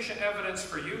that sufficient evidence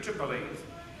for you to believe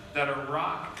that a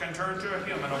rock can turn to a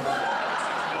human over 6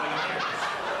 billion years?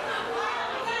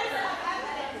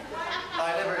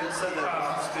 I never said that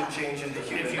rocks could change into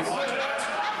humans. If you want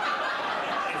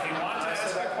to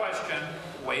ask a question,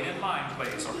 wait in line,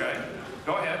 please, okay?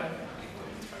 Go ahead.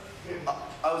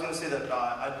 I was going to say that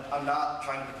I'm not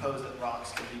trying to propose that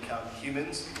rocks can become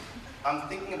humans. I'm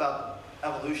thinking about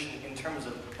evolution in terms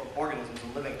of organisms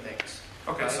and living things.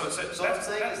 Okay, right? so what I'm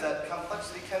saying is that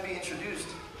complexity can be introduced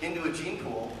into a gene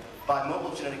pool by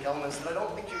mobile genetic elements that I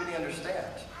don't think you really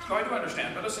understand. Oh, I do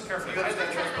understand, but listen carefully. You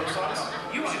understand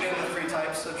transposons? You should name the 3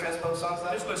 types of transposons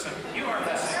then? Just listen.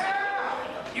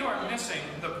 You are missing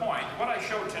the point. What I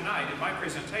showed tonight in my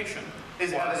presentation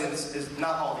is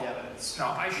not all the evidence. No,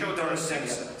 I showed there are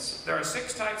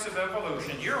 6 types of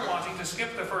evolution. You're wanting to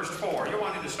skip the first 4. You're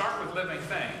wanting to start with living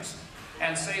things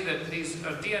and say that these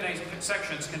DNA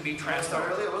sections can be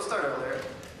transferred. We'll start earlier.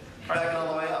 Back it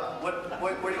all the way up. Where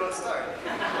do you want to start?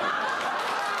 No.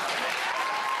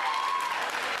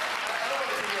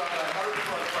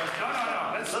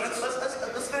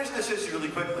 Let's finish this issue really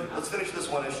quickly. Let's finish this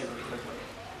one issue really quickly.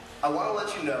 I want to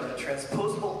let you know that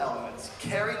transposable elements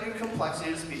carry new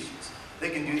complexity to species. They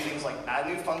can do things like add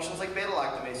new functions like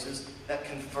beta-lactamases that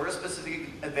confer a specific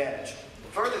advantage.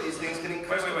 Further, these things can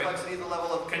increase complexity at the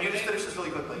level of... Can you just finish this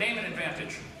really quickly? Name an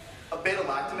advantage.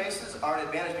 Beta-lactamases are an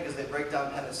advantage because they break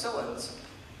down penicillins,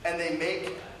 and they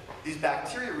make these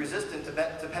bacteria resistant to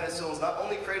penicillins not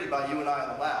only created by you and I in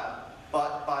the lab,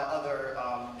 but by other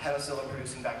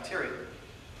penicillin-producing bacteria.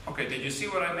 Okay, did you see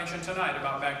what I mentioned tonight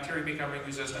about bacteria becoming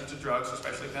resistant to drugs,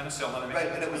 especially penicillin? Right,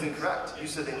 and it was incorrect. You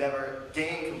said they never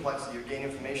gain complexity or gain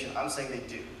information. I'm saying they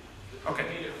do. Okay,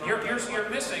 you're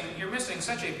missing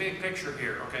such a big picture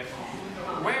here. Okay,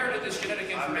 where did this genetic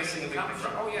information come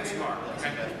from? Oh yes, you are.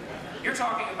 Okay, you're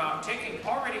talking about taking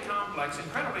already complex,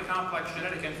 incredibly complex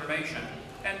genetic information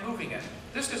and moving it.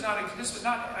 This does not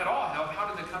at all help. How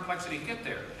did the complexity get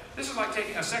there? This is like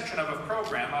taking a section of a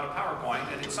program out of PowerPoint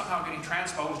and it's somehow getting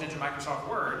transposed into Microsoft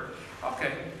Word.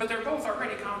 Okay, but they're both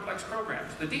already complex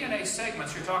programs. The DNA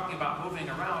segments you're talking about moving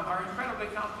around are incredibly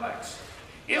complex.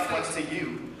 Complex to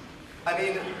you. I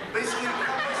mean, basically,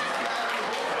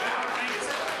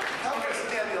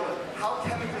 how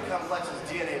chemically complex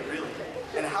is DNA really?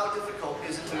 And how difficult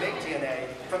is it to make DNA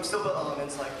from simple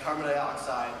elements like carbon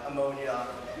dioxide, ammonia,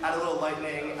 add a little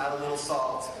lightning, add a little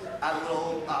salt, add a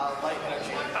little light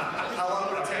energy? How long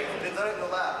would it take? They've done it in the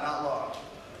lab, not long.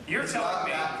 You're telling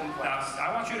me, now,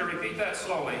 I want you to repeat that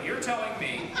slowly. You're telling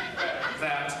me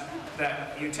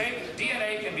that you take,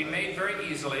 DNA can be made very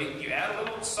easily, you add a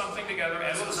little something together,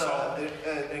 add a little salt. This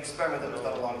was an experiment that was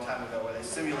done a long time ago where they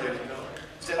simulated.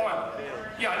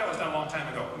 Yeah, I know it was done a long time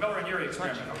ago. Miller and Urey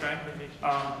experiment, okay?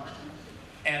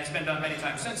 And it's been done many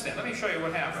times since then. Let me show you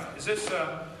what happened. Is this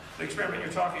the experiment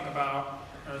you're talking about?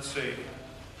 Let's see.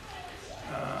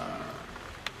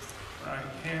 Right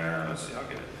here. Let's see, I'll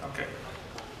get it. Okay.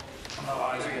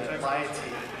 Analyzing it.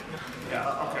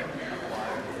 Yeah, okay.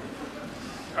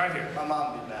 Right here. My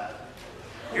mom would be mad.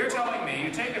 You're telling me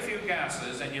you take a few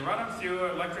gases and you run them through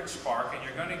an electric spark and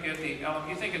you're going to get the element.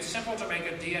 You think it's simple to make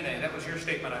a DNA. That was your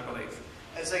statement, I believe.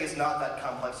 I'm saying it's not that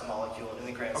complex a molecule in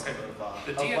the grand scheme of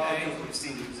the DNA we've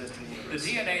seen to exist in the universe.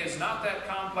 The DNA is not that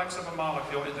complex of a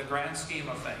molecule in the grand scheme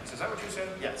of things. Is that what you said?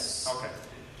 Yes. Okay.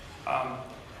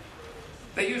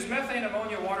 They used methane,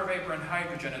 ammonia, water vapor, and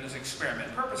hydrogen in this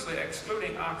experiment, purposely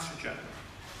excluding oxygen.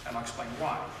 And I'll explain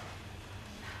why.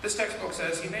 This textbook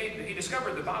says he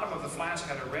discovered the bottom of the flask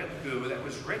had a red goo that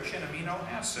was rich in amino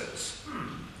acids.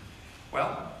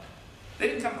 Well, They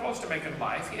didn't come close to making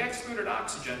life. He excluded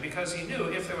oxygen because he knew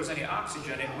if there was any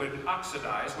oxygen, it would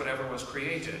oxidize whatever was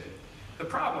created. The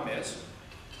problem is,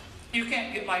 you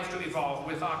can't get life to evolve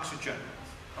with oxygen.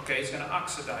 Okay, it's going to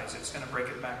oxidize it. It's going to break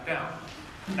it back down.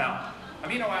 Now,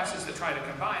 amino acids that try to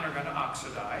combine are going to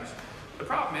oxidize. The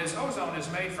problem is ozone is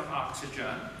made from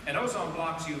oxygen, and ozone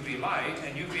blocks UV light,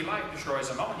 and UV light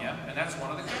destroys ammonia, and that's one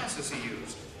of the gases he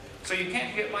used. So you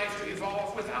can't get life to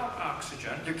evolve without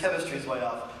oxygen. Your chemistry is way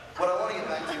off. What I want to get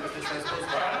back to is the transpose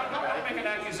I don't make an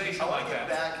accusation like that. I want to get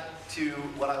back to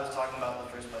what I was talking about in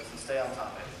the first place and stay on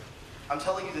topic. I'm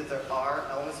telling you that there are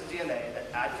elements of DNA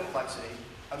that add complexity.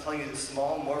 I'm telling you that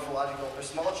small morphological or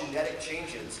small genetic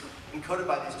changes encoded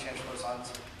by these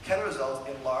transposons can result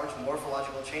in large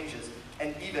morphological changes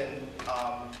and even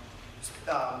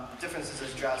differences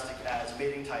as drastic as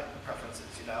mating type preferences,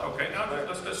 you know? Okay, now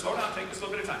let's slow down, take this a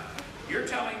little bit of time. You're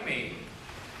telling me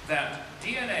that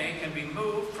DNA can be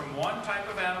moved from one type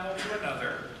of animal to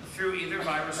another through either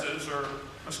viruses or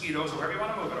mosquitoes or wherever you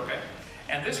want to move it, okay?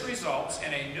 And this results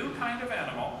in a new kind of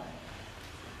animal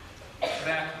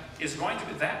that is going to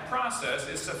be, that process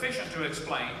is sufficient to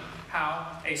explain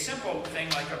how a simple thing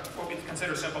like what we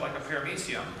consider simple like a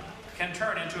paramecium can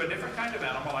turn into a different kind of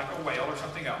animal like a whale or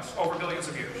something else over billions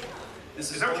of years.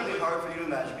 This is only hard for you to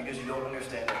imagine because you don't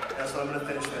understand it. That's what I'm going to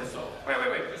finish with.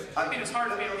 Wait. I mean, it's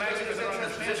hard for me to imagine because I don't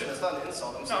understand it. It's not an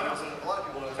insult. I'm saying a lot of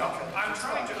people don't understand. I'm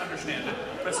trying to understand it.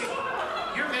 But see,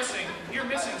 you're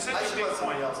missing such a big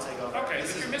point. Okay,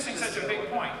 but you're missing such a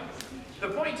big point. The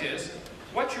point is,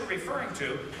 what you're referring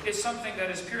to is something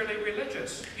that is purely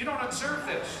religious. You don't observe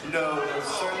this. No,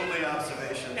 it's certainly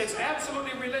observation. It's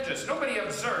absolutely religious. Nobody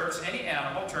observes any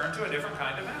animal turn to a different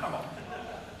kind of animal.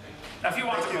 Now, if you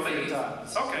want to believe,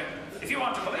 okay, if you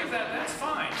want to believe that, that's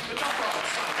fine, but don't call it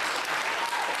science.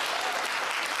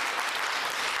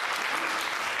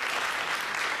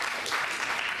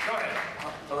 Go ahead.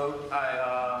 Hello,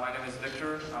 hi, my name is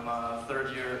Victor. I'm a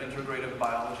third-year integrative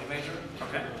biology major.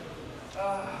 Okay.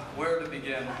 Where to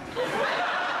begin?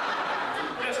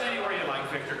 Just anywhere you like,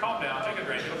 Victor. Calm down, take a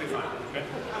drink, it'll be fine. Okay.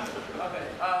 Okay,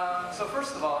 so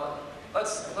first of all,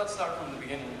 let's start from the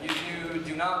beginning. You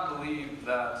do not believe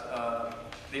that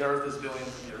the Earth is billions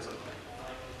of years old?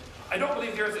 I don't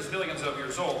believe the Earth is billions of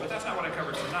years old, but that's not what I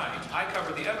covered tonight. I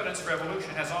covered the evidence for evolution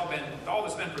has all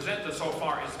that's been presented so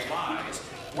far is lies.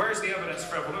 Where's the evidence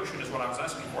for evolution is what I was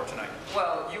asking for tonight.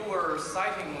 Well, you were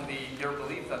citing your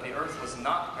belief that the Earth was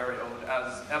not very old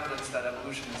as evidence that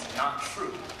evolution is not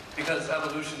true, because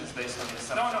evolution is based on the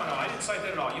assumption. No, I didn't cite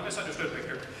that at all. You misunderstood,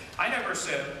 Victor. I never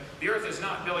said the Earth is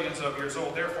not billions of years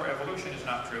old, therefore evolution is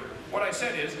not true. What I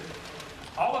said is,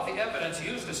 all of the evidence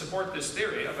used to support this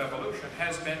theory of evolution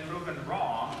has been proven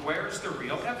wrong. Where's the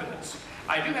real evidence?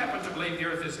 I do happen to believe the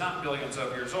Earth is not billions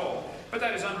of years old, but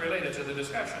that is unrelated to the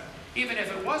discussion. Even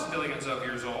if it was billions of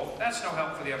years old, that's no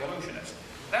help for the evolutionists.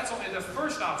 That's only the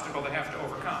first obstacle they have to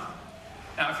overcome.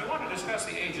 Now, if you want to discuss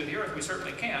the age of the Earth, we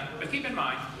certainly can, but keep in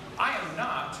mind, I am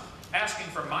not asking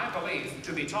for my belief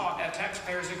to be taught at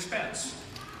taxpayers' expense.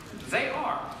 They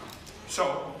are.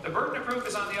 So, the burden of proof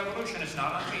is on the evolutionist,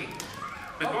 not on me.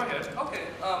 But go ahead. Okay,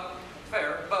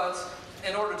 fair, but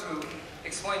in order to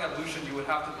explain evolution, you would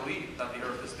have to believe that the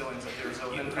Earth is billions of years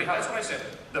old. That's what I said.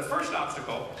 The first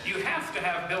obstacle, you have to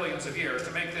have billions of years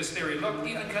to make this theory look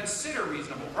even consider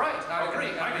reasonable. Right, I agree.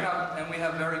 And we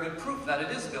have very good proof that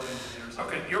it is billions of years old.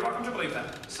 Okay, you're welcome to believe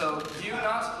that. So, do you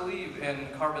not believe in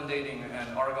carbon dating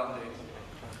and argon dating?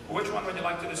 Which one would you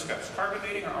like to discuss? Carbon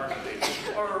dating or argon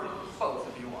dating? Or both,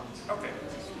 if you want. Okay.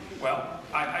 Well,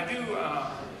 I do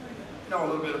know a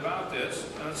little bit about this.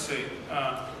 Let's see.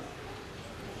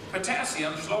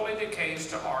 Potassium slowly decays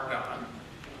to argon.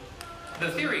 The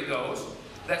theory goes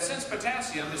that since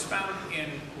potassium is found in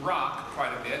rock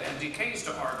quite a bit and decays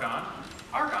to argon,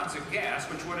 argon's a gas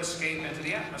which would escape into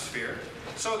the atmosphere.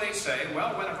 So they say,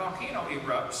 well, when a volcano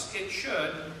erupts, it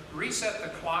should reset the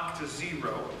clock to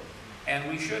 0, and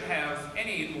we should have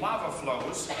any lava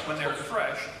flows, when they're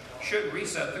fresh, should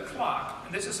reset the clock.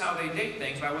 And this is how they date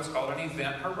things by what's called an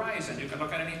event horizon. You can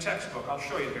look at any textbook. I'll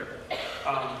show you here.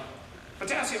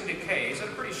 Potassium decays at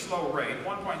a pretty slow rate.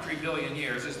 1.3 billion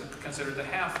years is considered the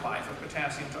half-life of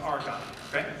potassium to argon.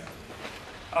 Okay?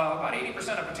 About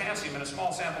 80% of potassium in a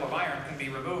small sample of iron can be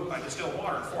removed by distilled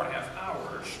water in 4.5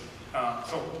 hours.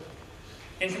 So,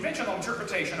 in conventional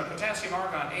interpretation of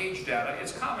potassium-argon age data,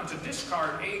 it's common to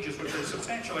discard ages which are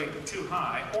substantially too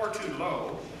high or too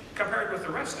low compared with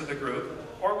the rest of the group,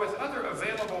 or with other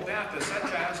available data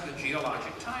such as the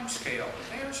geologic time scale.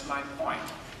 There's my point.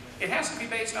 It has to be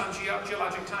based on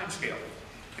geologic time scale.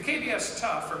 The KBS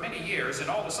Tough, for many years in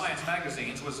all the science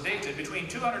magazines, was dated between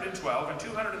 212 and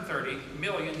 230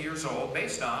 million years old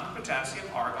based on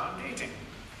potassium-argon dating.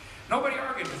 Nobody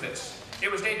argued with this.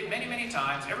 It was dated many, many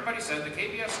times. Everybody said the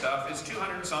KBS Stuff is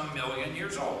 200-some million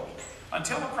years old.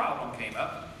 Until a problem came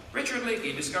up. Richard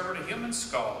Leakey discovered a human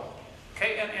skull,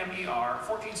 KNMER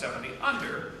 1470,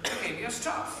 under the KBS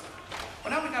Tough.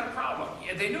 Well, now we got a problem.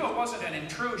 They knew it wasn't an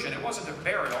intrusion. It wasn't a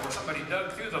burial where somebody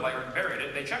dug through the layer and buried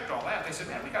it. They checked all that. They said,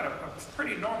 man, we got a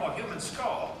pretty normal human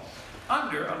skull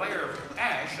under a layer of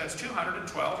ash that's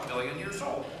 212 million years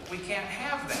old. We can't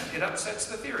have that. It upsets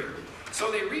the theory.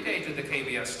 So they redated the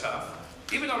KBS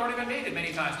Tough, even though it had already been dated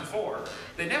many times before.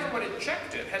 They never would have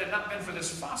checked it had it not been for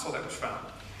this fossil that was found.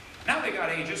 Now they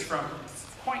got ages from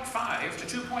 0.5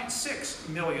 to 2.6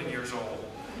 million years old.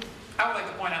 I would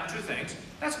like to point out two things.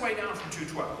 That's way down from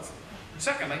 212.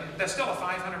 Secondly, that's still a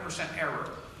 500% error.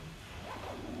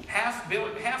 Half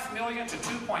million to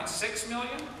 2.6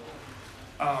 million?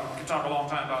 We can talk a long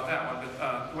time about that one,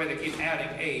 but the way they keep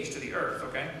adding age to the Earth,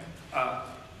 okay?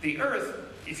 The Earth,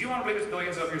 if you want to believe it's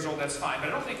billions of years old, that's fine, but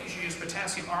I don't think you should use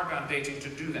potassium-argon dating to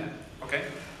do that, okay?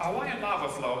 A Hawaiian lava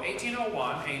flow,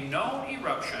 1801, a known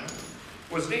eruption,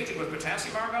 was dated with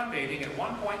potassium-argon dating at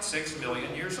 1.6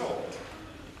 million years old.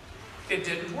 It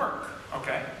didn't work,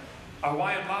 okay? A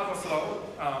Hawaiian lava flow,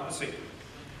 let's see,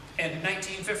 in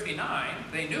 1959,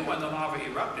 they knew when the lava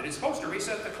erupted. It's supposed to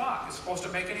reset the clock. It's supposed to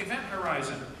make an event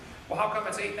horizon. Well, how come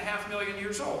it's 8.5 million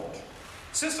years old?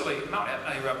 Sicily, Mount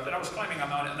Etna erupted. I was climbing on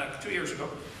Mount Etna 2 years ago.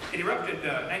 It erupted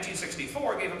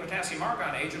 1964, gave a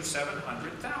potassium-argon age of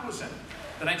 700,000.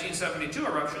 The 1972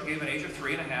 eruption gave an age of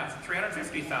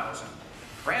 350,000.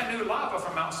 Brand new lava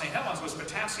from Mount St. Helens was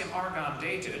potassium-argon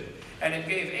dated, and it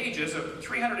gave ages of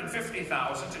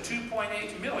 350,000 to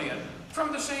 2.8 million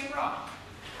from the same rock.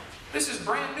 This is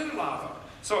brand new lava.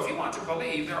 So if you want to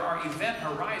believe there are event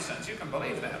horizons, you can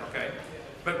believe that, okay?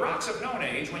 But rocks of known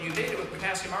age, when you date it with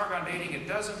potassium-argon dating, it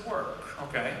doesn't work,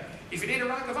 okay? If you date a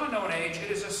rock of unknown age, it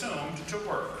is assumed to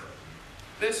work.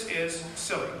 This is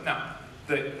silly. Now,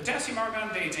 the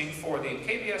potassium-argon dating for the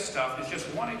KBS stuff is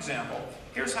just one example.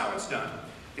 Here's how it's done.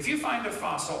 If you find a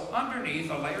fossil underneath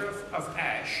a layer of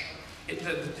ash,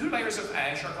 the two layers of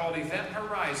ash are called event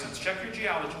horizons. Check your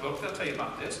geology book, they'll tell you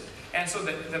about this. And so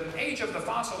the age of the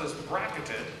fossil is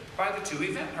bracketed by the two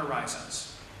event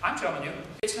horizons. I'm telling you,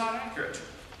 it's not accurate.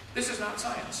 This is not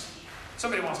science.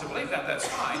 Somebody wants to believe that, that's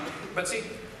fine. But see,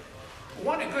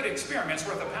 one good experiment's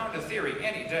worth a pound of theory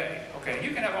any day. Okay,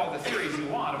 you can have all the theories you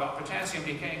want about potassium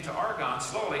decaying to argon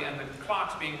slowly and the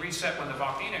clocks being reset when the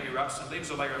volcano erupts and leaves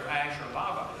a layer of ash or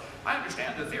lava. I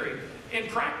understand the theory. In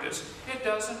practice, it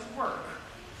doesn't work.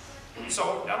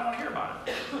 So, I don't want to hear about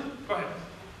it. Go ahead.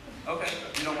 Okay,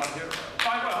 you don't want to hear about it.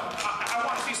 Fine, well, I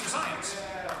want to see some science.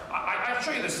 I can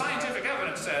show you the scientific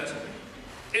evidence says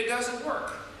it doesn't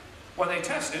work. When they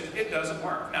test it, it doesn't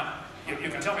work. Now, you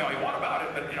can tell me all you want about it,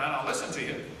 but and I'll listen to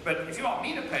you. But if you want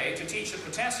me to pay to teach that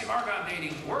potassium-argon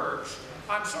dating works,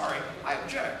 I'm sorry, I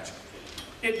object.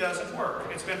 It doesn't work.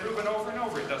 It's been proven over and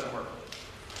over it doesn't work.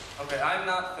 Okay, I'm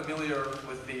not familiar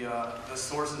with the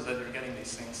sources that you're getting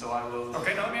these things, so I will...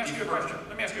 Okay, now let me ask you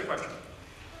a question.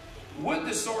 Would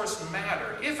the source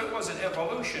matter? If it was an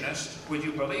evolutionist, would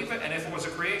you believe it? And if it was a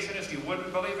creationist, you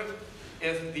wouldn't believe it?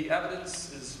 If the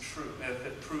evidence is true, if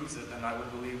it proves it, then I would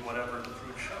believe whatever the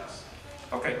proof shows.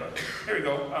 Okay, here we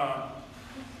go.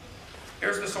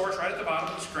 Here's the source right at the bottom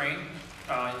of the screen.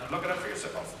 Look it up for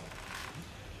yourself.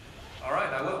 All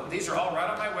right, I will. These are all right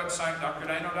on my website,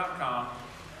 drdino.com.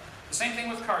 The same thing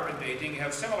with carbon dating. You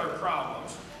have similar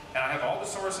problems. And I have all the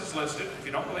sources listed. If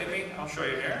you don't believe me, I'll show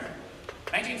you here.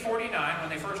 1949, when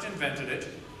they first invented it,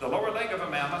 the lower leg of a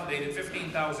mammoth dated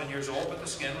 15,000 years old, but the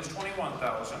skin was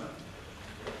 21,000.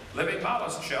 Living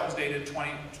mollusk shells dated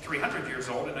 300 years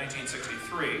old in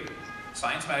 1963.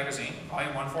 Science Magazine,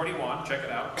 volume 141, check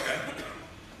it out, okay?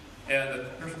 And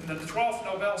the 12th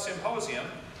Nobel Symposium,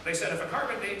 they said if a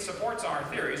carbon date supports our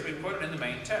theories, we put it in the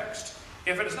main text.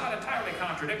 If it does not entirely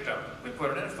contradict them, we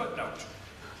put it in a footnote.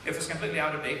 If it's completely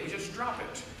out of date, we just drop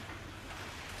it.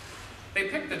 They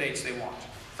pick the dates they want.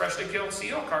 Freshly killed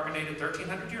seal, carbon dated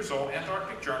 1,300 years old,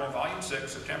 Antarctic Journal, volume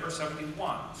 6, September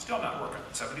 71. Still not working,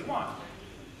 71.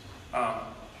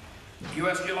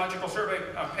 U.S. Geological Survey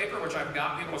paper, which I've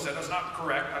got, people have said that's not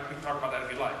correct. We can talk about that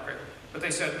if you like. Okay? But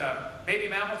they said baby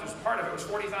mammoth was part of it was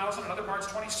 40,000, another part's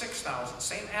 26,000.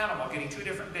 Same animal, getting two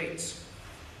different dates.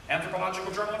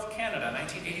 Anthropological Journal of Canada,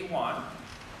 1981.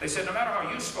 They said no matter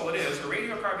how useful it is, the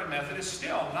radiocarbon method is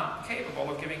still not capable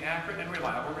of giving accurate and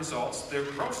reliable results. There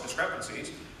are gross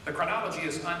discrepancies. The chronology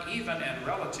is uneven and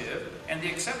relative, and the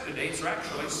accepted dates are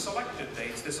actually selected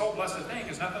dates. This whole blessed thing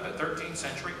is nothing but 13th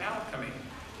century alchemy.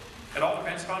 It all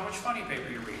depends upon which funny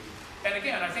paper you read. And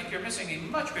again, I think you're missing a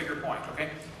much bigger point, okay?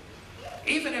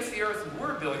 Even if the Earth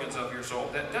were billions of years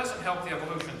old, that doesn't help the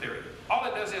evolution theory. All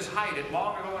it does is hide it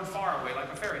long ago and far away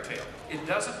like a fairy tale. It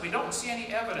doesn't, we don't see any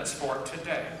evidence for it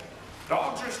today.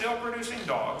 Dogs are still producing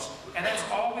dogs, and that's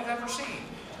all we've ever seen.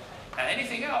 And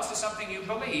anything else is something you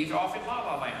believe off in La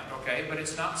La Land, okay? But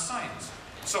it's not science.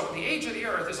 So the age of the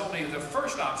Earth is only the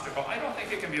first obstacle. I don't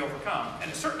think it can be overcome, and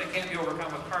it certainly can't be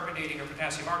overcome with carbon dating or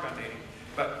potassium argon dating.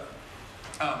 But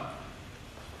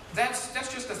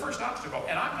that's just the first obstacle.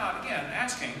 And I'm not, again,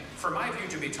 asking for my view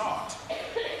to be taught.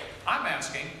 I'm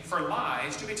asking for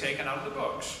lies to be taken out of the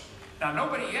books. Now,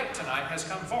 nobody yet tonight has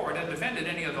come forward and defended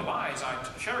any of the lies I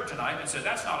shared tonight and said,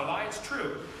 that's not a lie, it's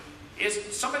true.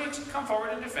 Is somebody come forward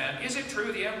and defend, is it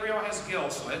true the embryo has gill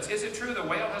slits? Is it true the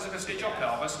whale has a vestigial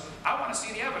pelvis? I want to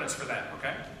see the evidence for that,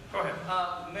 okay? Go ahead.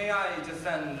 May I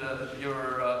defend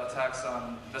your attacks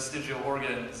on vestigial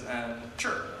organs and...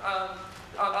 Sure.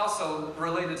 Also,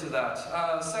 related to that,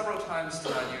 several times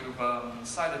tonight you've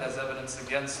cited as evidence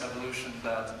against evolution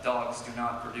that dogs do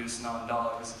not produce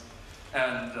non-dogs,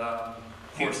 and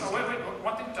horses... Wait,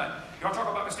 one thing at a time. You want to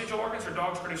talk about vestigial organs or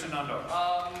dogs producing non-dogs?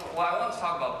 Well, I want to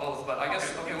talk about both, but I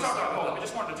guess... Okay, we'll start about both, but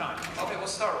just one at a time. Okay, we'll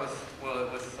start with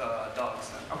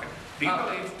dogs then. Okay.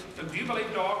 Do you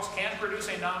believe dogs can produce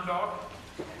a non-dog?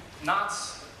 Not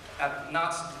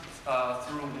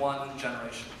through one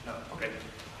generation, no. Okay.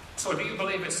 So do you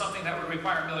believe it's something that would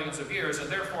require millions of years, and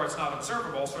therefore it's not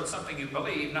observable, so it's something you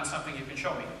believe, not something you can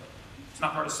show me? It's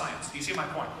not part of science. Do you see my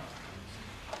point?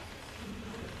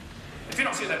 If you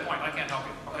don't see that point, I can't help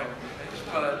you. Okay.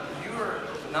 But you're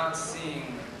not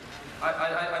seeing...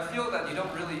 I feel that you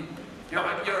don't really...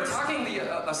 You're talking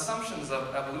the assumptions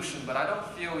of evolution, but I don't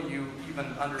feel you even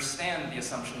understand the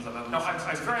assumptions of evolution. No,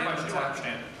 I very much do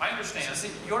understand. I understand so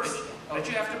see, that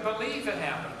you have to believe it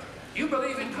happened. You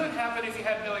believe it could happen if you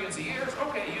had millions of years.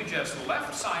 Okay, you just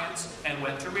left science and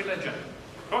went to religion.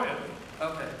 Go ahead.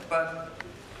 Okay, but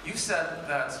you said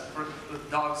that the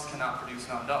dogs cannot produce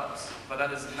non-dogs, but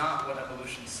that is not what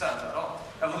evolution says at all.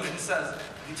 Evolution says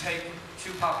you take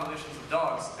two populations of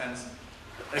dogs and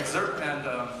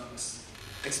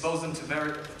expose them to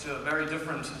very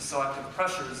different selective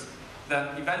pressures, then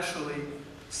eventually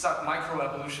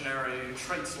microevolutionary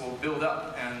traits will build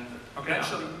up, and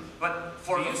eventually, but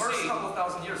for the first couple of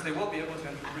thousand years, they will be able to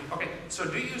interbreed. Okay, so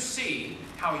do you see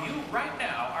how you right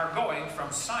now are going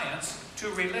from science to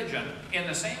religion in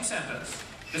the same sentence?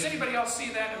 Does anybody else see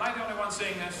that? Am I the only one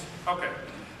seeing this? Okay.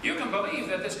 You can believe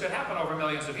that this could happen over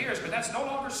millions of years, but that's no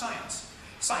longer science.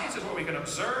 Science is what we can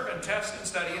observe and test and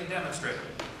study and demonstrate.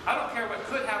 I don't care what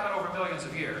could happen over millions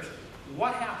of years.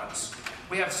 What happens?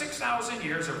 We have 6,000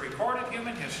 years of recorded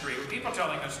human history with people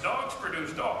telling us dogs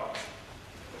produce dogs.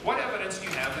 What evidence do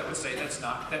you have that would say that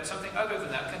something other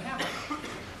than that can happen?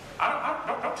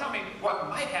 Don't tell me what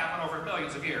might happen over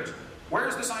millions of years.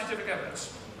 Where's the scientific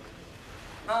evidence?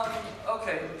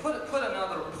 Okay, put in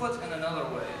another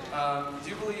way. Do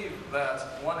you believe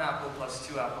that 1 apple plus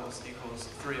 2 apples equals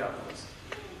 3 apples?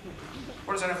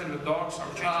 What does that have to do with dogs? I'm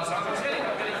kidding.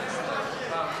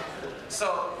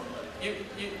 So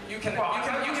you can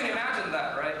imagine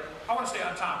that, right? I want to stay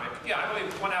on topic. Yeah, I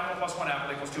believe 1 apple plus 1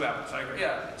 apple equals 2 apples. I agree.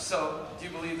 Yeah. So do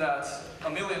you believe that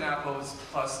 1,000,000 apples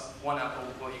plus 1 apple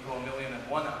will equal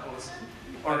 1,000,001 apples?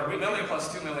 Or 1,000,000 plus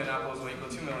 2,000,000 apples will equal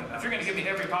 2,000,000 apples? If you're going to give me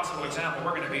every possible example,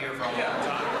 we're going to be here for a long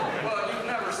time. Well, you've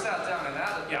never sat down and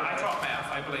added. Yeah, I taught math.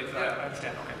 I believe that. I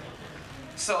understand. Okay.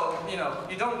 So,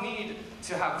 you don't need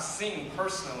to have seen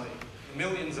personally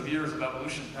millions of years of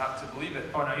evolution to have to believe it.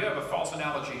 Oh, no, you have a false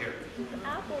analogy here.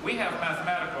 We have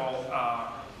mathematical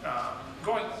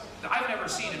I've never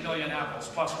seen 1,000,000 apples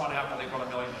plus 1 apple equal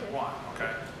 1,000,001,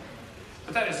 okay?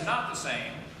 But that is not the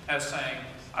same as saying,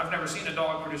 I've never seen a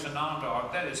dog produce a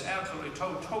non-dog. That is absolutely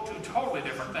totally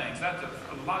different things. That's a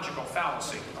logical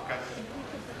fallacy, okay?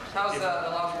 How's that a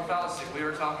logical fallacy? We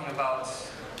were talking about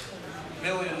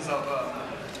millions of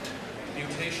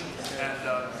mutations and...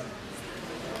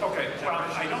 Okay, well,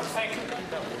 I don't think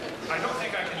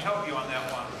I can help you on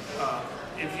that one.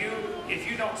 If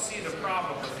you don't see the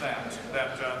problem with that,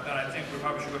 then I think we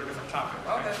probably should go to a different topic.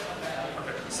 Okay.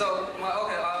 So,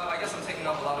 I guess I'm taking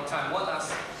up a lot of time. One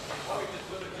last...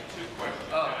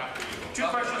 Two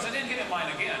questions, and then get in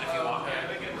line again if you want.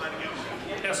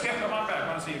 Yeah, Skip, come on back. I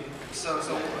want to see you.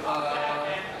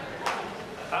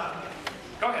 Huh?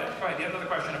 Go ahead. Do you have another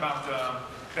question about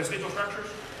vestigial structures?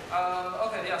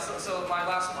 Okay, yeah, so my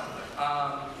last one.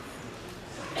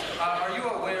 Are you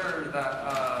aware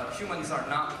that humans are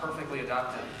not perfectly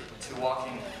adapted to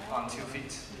walking on 2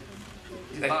 feet?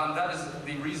 That is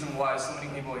the reason why so many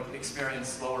people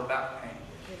experience lower back pain.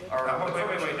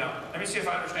 Wait now. Let me see if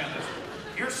I understand this.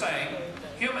 You're saying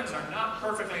humans are not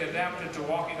perfectly adapted to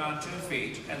walking on 2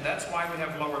 feet, and that's why we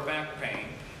have lower back pain.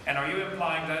 And are you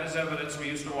implying that is evidence we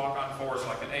used to walk on 4s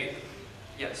like an ape?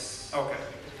 Yes. Okay.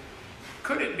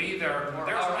 Could it be there's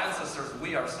our ancestors,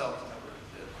 we ourselves never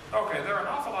did. Okay, there are an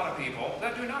awful lot of people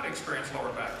that do not experience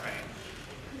lower back pain.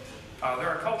 There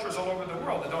are cultures all over the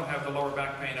world that don't have the lower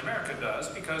back pain America does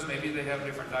because maybe they have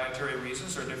different dietary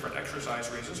reasons or different exercise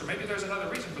reasons, or maybe there's another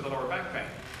reason for the lower back pain.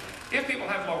 If people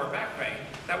have lower back pain,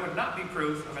 that would not be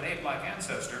proof of an ape-like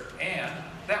ancestor, and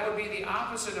that would be the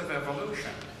opposite of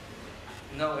evolution.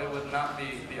 No, it would not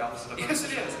be the opposite of evolution.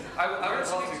 Yes, it is. I would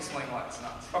love to explain why it's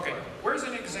not. Okay, where's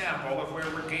an example of where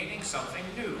we're gaining something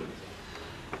new?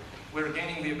 We're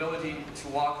gaining the ability to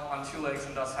walk on 2 legs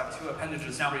and thus have 2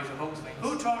 appendages free to hold things.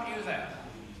 Who taught you that?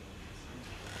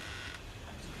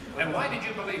 And why did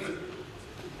you believe it?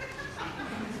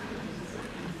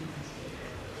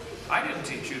 I didn't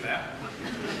teach you that.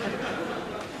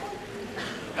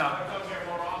 No. Come here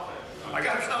more often. I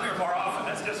gotta come here more often.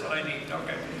 That's just what I need.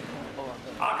 Okay.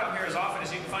 I'll come here as often as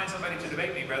you can find somebody to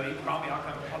debate me, brother. You can call me,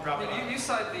 I'll drop it. You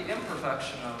cite the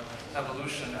imperfection of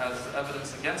evolution as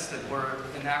evidence against it, where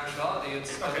in actuality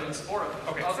it's evidence for it.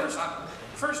 Okay,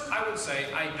 first I would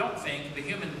say I don't think the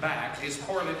human back is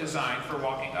poorly designed for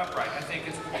walking upright. I think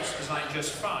it's designed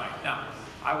just fine. Now,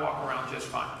 I walk around just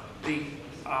fine.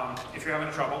 If you're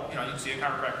having trouble, you can see a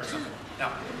chiropractor or something.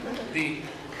 Now,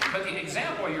 but the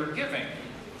example you're giving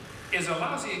is a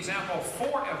lousy example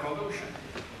for evolution.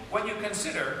 When you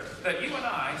consider that you and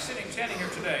I, standing here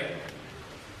today,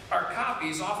 are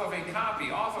copies off of a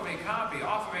copy, off of a copy,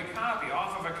 off of a copy,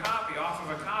 off of a copy, off of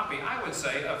a copy, I would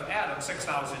say, of Adam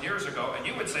 6,000 years ago, and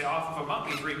you would say off of a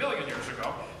monkey 3 billion years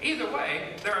ago. Either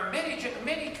way, there are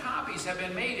many copies have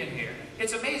been made in here.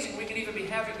 It's amazing we can even be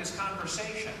having this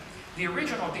conversation. The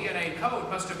original DNA code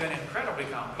must have been incredibly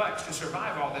complex to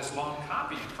survive all this long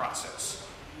copying process.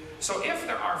 So if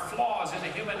there are flaws in the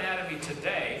human anatomy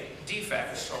today,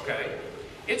 defects, okay,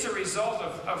 it's a result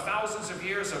of thousands of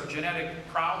years of genetic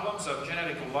problems, of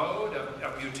genetic load,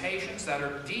 of mutations that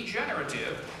are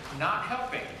degenerative, not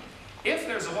helping. If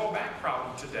there's a low back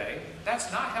problem today,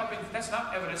 that's not helping, that's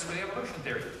not evidence for the evolution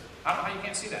theory. I don't know how you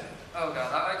can't see that. Oh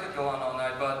God, I could go on all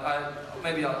night, but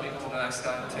maybe I'll leave it to the next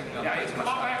guy and take up Yeah, come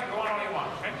on back and go on all you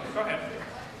want, okay? Go ahead.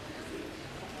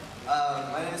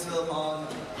 My name is Philip Hong. I'm a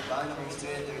bioengineering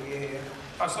student third year here.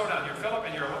 Oh, slow down. You're Philip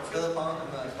and you're what? Philip Hong, I'm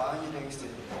a bioengineering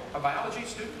student. A biology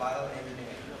student?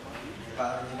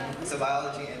 Bioengineering. So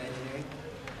biology and engineering.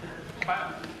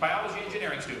 Biology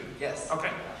engineering student? Yes.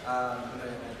 Okay. I'm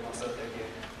also third year.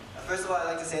 First of all, I'd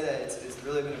like to say that it's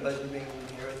really been a pleasure being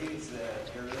here with you.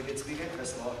 You're a really good speaker,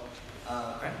 first of all.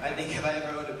 I think if I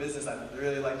ever owned a business, I'd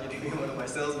really like you to be one of my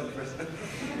salesmen.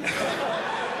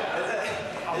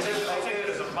 I'll take it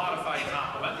as a modified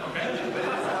compliment, okay?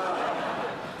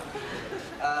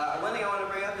 One thing I want to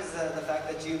bring up is the fact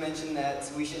that you mentioned that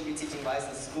we shouldn't be teaching bias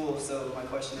in school. So my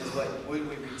question is, what would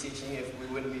we be teaching if we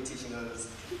wouldn't be teaching those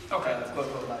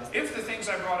quote-unquote bias? If the things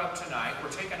I brought up tonight were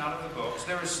taken out of the books,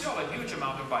 there is still a huge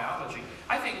amount of biology.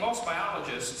 I think most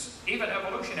biologists, even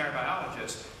evolutionary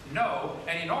biologists, know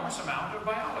an enormous amount of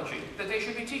biology that they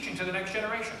should be teaching to the next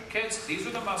generation. Kids, these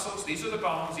are the muscles, these are the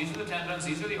bones, these are the tendons,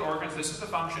 these are the organs, this is the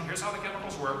function, here's how the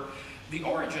chemicals work. The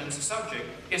origins subject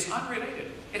is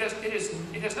unrelated. It has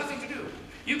nothing to do.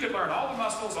 You could learn all the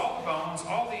muscles, all the bones,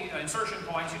 all the insertion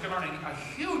points. You could learn a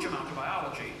huge amount of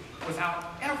biology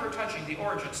without ever touching the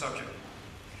origin subject.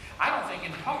 I don't think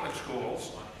in public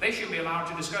schools they should be allowed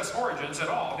to discuss origins at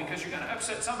all because you're going to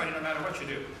upset somebody no matter what you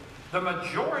do. The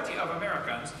majority of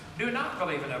Americans do not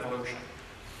believe in evolution.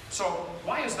 So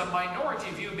why is the minority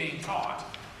view being taught?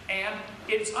 And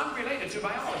it's unrelated to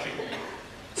biology.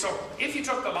 So if you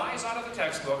took the lies out of the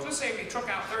textbook, let's say if you took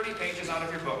out 30 pages out of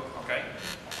your book, okay?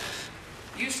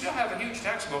 You still have a huge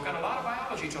textbook and a lot of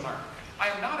biology to learn. I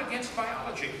am not against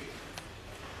biology.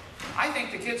 I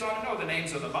think the kids ought to know the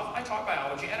names of the muscles. I taught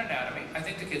biology and anatomy. I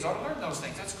think the kids ought to learn those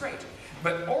things. That's great.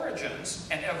 But origins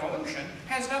and evolution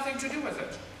has nothing to do with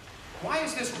it. Why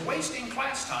is this wasting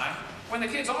class time when the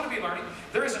kids ought to be learning?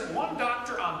 There isn't one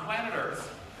doctor on planet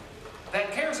Earth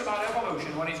that cares about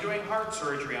evolution when he's doing heart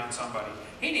surgery on somebody.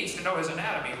 He needs to know his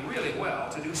anatomy really well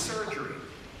to do surgery.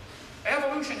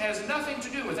 Evolution has nothing to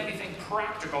do with anything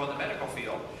practical in the medical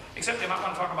field, except they might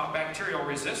want to talk about bacterial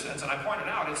resistance, and I pointed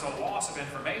out it's a loss of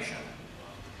information.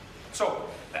 So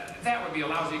that would be a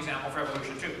lousy example for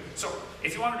evolution too. So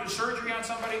if you want to do surgery on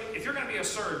somebody, if you're going to be a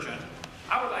surgeon,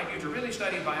 I would like you to really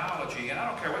study biology, and I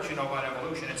don't care what you know about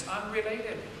evolution, it's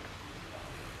unrelated.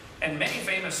 And many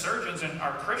famous surgeons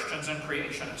are Christians and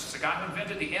creationists. The guy who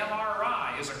invented the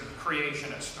MRI is a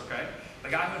creationist, okay? The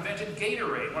guy who invented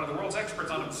Gatorade, one of the world's experts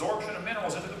on absorption of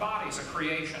minerals into the body, is a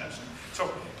creationist. So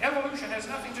evolution has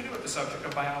nothing to do with the subject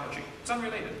of biology. It's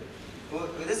unrelated. Well,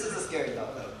 this is a scary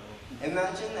thought, though.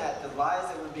 Imagine that the lies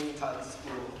that were being taught in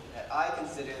school, that I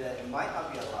consider that it might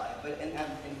not be a lie, but in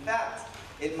fact,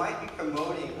 it might be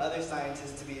promoting other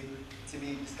scientists to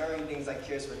be discovering things like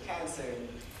cures for cancer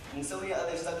and so many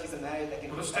other subjects of matter that can...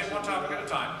 Well, let's take one topic at a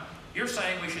time. You're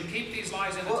saying we should keep these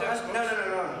lies in the textbooks?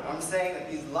 No. I'm saying that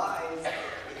these lies,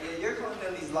 you're calling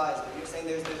them these lies, but you're saying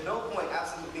there's no point,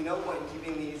 absolutely no point in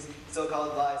keeping these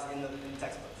so-called lies in the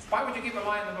textbooks. Why would you keep a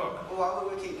lie in the book? Well, why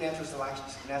would we keep natural selection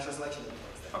in the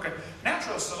books then? Okay,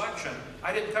 natural selection,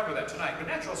 I didn't cover that tonight, but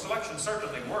natural selection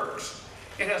certainly works.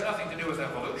 It has nothing to do with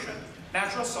evolution.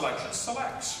 Natural selection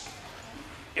selects.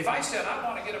 If I said I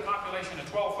want to get a population of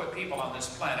 12-foot people on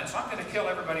this planet, so I'm going to kill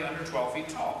everybody under 12 feet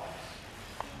tall.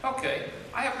 Okay,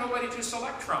 I have nobody to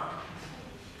select from.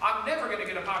 I'm never going to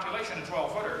get a population of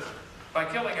 12-footers by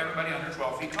killing everybody under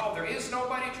 12 feet tall. There is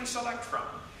nobody to select from.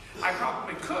 I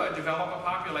probably could develop a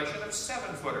population of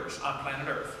 7-footers on planet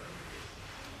Earth.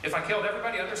 If I killed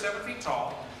everybody under 7 feet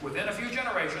tall, within a few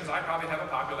generations, I'd probably have a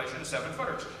population of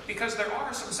 7-footers. Because there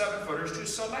are some 7-footers to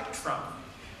select from.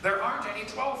 There aren't any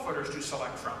 12-footers to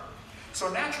select from.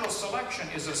 So natural selection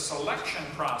is a selection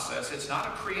process. It's not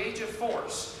a creative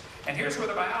force. And here's where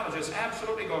the biologists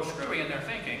absolutely go screwy in their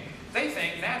thinking. They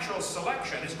think natural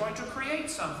selection is going to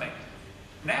create something.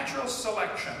 Natural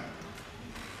selection,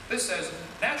 this says,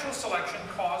 natural selection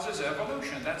causes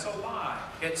evolution. That's a lie.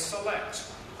 It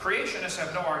selects. Creationists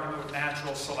have no argument with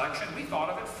natural selection. We thought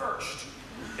of it first.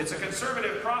 It's a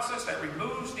conservative process that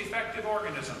removes defective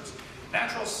organisms.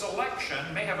 Natural selection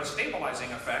may have a stabilizing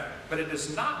effect, but it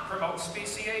does not promote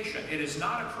speciation. It is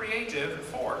not a creative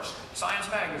force. Science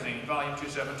Magazine, volume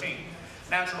 217.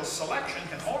 Natural selection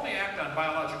can only act on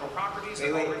biological properties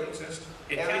that already exist.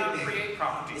 It cannot create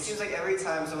properties. It seems like every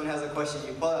time someone has a question,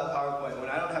 you pull out a PowerPoint. When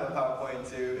I don't have a PowerPoint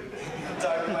to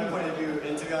talk my point of view,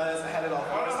 and to be honest, I had it all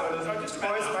four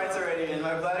slides already, and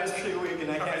my bladder's pretty weak, and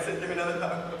I can't sit through another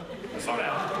PowerPoint. Slow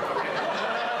down. Okay.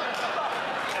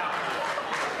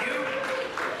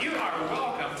 You are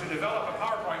welcome to develop a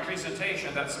PowerPoint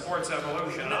presentation that supports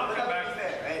evolution. And I'll come back.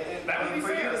 That would be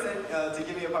fair. To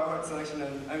give me a PowerPoint selection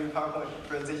and PowerPoint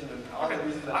presentation and all the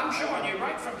reasons that I'm showing you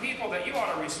right from people that you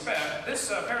ought to respect.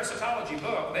 This parasitology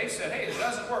book, they said, hey, it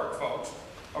doesn't work, folks.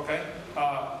 Okay,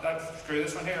 that's true.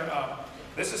 This one here,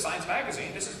 this is Science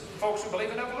Magazine. This is folks who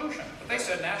believe in evolution. But they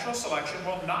said natural selection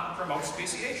will not promote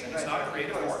speciation. It's not a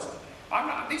creative force.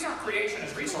 These aren't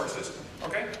creationist resources.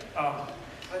 Okay.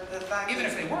 Even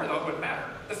if they were, though, it wouldn't matter.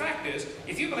 The fact is,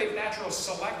 if you believe natural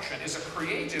selection is a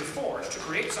creative force to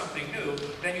create something new,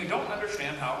 then you don't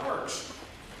understand how it works.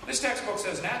 This textbook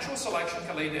says natural selection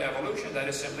can lead to evolution. That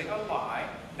is simply a lie.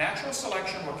 Natural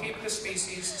selection will keep the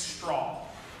species strong.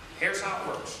 Here's how it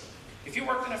works. If you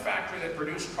worked in a factory that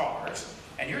produced cars,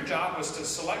 and your job was to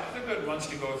select the good ones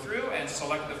to go through and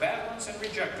select the bad ones and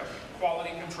reject them,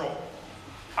 quality control.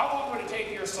 How long would it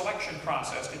take your selection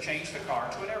process to change the car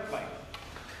to an airplane?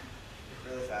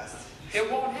 Really fast. It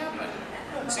won't happen.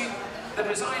 See, the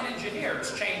design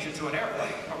engineers change it to an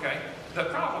airplane, okay? The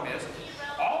problem is,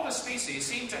 all the species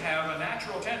seem to have a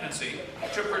natural tendency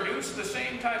to produce the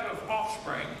same type of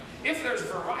offspring. If there's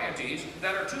varieties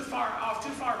that are too far off,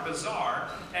 too far bizarre,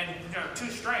 and too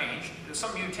strange,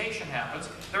 some mutation happens,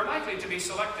 they're likely to be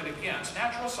selected against.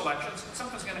 Natural selection,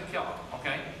 something's going to kill them,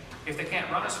 okay? If they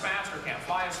can't run as fast or can't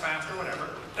fly as fast or whatever,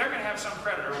 they're going to have some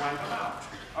predator wipe them out.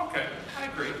 Okay, I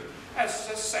agree. That's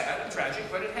sad and tragic,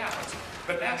 but it happens.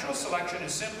 But natural selection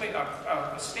is simply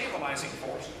a stabilizing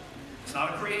force. It's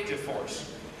not a creative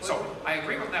force. So, I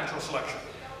agree with natural selection,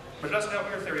 but it doesn't help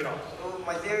your theory at all. Well,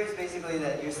 my theory is basically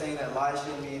that you're saying that lies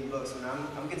shouldn't be in books, and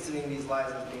I'm considering these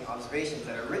lies as being observations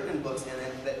that are written in books,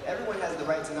 and that everyone has the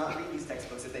right to not read these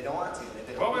textbooks if they don't want to.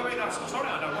 Well, wait, no, slow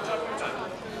down. No, one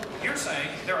time. You're saying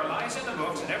there are lies in the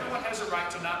books, and everyone has a right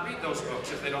to not read those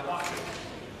books if they don't want to.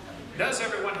 Does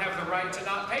everyone have the right to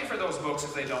not pay for those books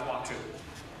if they don't want to?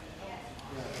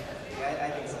 Yeah, I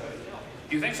think so.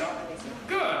 You think so? I think so.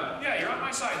 Good. Yeah, you're on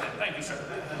my side then. Thank you, sir.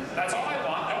 That's all I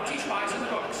want. Don't teach lies in the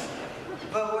books.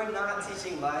 But we're not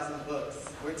teaching lies in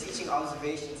books. We're teaching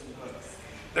observations in books.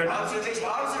 They're not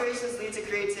Observations lead to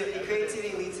creativity.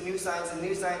 Creativity leads to new science, and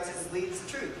new sciences lead to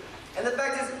truth. And the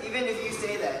fact is, even if you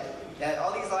say that that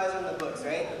all these lies are in the books,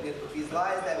 right? These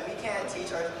lies that we can't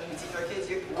teach our kids.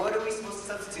 What are we supposed to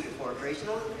substitute it for?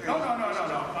 Creational? No.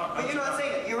 But you're not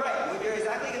saying it. You're right. What you're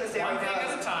exactly going to say One right thing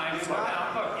now at a time. is Slow not,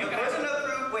 down. Look, you the guys. burden of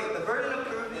proof. Wait, the burden of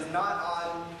proof is not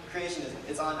on creationism.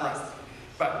 It's on us.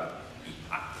 But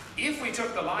if we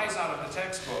took the lies out of the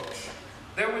textbooks,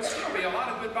 there would still be a lot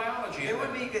of good biology There in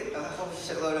would them. be a whole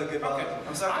shitload of good biology. Okay.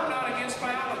 I'm sorry. I'm not against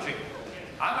biology.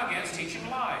 I'm against teaching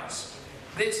lies.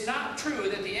 It's not true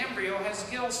that the embryo has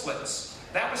gill slits.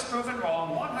 That was proven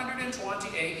wrong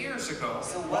 128 years ago.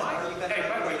 So what Why? are you going to Hey,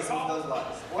 by the way, replace with Paul, those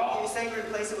lies? Paul, You're saying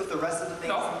replace it with the rest of the things?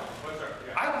 No.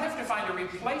 I would have to find a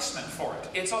replacement for it.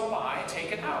 It's a lie,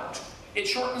 take it out. It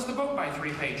shortens the book by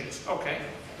 3 pages. Okay.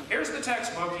 Here's the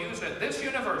textbook used at this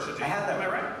university. I have that. Am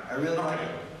I right? I really like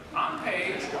it. On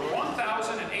page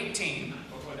 1018.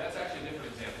 Well, that's actually a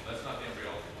different example. That's not the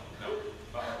embryology one. No.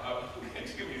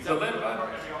 Excuse me. The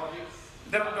embryology?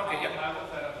 Okay, yeah. I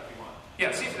looked that up if you want.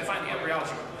 Yeah, see if they find the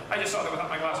embryology one. I just saw that without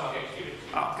my glasses on.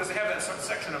 Because they have that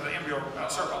section of the embryo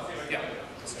circle. Yeah.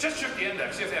 Just check the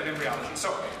index, see if they have embryology.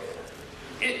 So,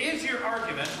 it is your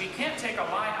argument, we can't take a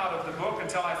lie out of the book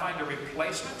until I find a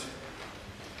replacement?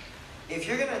 If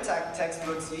you're going to attack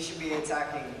textbooks, you should be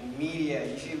attacking media.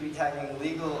 You should be attacking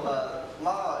legal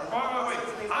law. Wait.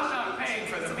 I'm not paying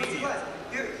for the media.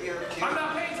 I'm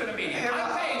not paying for the media.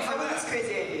 I'm paying for this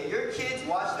crazy idea. Your kids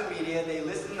watch the media, they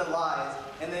listen to lies,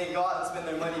 and they go out and spend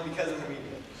their money because of the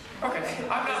media. Okay,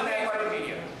 I'm not paying for the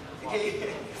media.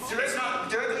 Okay,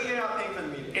 directly you're not paying for the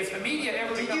media. If the media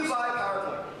ever Did you buy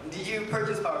PowerPoint? Did you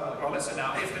purchase PowerPoint? Well, listen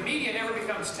now, if the media ever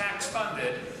becomes tax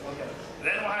funded,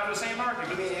 then we'll have the same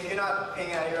argument. You mean if you're not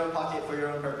paying out of your own pocket for your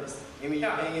own purpose? You mean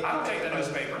you're paying it? I don't take the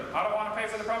newspaper. I don't want to pay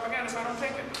for the propaganda, so I don't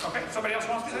take it. Okay, somebody else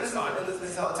wants to. This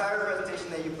entire presentation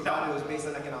that you provided was based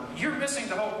on economics. You're missing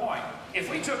the whole point. If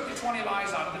we took the 20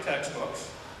 lies out of the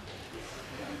textbooks,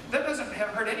 that doesn't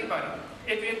hurt anybody.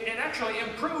 It actually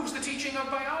improves the teaching of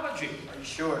biology. Are you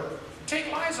sure?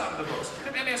 Take lies out of the books.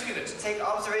 Let me ask you this. Take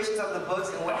observations out of the books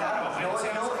and what happens.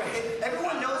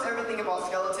 Everyone knows everything about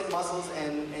skeleton muscles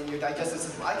and your digestive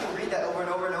system. I can read that over and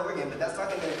over and over again, but that's not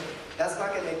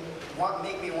gonna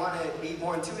make me want to be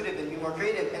more intuitive and be more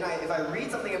creative. And if I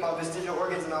read something about vestigial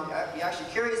organs and I'll be actually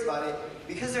curious about it,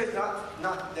 because there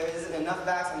isn't enough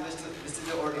facts on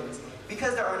vestigial organs.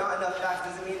 Because there are not enough facts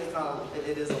doesn't mean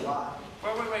it is a lie.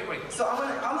 Wait. So I'm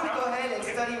gonna go ahead and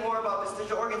study more about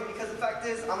vestigial organs because the fact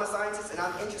is I'm a scientist and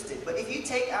I'm interested. But if you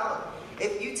take out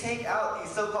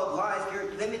these so-called lies,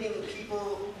 you're limiting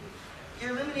people.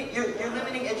 You're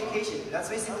limiting education. That's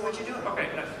basically what you're doing. Okay.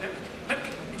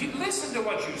 You listen to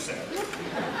what you said.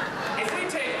 If we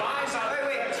take lies out of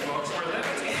the textbooks, we're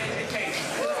limiting education.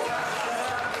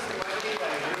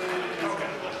 Okay.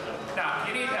 Now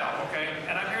you need help, okay?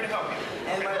 And I'm here to help you.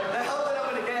 And the help that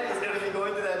I'm going to get is going to be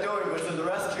going through that door and going to the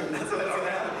restroom. That's what's going to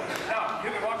happen. Now,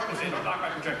 you can walk from the scene. Don't knock my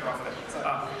projector off of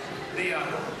there.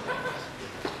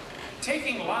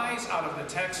 Taking lies out of the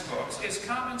textbooks is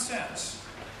common sense.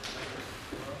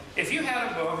 If you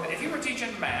had a book, if you were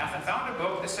teaching math and found a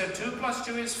book that said 2 +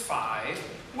 2 is 5,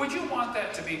 would you want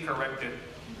that to be corrected?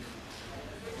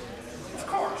 Of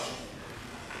course.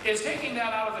 Is taking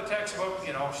that out of the textbook,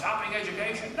 stopping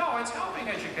education? No, it's helping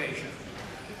education.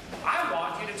 I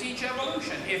want you to teach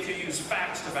evolution if you use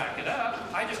facts to back it up.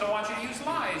 I just don't want you to use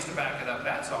lies to back it up,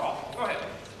 that's all. Go ahead.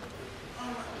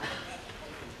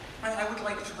 I would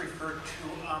like to refer to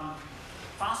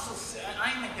fossils.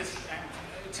 I'm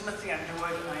Timothy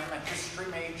Underwood. I am a history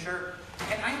major,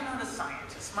 and I am not a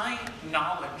scientist. My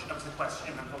knowledge of the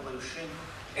question of evolution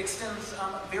extends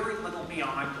very little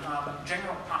beyond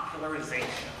general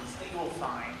popularizations that you will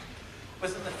find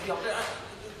within the field.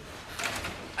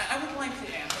 I would like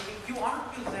to add, you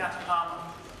argue that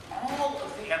all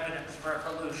of the evidence for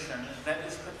evolution that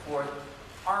is put forth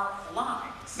are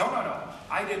lies. No.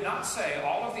 I did not say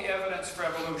all of the evidence for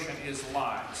evolution is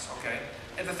lies, okay?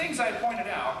 And the things I pointed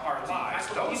out are lies.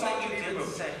 Those ought to be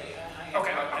removed.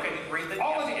 Okay.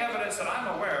 All of the evidence that I'm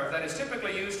aware of that is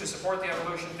typically used to support the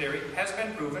evolution theory has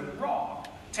been proven wrong.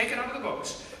 Take it out of the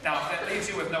books. Now, if that leaves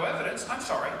you with no evidence, I'm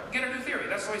sorry. Get a new theory.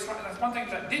 That's one thing.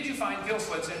 Did you find gill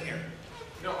slits in here?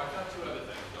 No, I found 2 other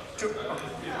things.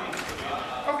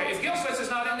 Okay, if gill slits is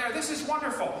not in there, this is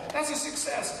wonderful. That's a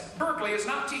success. Berkeley is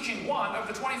not teaching one of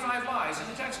the 25 lies in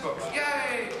the textbooks.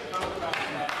 Yay!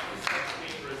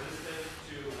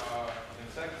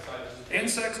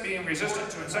 Insects being resistant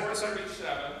to insecticide.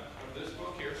 37 of this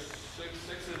book here,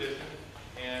 6th edition,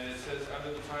 and it says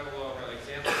under the title of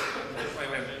examples of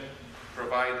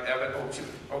provide evidence.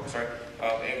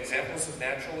 Examples of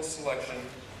natural selection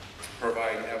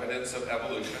provide evidence of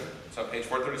evolution. So on page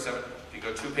 437, if you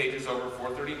go 2 pages over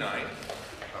 439,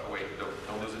 wait,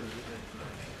 don't lose it.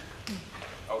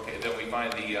 Okay, then we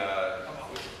find the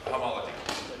homology.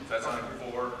 That's on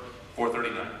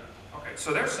 439. Okay,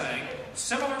 so they're saying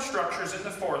similar structures in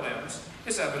the forelimbs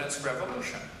is evidence for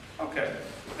evolution. Okay,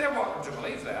 they're welcome to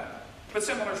believe that. But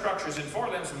similar structures in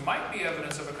forelimbs might be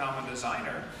evidence of a common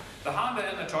designer. The Honda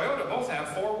and the Toyota both have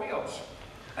 4 wheels.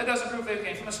 That doesn't prove they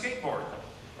came from a skateboard.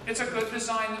 It's a good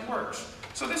design that works.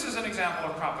 So this is an example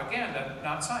of propaganda,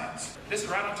 not science. This is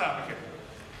right on topic here.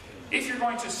 If you're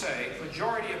going to say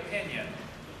majority opinion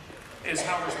is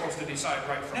how we're supposed to decide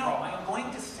right from wrong. No, I'm going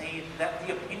to say that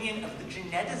the opinion of the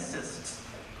geneticists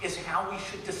is how we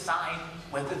should decide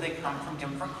whether they come from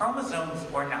different chromosomes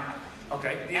or not.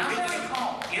 Okay, the As opinion I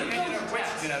recall, in of those which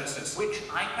texts, geneticist? which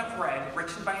I have read,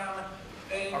 written by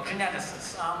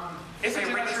geneticists, If say a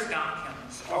geneticist- Richard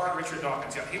Dawkins, Or Richard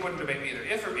Dawkins, yeah, he wouldn't debate me either.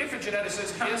 If a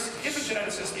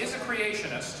geneticist is a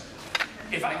creationist,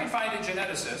 if I can find a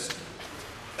geneticist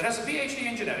that has a PhD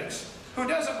in genetics who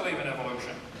doesn't believe in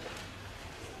evolution,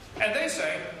 and they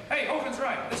say, hey, Hogan's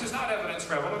right, this is not evidence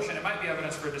for evolution, it might be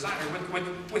evidence for a designer,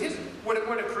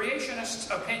 would a creationist's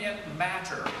opinion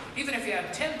matter? Even if he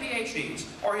had 10 PhDs,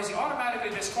 or is he automatically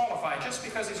disqualified just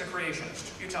because he's a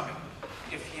creationist? You tell me.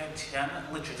 if he had 10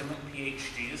 legitimate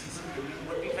PhDs, his opinion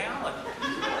would be valid.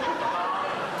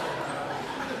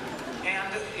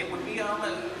 And it would be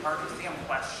part of the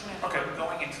question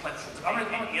going intellectual debate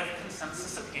and if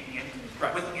consensus opinion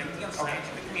within the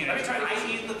scientific community,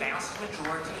 i.e. the vast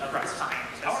majority of the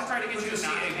scientists. I want to try to get you to see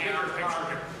a bigger picture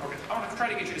here. Okay. I want to try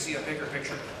to get you to see a bigger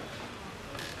picture.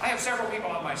 I have several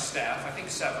people on my staff, I think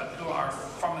 7, who are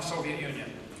from the Soviet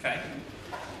Union. Okay?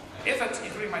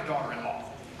 Including my daughter-in-law.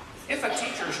 If a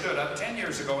teacher stood up 10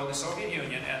 years ago in the Soviet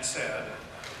Union and said,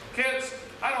 kids,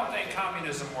 I don't think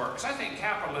communism works. I think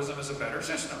capitalism is a better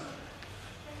system.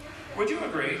 Would you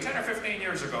agree, 10 or 15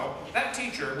 years ago, that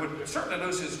teacher would certainly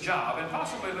lose his job and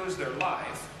possibly lose their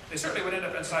life. They certainly would end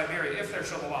up in Siberia if they're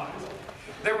still alive.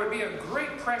 There would be a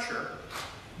great pressure.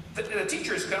 The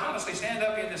teachers could honestly stand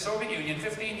up in the Soviet Union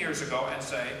 15 years ago and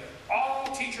say,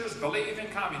 all teachers believe in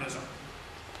communism.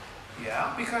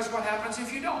 Yeah, because what happens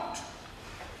if you don't?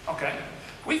 Okay,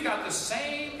 we've got the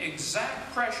same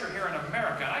exact pressure here in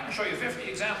America, and I can show you 50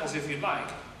 examples if you'd like,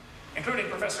 including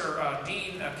Professor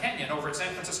Dean Kenyon over at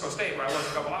San Francisco State, where I worked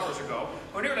a couple hours ago,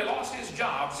 who nearly lost his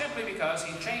job simply because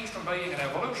he changed from being an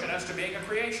evolutionist to being a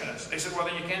creationist. They said, well,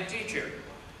 then you can't teach here.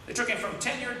 They took him from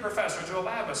tenured professor to a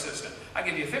lab assistant. I'll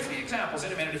give you 50 examples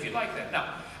in a minute if you'd like that.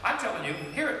 Now, I'm telling you,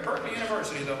 here at Berkeley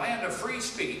University, the land of free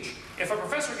speech, if a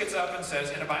professor gets up and says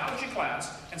in a biology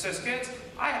class, and says, kids,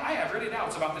 I have really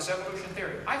doubts about this evolution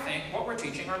theory. I think what we're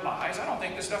teaching are lies. I don't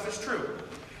think this stuff is true.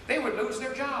 They would lose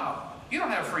their job. You don't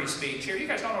have free speech here. You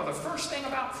guys don't know the first thing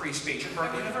about free speech at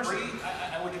Berkeley University.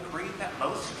 I would agree that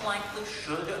most likely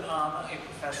should a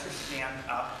professor stand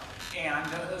up and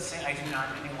say, I do not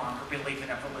any longer believe in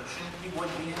evolution, he would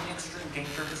be in extreme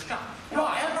danger of his job.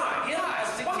 However,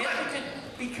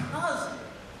 because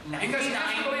 99% Because you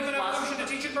have to believe in evolution to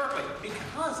teach at Berkeley.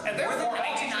 Because and therefore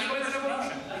all teachers believe in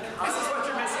evolution. This is what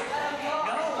you're missing.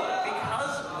 No,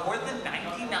 because more than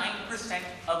 99%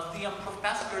 of the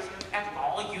professors at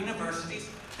all universities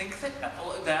think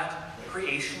that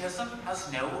creationism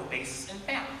has no basis in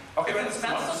fact. Okay, but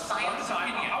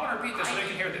I want to repeat this so they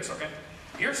can hear this, okay?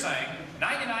 You're saying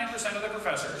 99% of the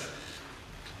professors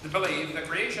believe that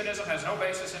creationism has no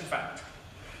basis in fact.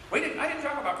 I didn't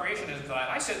talk about creationism tonight.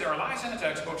 I said there are lies in the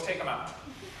textbooks, take them out.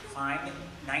 Fine,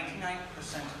 99%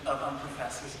 of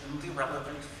professors in the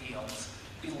relevant fields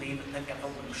believe that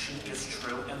evolution is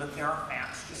true and that there are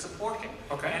facts to support it.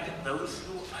 Okay.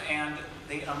 And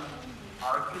they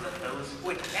argue that those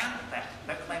who attack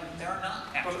that claim that there are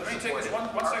not facts Well, let me take this one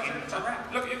section at a time.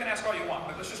 incorrect. Look, you can ask all you want,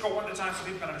 but let's just go one at a time so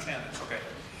people can understand this, okay?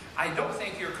 I don't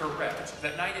think you're correct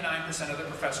that 99% of the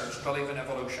professors believe in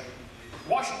evolution.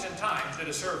 Washington Times did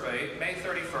a survey, May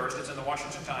 31st, it's in the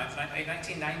Washington Times,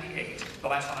 1998, the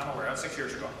last one I'm aware of, 6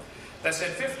 years ago, that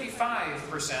said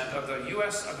 55% of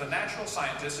the natural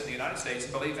scientists in the United States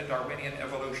believe in Darwinian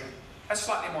evolution. That's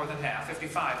slightly more than half,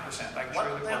 55%. I can show you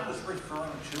the What quote. that was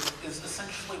referring to is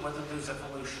essentially whether those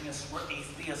evolutionists were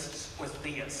atheists or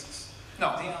theists.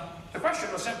 No, the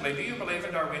question was simply, do you believe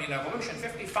in Darwinian evolution?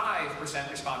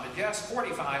 55% responded yes,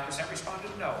 45%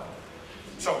 responded no.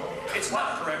 So, it's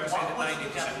not correct to say that 90%. What was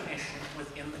the definition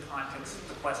within the context of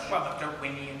the question of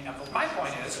Darwinian evolution? My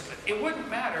point is, it wouldn't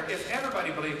matter if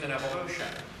everybody believed in evolution.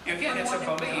 Again, it's a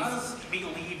belief. Everyone does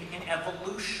believe in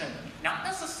evolution, not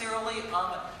necessarily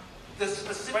the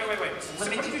specific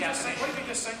limited definition. What did you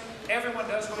just say? Everyone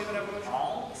does believe in evolution?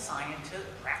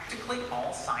 Practically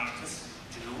all scientists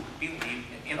do believe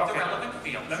in the relevant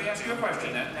field. Let me ask you a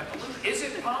question then. Is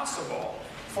it possible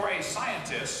for a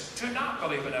scientist to not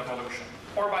believe in evolution?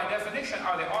 Or by definition,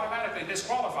 are they automatically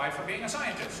disqualified from being a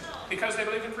scientist because they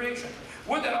believe in creation?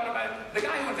 Would that the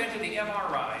guy who invented the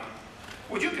MRI,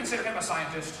 would you consider him a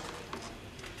scientist?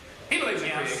 He believes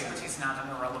in creation. Yes, he's not in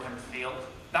a relevant field.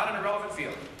 Not in a relevant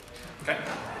field. Okay?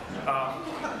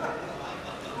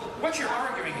 What you're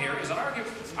arguing here is an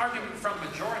argument from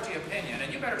majority opinion,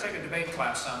 and you better take a debate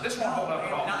class, son. This won't hold up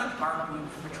at all. I'm not arguing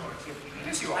from majority opinion.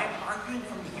 Yes, you are. I'm arguing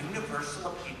from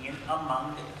universal opinion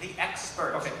among the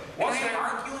experts. Okay. Was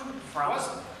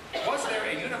there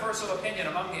a universal opinion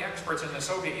among the experts in the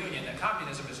Soviet Union that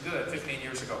communism is good 15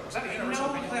 years ago? Was that a universal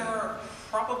opinion? There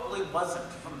probably wasn't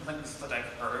from things that I've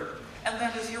heard, and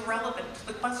that is irrelevant to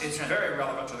the question. It's very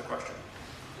relevant to the question.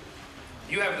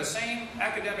 You have the same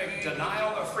academic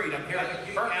denial of freedom here at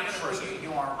Berkeley University.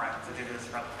 You are right that it is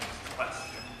relevant to the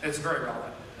question. It's very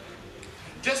relevant.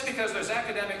 Just because there's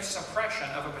academic suppression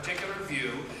of a particular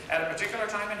view at a particular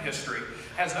time in history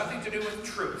has nothing to do with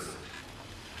truth.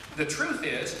 The truth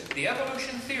is, the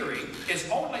evolution theory is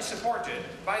only supported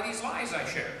by these lies I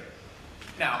shared.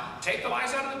 Now, take the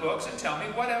lies out of the books and tell me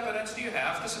what evidence do you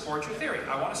have to support your theory.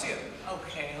 I want to see it.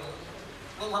 Okay,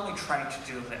 well, let me try to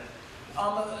do that.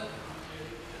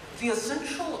 The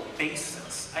essential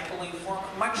basis, I believe, for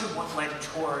much of what led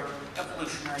toward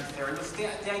evolutionary theory was the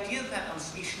idea that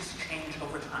species change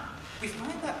over time. We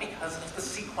find that because of the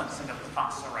sequencing of the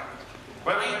fossil record.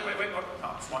 Wait.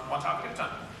 No, it's one topic at a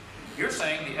time. You're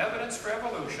saying the evidence for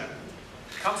evolution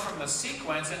comes from the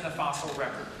sequence in the fossil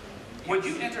record. Would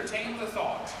you entertain the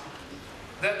thought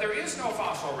that there is no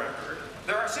fossil record,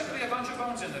 there are simply a bunch of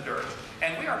bones in the dirt,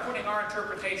 and we are putting our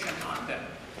interpretation on them?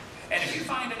 And if you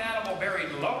find an animal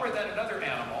buried lower than another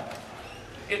animal,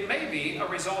 it may be a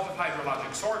result of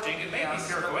hydrologic sorting, it may be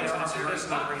pure coincidence, it is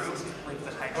not proof. Wait.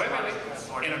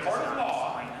 In a court of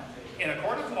law,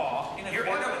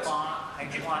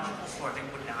 hydrological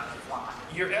sorting would not apply.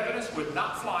 Your evidence would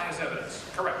not fly as evidence.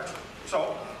 Correct.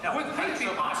 So, now, would it be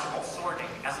possible? Sorting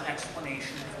as an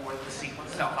explanation for the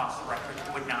sequence of the fossil record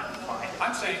would not apply.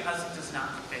 I'm saying because it does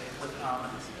not fit with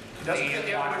it doesn't fit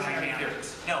the evolutionary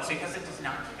theories. No, because it does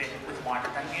not fit with water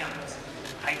dynamics.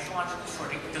 Hydrological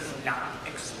sorting does not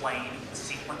explain the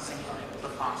sequencing of the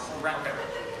fossil record.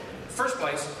 First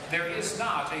place, there is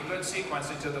not a good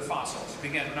sequencing to the fossils.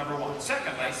 Begin number one.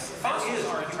 Secondly, fossils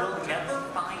are interpreted. You will never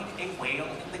find a whale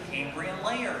in the Cambrian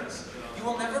layers. You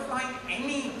will never find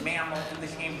any mammal in the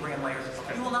Cambrian layers.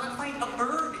 Okay. You will not find a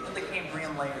bird in the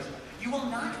Cambrian layers. You will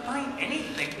not find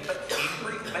anything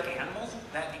but animals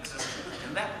that existed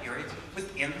within that period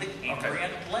within the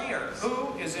Cambrian layers.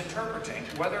 Who is interpreting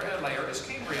whether a layer is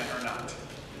Cambrian or not?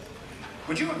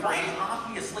 Would you agree? Well,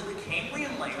 obviously, the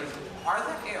Cambrian layers are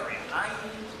that area,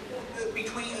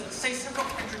 between, say, several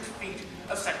hundred feet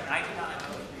of sediment. I do not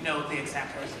know the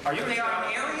exact area. They are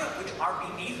an area which are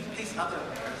beneath these other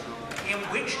layers, in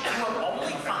which you will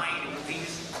only find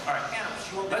these animals.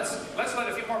 Let's let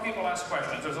a few more people ask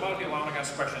questions. There's a lot of people who want to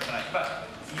ask questions tonight. But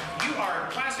you are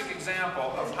a classic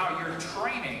example of how your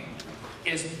training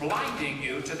is blinding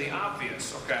you to the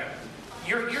obvious, okay?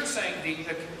 You're saying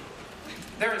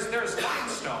there's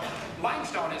limestone.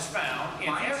 Limestone is found in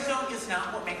Limestone is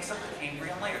not what makes up the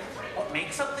Cambrian layers. What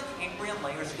makes up the Cambrian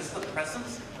layers is the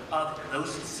presence of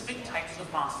those specific types of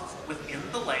fossils within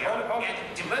the layer,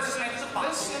 and different types of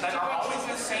fossils that are always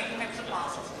the same types of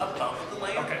fossils above the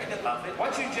layer and above it.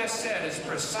 What you just said is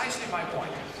precisely my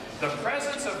point. The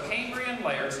presence of Cambrian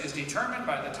layers is determined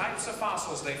by the types of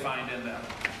fossils they find in them.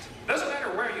 Doesn't matter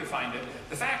where you find it.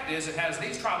 The fact is, it has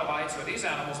these trilobites or these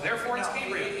animals, therefore it's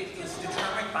Cambrian. It is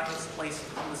determined by its place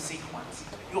in the sequence.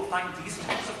 You'll find these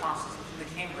types of fossils in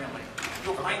the Cambrian layer.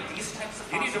 You'll find these types of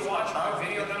fossils. You need to watch our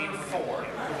video number 4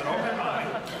 with an open mind.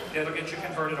 It'll get you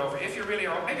converted over. If you really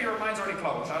are, maybe your mind's already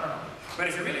closed, I don't know. But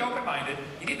if you're really open-minded,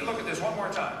 you need to look at this one more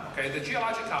time. Okay, the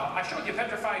geologic column. I showed you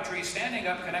petrified trees standing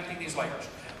up, connecting these layers.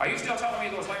 Are you still telling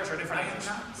me those layers are different ages?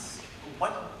 I am not.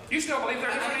 What? You still believe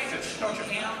they're different ages, don't you?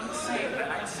 I'm saying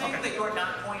that you're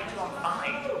not going to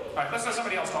find. All right, let's let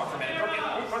somebody else talk for a minute. Go to the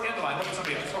end of the line. Look at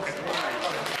somebody else. Okay.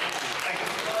 Thank you.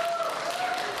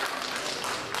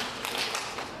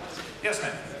 Yes,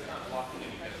 ma'am.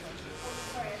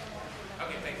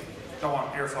 Okay, thank you. Don't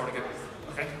want airflow to get.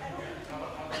 Okay.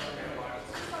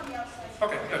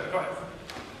 Okay, good. Go ahead.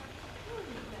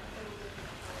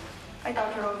 Hi,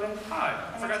 Dr. Hogan. Hi.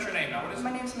 I forgot your name now. What is it?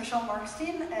 My name is Michelle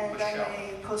Markstein, and I'm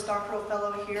a postdoctoral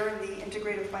fellow here in the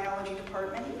Integrative Biology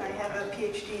Department. I have a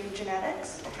PhD in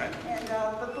genetics. Okay. And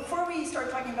but before we start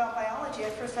talking about biology,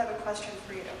 I first have a question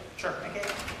for you. Sure. Okay.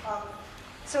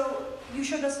 So you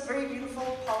showed us very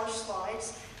beautiful, polished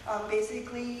slides,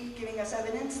 basically giving us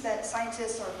evidence that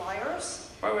scientists are liars.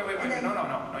 Wait.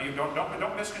 No, you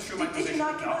don't misconstrue my position. Did you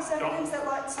not give us evidence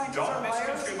that scientists are Don't liars?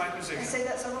 misconstrue my position. And say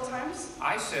that several times?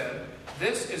 I said,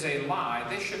 this is a lie.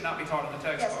 This should not be taught in the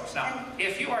textbooks. Yes, Now,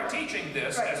 if you are teaching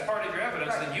this Right. as part of your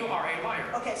evidence, Right. then you are a liar.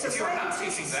 Okay, so if you are not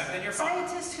teaching that, then you're fine.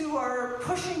 scientists who are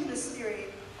pushing this theory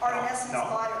are in essence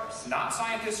liars. Not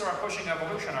scientists who are pushing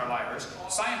evolution are liars.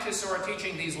 Scientists who are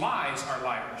teaching these lies are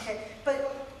liars. Okay,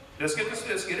 but Let's get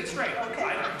it straight.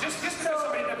 Okay. Just because so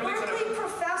somebody that believes Berkeley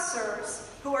professors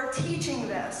who are teaching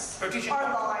this are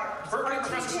liars. Berkeley are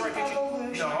professors who are teaching.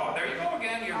 evolution. No, there you go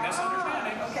again. You're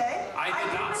misunderstanding. Okay. I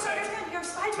did not say. Your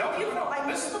slides were beautiful. I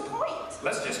missed the point.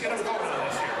 Let's just get a vote on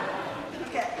this here.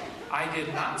 Okay. I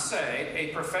did not say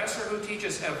a professor who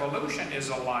teaches evolution is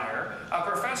a liar. A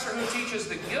professor who teaches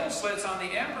the gill slits on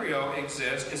the embryo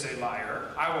exist is a liar.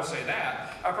 I will say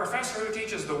that. A professor who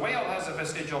teaches the whale has a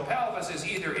vestigial pelvis is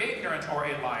either ignorant or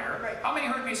a liar. Right. How many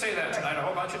heard me say that tonight? A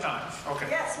whole bunch of times. Okay.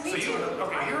 Yes, me so you, too.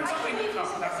 Okay, you heard something. I believe No,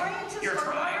 that scientists you're are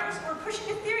trying. liars or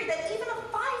pushing a theory that even a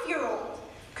 5-year-old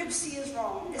could see as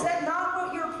wrong. Is that not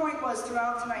what your point was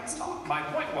throughout tonight's talk? My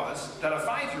point was that a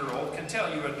 5-year-old can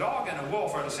tell you a dog and a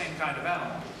wolf are the same kind of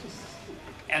animal.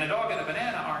 And a dog and a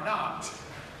banana are not.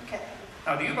 Okay.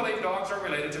 Now, do you believe dogs are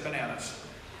related to bananas?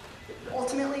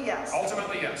 Ultimately, yes.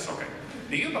 Ultimately, yes. Okay.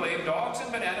 Do you believe dogs and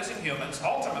bananas and humans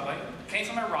ultimately came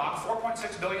from a rock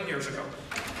 4.6 billion years ago?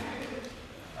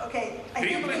 Okay. Do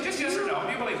you believe, just yes or no,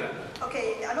 do you believe that?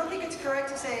 Okay, I don't think it's correct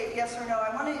to say yes or no.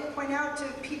 I want to point out to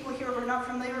people here who are not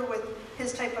familiar with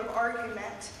his type of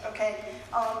argument, okay?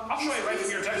 I'll show you right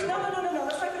from your textbook. No.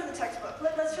 Let's not go to the textbook.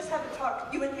 Let's just have a talk,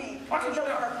 you and me. Why don't you-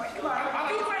 Come on,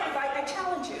 be brave. I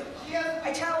challenge you.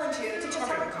 I challenge you to just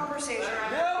have a conversation.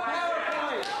 No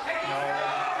PowerPoint!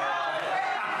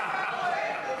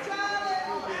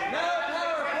 No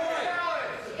PowerPoint!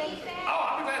 Oh,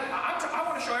 I'll be glad. I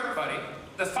want to show everybody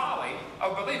the folly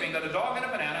of believing that a dog and a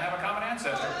banana have a common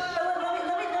ancestor. Let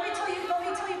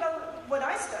me tell you about what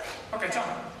I study. Okay, tell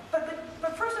me.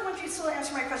 But first I want you to still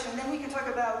answer my question, then we can talk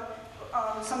about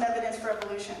some evidence for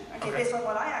evolution, okay, based on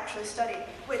what I actually study,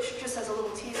 which, just as a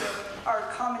little teaser, are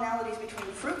commonalities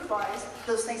between fruit flies,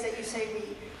 those things that you say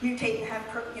we mutate and have,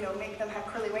 make them have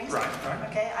curly wings. Right.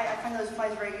 Okay, I find those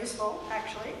flies very useful,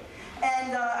 actually.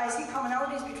 And I see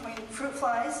commonalities between fruit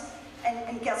flies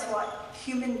and guess what?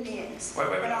 Human beings. Wait.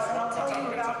 And I'll tell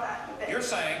you about that in a bit. You're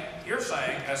saying,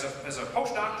 as a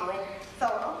postdoctoral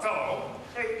fellow.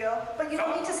 There you go. But you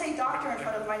don't need to say doctor in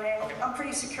front of my name. Okay. I'm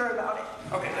pretty secure about it.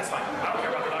 Okay, that's fine. I don't care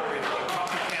about the doctor either.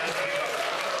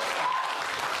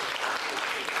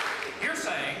 You're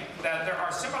saying that there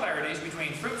are similarities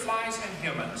between fruit flies and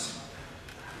humans,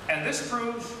 and this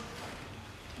proves.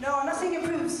 No, I'm not saying it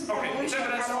proves Okay, evolution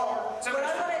evidence at all. it's But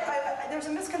evidence there's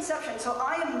a misconception. So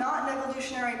I am not an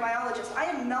evolutionary biologist. I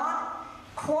am not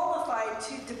qualified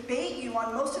to debate you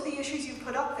on most of the issues you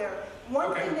put up there.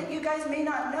 One thing that you guys may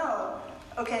not know,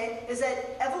 okay, is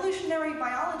that evolutionary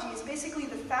biology is basically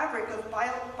the fabric of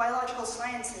biological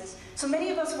sciences. So many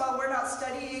of us, while we're not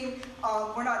studying,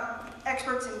 we're not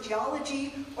experts in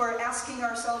geology or asking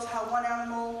ourselves how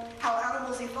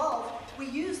animals evolved, we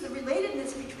use the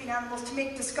relatedness between animals to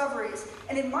make discoveries.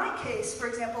 And in my case, for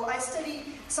example, I study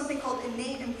something called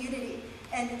innate immunity.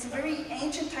 And it's a very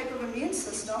ancient type of immune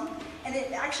system, and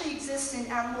it actually exists in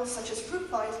animals such as fruit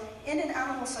flies and in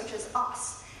animals such as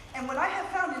us. And what I have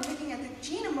found in looking at the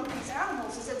genome of these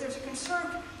animals is that there's a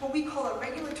conserved, what we call a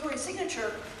regulatory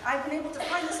signature. I've been able to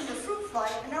find this in the fruit fly,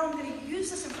 and now I'm going to use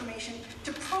this information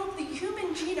to probe the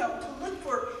human genome to look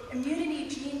for immunity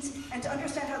genes and to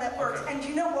understand how that works. And do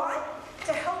you know why?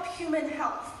 To help human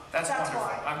health. That's wonderful.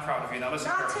 why. I'm proud of you. Now listen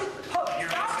Not to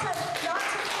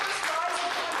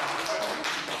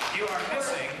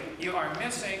You are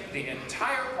missing the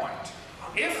entire point.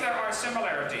 If there are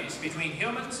similarities between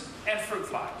humans and fruit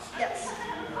flies, yes,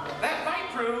 that might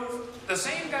prove the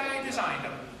same guy designed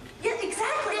them. Yeah,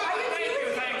 exactly.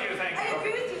 Thank you. I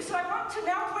agree with you. So I want to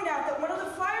now point out that one of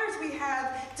the flyers we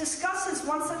have discusses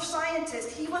one such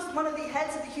scientist. He was one of the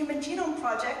heads of the Human Genome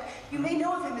Project. You may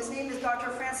know of him. His name is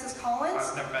Dr. Francis Collins.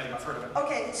 I've never met him. I've heard of him.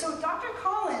 Okay, so Dr.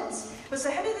 Collins was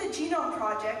the head of the Genome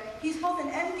Project. He's both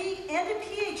an MD and a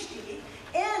PhD.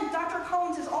 And Dr.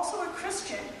 Collins is also a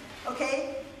Christian.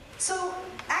 Okay? So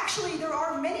actually, there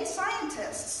are many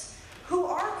scientists who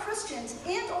are Christians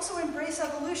and also embrace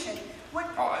evolution.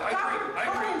 What Dr.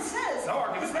 Collins says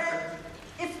is that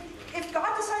if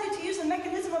God decided to use the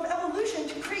mechanism of evolution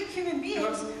to create human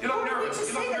beings, you look nervous. to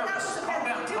say that was a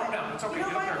bad thing to do it. Calm down. It's okay. You know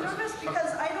why I'm nervous?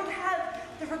 Because I don't have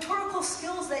the rhetorical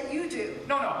skills that you do.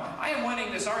 No, I am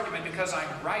winning this argument because I'm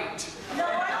right. No,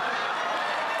 I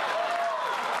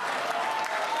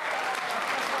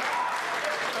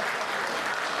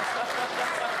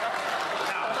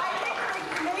think that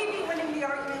you may be winning the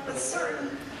argument with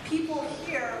certain people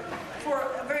here for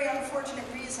a very unfortunate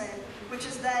reason, which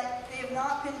is that they have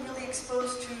not been really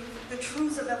exposed to the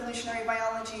truths of evolutionary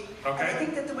biology. Okay. And I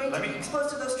think that the way to be exposed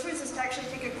to those truths is to actually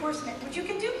take a course in it, which you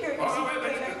can do here at UC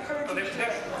Berkeley, and I encourage you to do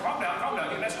it. Calm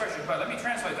down, your next question, but let me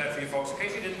translate that for you folks, in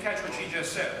case you didn't catch what she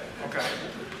just said. Okay.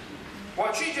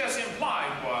 What she just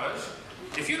implied was,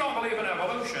 if you don't believe in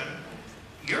evolution,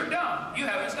 you're dumb. You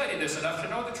haven't studied this enough to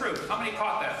know the truth. How many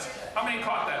caught that? How many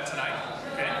caught that tonight?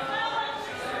 Okay.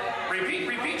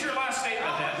 Repeat your last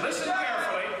statement then.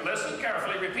 Listen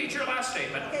carefully. Repeat your last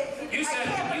statement. Okay, You said,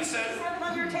 you have it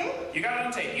on your tape? you got it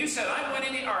on tape. You said, I'm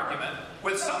winning the argument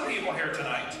with some people here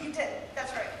tonight. You did,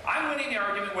 that's right. I'm winning the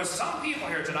argument with some people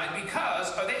here tonight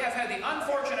because they have had the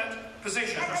unfortunate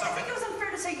position I or think something. it was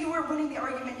unfair to say you were winning the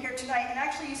argument here tonight, and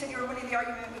actually you said you were winning the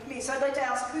argument with me. So I'd like to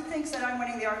ask, who thinks that I'm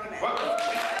winning the argument? What?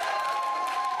 Okay.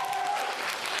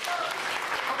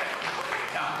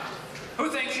 Now, who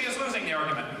thinks she is losing the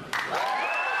argument?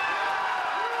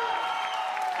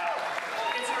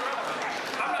 It's irrelevant.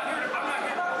 I'm not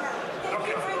here. Thank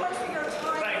you very much for your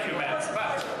time. Thank you, ma'am.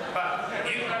 But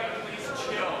you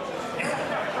chill.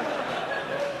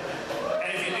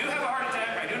 And if you do have a heart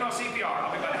attack, I do know CPR.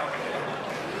 I'll be glad to help you.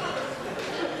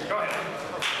 Go ahead.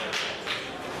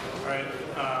 All right.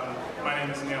 My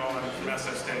name is Neil. I'm from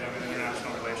SF State. I'm an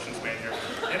international relations major.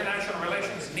 International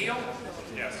relations, Neil?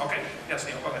 Yes. Okay. Yes,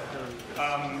 Neil. Go ahead.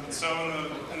 So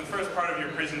in the first part of your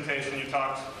presentation, you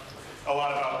talked a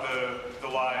lot about the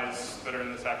lies that are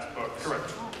in the textbooks.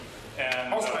 Correct. And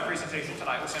Most of my presentation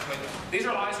tonight was simply, these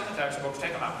are lies in the textbooks,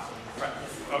 take them out. Right.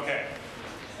 Okay.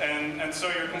 And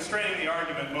so you're constraining the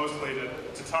argument mostly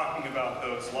to talking about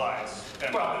those lies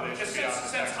and Well, whether they should since be out of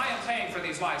the text. I am paying for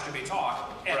these lies to be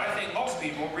taught, and I Right. think most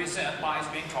people resent lies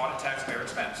being taught at taxpayer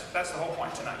expense. That's the whole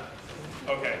point tonight.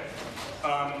 Okay.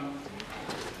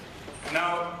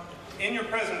 Now, in your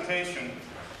presentation,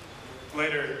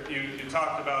 later, you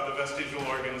talked about the vestigial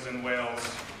organs in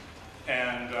whales,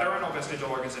 and... There are no vestigial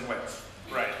organs in whales.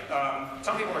 Right.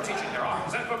 Some people are teaching there are.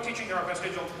 Is that book teaching there are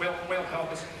vestigial whale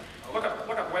pelvis? Look up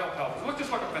whale pelvis.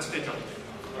 Just look up vestigial.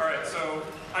 All right, so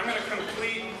I'm going to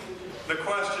complete the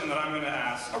question that I'm going to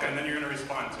ask, and then you're going to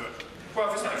respond to it. Well,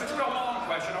 if it's a real long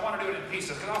question, I want to do it in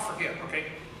pieces, because I'll forget,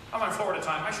 okay? I'm on Florida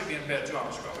time. I should be in bed 2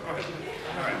 hours ago. Go ahead.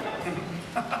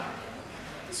 All right.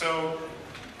 So,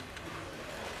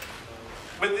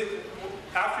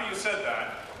 after you said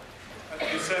that,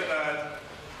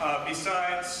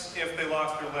 besides if they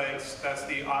lost their legs, that's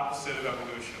the opposite of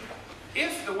evolution.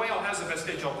 If the whale has a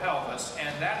vestigial pelvis,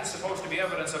 and that is supposed to be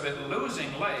evidence of it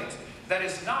losing legs, that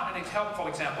is not an helpful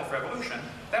example for evolution.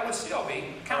 That would still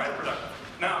be counterproductive.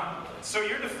 Right. Now, so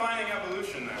you're defining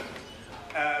evolution then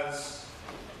as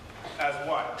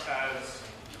what?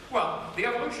 Well, the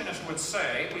evolutionist would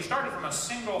say, we started from a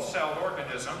single-celled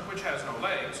organism, which has no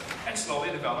legs, and slowly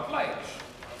developed legs.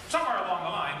 Somewhere along the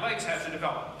line, legs had to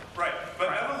develop. Right,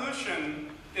 but evolution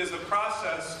is the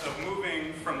process of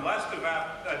moving from less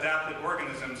adapted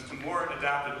organisms to more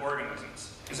adapted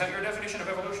organisms. Is that your definition of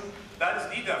evolution? That is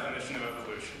the definition of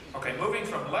evolution. Okay, moving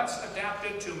from less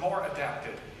adapted to more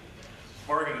adapted.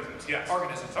 Organisms, yes.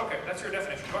 Organisms, okay, that's your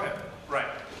definition. Go ahead. Right.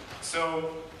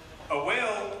 So, a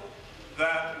whale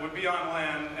that would be on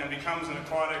land and becomes an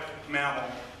aquatic mammal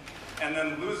and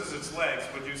then loses its legs,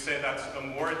 would you say that's a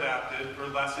more adapted or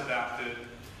less adapted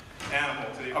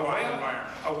animal to the aquatic environment?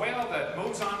 A whale that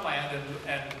moves on land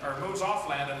or moves off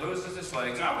land and loses its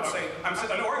legs, I would say... I'm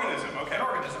saying an organism, okay. An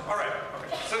organism. All right.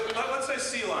 Okay. So let's say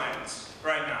sea lions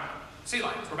right now. Sea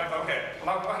lions, we're back. Okay.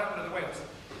 Well, what happened to the whales?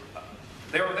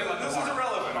 This is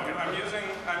irrelevant.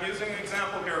 I'm using an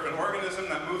example here of an organism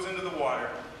that moves into the water.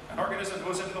 An organism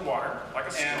moves into the water, like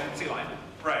a sea lion.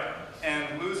 Right.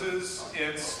 And loses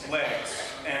its legs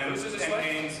and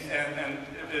gains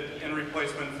in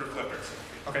replacement for flippers.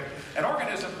 Okay. An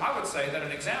organism, I would say that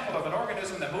an example of an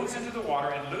organism that moves into the water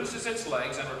and loses its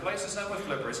legs and replaces them with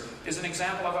flippers is an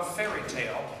example of a fairy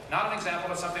tale, not an example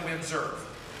of something we observe.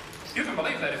 You can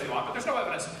believe that if you want, but there's no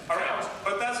evidence. All right,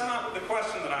 but that's not the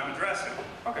question that I'm addressing.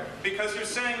 Okay. Because you're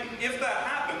saying if that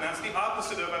happened, that's the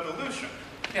opposite of evolution.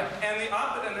 Yeah. And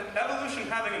evolution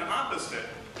having an opposite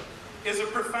is a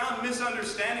profound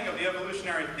misunderstanding of the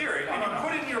evolutionary theory. And you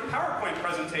put it in your PowerPoint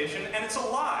presentation, and it's a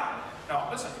lie. No,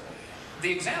 listen.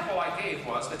 The example I gave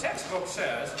was, the textbook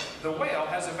says the whale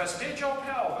has a vestigial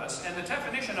pelvis, and the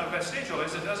definition of vestigial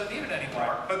is it doesn't need it anymore.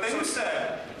 Right. But then you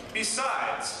said,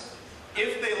 besides,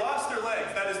 If they lost their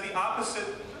legs, that is the opposite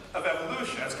of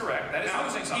evolution. That's correct. That is Now,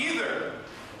 losing something. either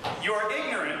you are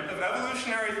ignorant of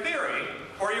evolutionary theory,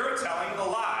 or you're telling a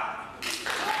lie.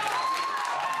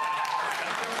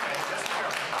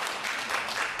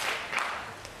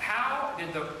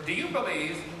 Do you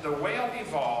believe the whale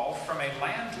evolved from a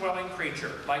land-dwelling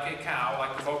creature, like a cow,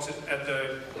 like the folks at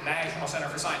the National Center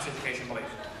for Science Education believe?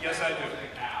 Yes, I do.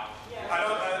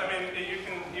 I mean, you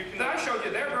can. I showed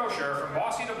you their brochure from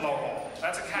Bossy to Blowhole.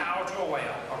 That's a cow to a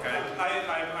whale, okay?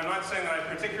 I'm not saying that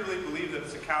I particularly believe that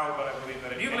it's a cow, but I believe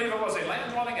that it You believe it was a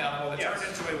land-dwelling animal that Yes.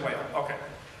 turned into a whale, okay.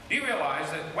 Do you realize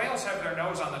that whales have their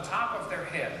nose on the top of their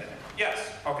head?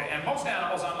 Yes. Okay, and most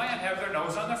animals on land have their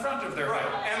nose on the front of their Right,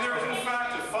 head. and there is in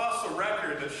fact a fossil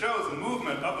record that shows the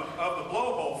movement of the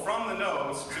blowhole from the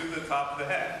nose to the top of the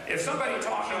head. If somebody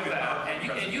taught you that,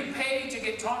 and you paid to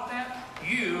get taught that,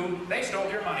 they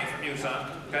stole your money from you, son,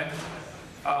 okay?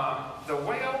 The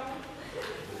whale,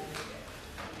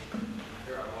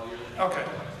 okay.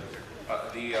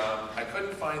 I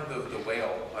couldn't find the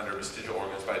whale under vestigial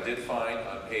organs, but I did find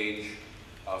on page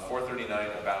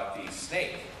 439 about the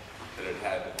snake that it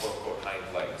had quote-unquote hind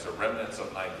legs, or remnants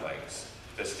of hind legs,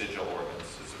 vestigial organs.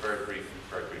 It's a very brief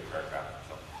paragraph.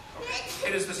 So, okay.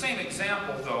 It is the same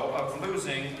example, though, of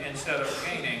losing instead of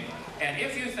gaining. And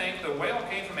if you think the whale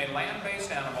came from a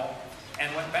land-based animal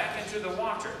and went back into the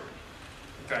water,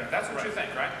 okay, that's what you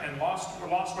think, right? And lost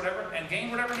whatever, and gained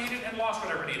whatever needed, and lost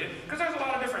whatever needed. Because there's a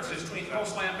lot of differences between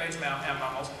most land-based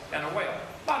mammals and a whale.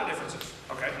 A lot of differences,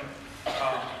 okay?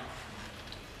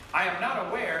 I am not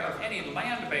aware of any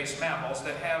land-based mammals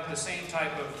that have the same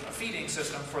type of feeding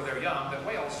system for their young that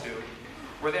whales do,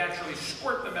 where they actually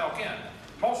squirt the milk in.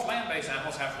 Most land-based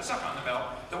animals have to suck on the milk.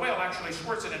 The whale actually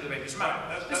squirts it into the baby's mouth.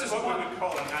 That's what we would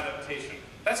call an adaptation.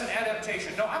 That's an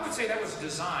adaptation. No, I would say that was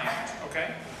designed,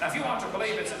 okay? Now, if you want to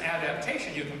believe it's an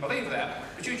adaptation, you can believe that,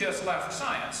 but you just left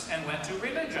science and went to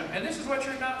religion. And this is what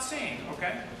you're not seeing,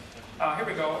 okay? Here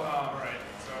we go. All right.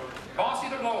 Bossy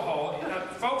the Blowhole,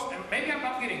 folks, and maybe I'm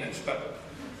not getting this, but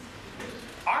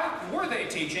were they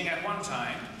teaching at one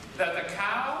time that the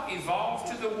cow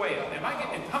evolved to the whale? Am I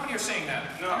getting? How many are saying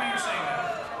that? No. How many are saying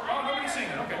that? Oh, nobody's saying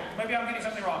that. Okay, maybe I'm getting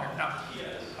something wrong here. Now,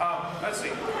 let's see.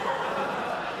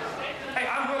 Hey,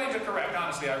 I'm willing to correct.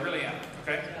 Honestly, I really am.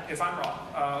 Okay, if I'm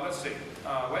wrong, let's see.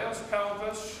 Whale's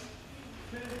pelvis.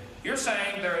 You're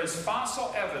saying there is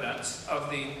fossil evidence of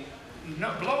the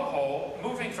blowhole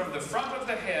moving from the front of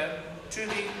the head to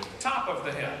the top of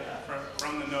the head.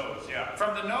 From the nose, yeah.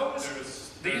 From the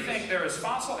nose? Do you think there is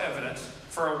fossil evidence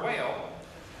for a whale?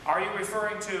 Are you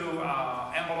referring to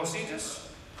Ambulocetus?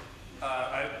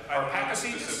 I don't know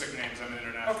specific names on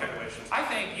international relations. I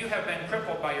think you have been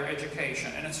crippled by your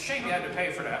education, and it's a shame you had to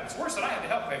pay for that. It's worse that I had to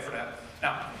help pay for that.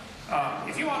 Now,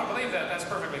 if you want to believe that, that's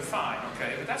perfectly fine,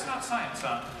 okay? But that's not science,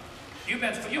 son. You've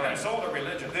been sold a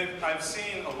religion. I've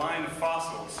seen a line of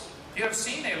fossils. You have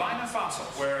seen a line of fossils?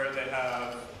 Where they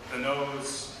have the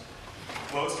nose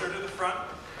closer to the front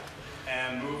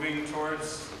and moving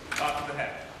towards the top of the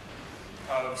head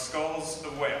of skulls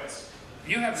of whales.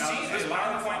 You have seen this a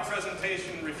line of PowerPoint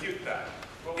presentation refute that.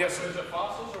 Well, yes, was it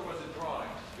fossils or was it drawings?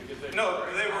 No,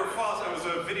 they were fossils. It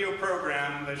was a video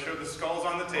program. They showed the skulls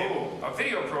on the table. Oh, a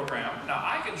video program. Now,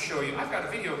 I can show you, I've got a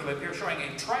video clip here showing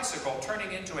a tricycle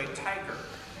turning into a tiger.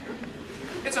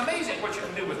 It's amazing what you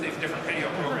can do with these different video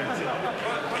programs. You know?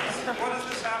 What does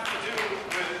this have to do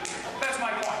with... That's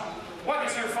my point. What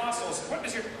is your fossils? What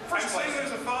is your... I'm saying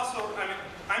there's a fossil...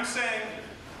 I'm saying...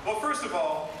 Well, first of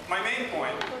all, my main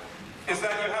point is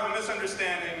that you have a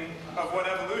misunderstanding of what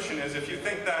evolution is if you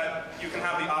think that you can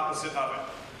have the opposite of it.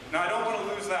 Now, I don't want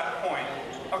to lose that point.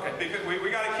 Okay. Because we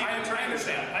got to keep... I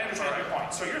understand your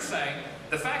point. So you're saying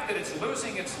the fact that it's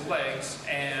losing its legs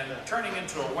and turning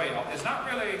into a whale is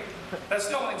not really... That's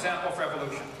still an example for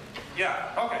evolution.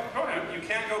 Yeah. Okay, go ahead. You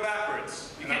can't go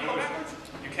backwards. You can't go backwards?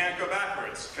 You can't go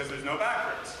backwards, because there's no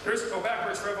backwards. There's go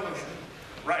backwards for evolution.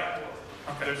 Right.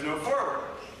 Okay. There's no forward.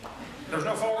 There's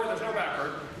no forward, there's no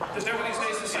backward. Just everything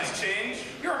stays the same. It's change.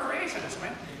 You're a creationist,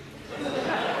 man.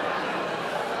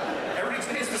 Everything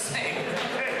stays the same.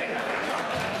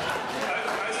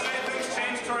 I say things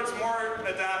change towards more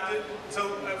adapted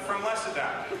from less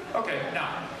adapted. Okay,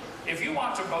 now, if you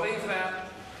want to believe that,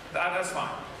 that's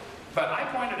fine. But I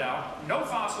pointed out, no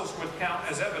fossils would count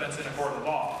as evidence in a court of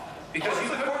law. Because what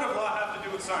does a court of law have to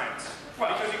do with science?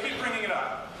 Well, because you keep bringing it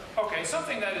up. Okay,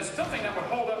 something that would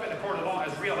hold up in a court of law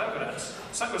as real evidence,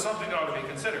 something that ought to be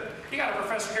considered. You got a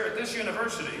professor here at this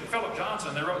university, Philip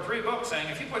Johnson, that wrote 3 books saying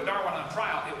if you put Darwin on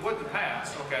trial, it wouldn't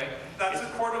pass, okay? That's a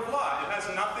court of law. It has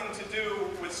nothing to do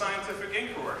with scientific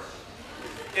inquiry.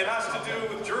 It has to do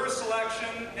with juror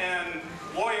selection and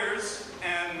lawyers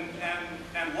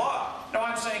and law. No,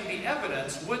 I'm saying the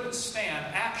evidence wouldn't stand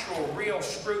actual real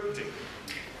scrutiny.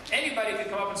 Anybody could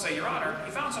come up and say, Your Honor,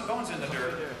 he found some bones in the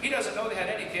dirt. He doesn't know they had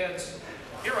any kids.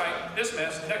 You're right,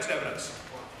 dismissed, next evidence.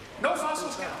 No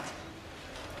fossils count.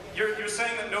 You're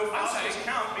saying that no fossils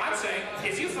count because... I'm saying,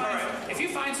 if you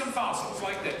find some fossils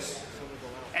like this,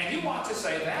 and you want to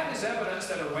say that is evidence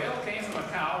that a whale came from a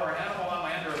cow or an animal on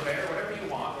land or a bear, whatever you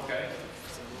want, okay?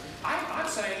 I'm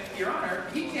saying, Your Honor,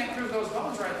 he can't prove those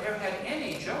bones right there had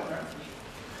any children.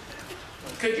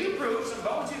 Could you prove some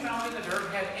bones you found in the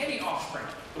dirt had any offspring,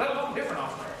 let alone different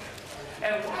offspring?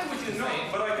 And why would you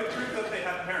think... but I could prove that they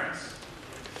had parents.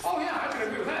 Oh yeah, I could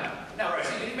agree with that. Now,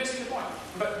 see, you're missing the point.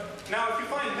 But now, if you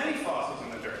find many fossils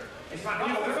in the dirt, if you find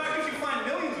the fact that you find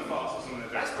millions of fossils in the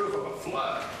dirt, that's proof of a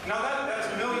flood. Now that's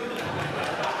millions.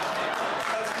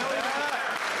 That's millions.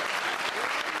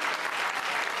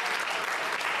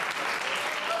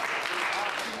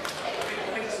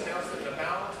 Let me just announce that in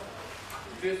about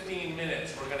 15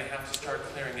 minutes, we're going to have to start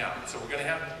clearing out. So we're going to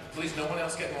have, please no one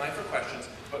else get in line for questions,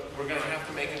 but we're going to have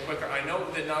to make it quicker. I know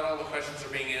that not all the questions are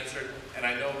being answered, and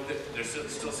I know that there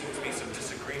still seems to be some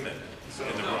disagreement in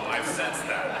the room. I've sensed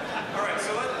that. All right,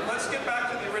 so let's get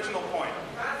back to the original point.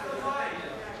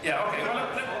 Yeah, okay. Well,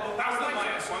 I would like to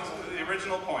ask the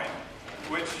original point,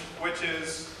 which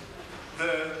is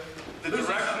the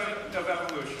direction of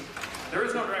evolution. There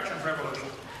is no direction for evolution.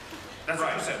 That's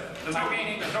right. What you said. There's no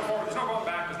gaining, there's no forward, there's no going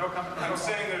back, there's no coming. I'm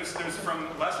saying there's from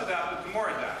less adapted to more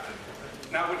adapted.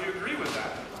 Now, would you agree with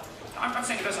that? I'm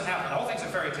saying it doesn't happen. The whole thing's a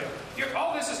fairy tale.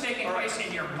 All this is taking place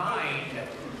in your mind.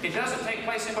 It doesn't take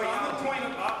place in reality. But on the point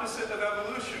of opposite of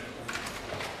evolution,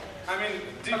 I mean,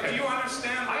 do you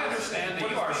understand? I understand that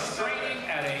you are straining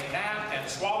at a gnat and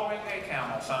swallowing a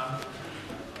camel, son.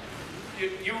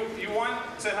 You want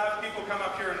to have people come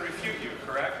up here and refute you,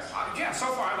 correct? Yeah, so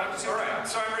far I'd like to see. All right,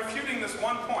 so I'm refuting this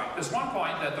one point. This one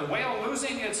point that the whale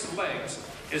losing its legs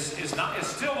is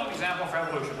still an example for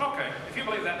evolution. Okay, if you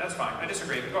believe that, that's fine. I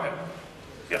disagree, but go ahead.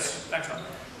 Yes, next one.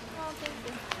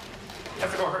 You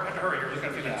have to hurry here. You've got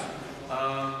a few minutes.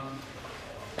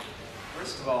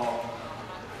 First of all,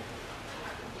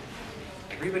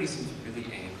 everybody seems really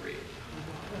angry.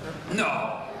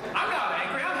 No, I'm not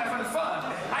angry. I'm having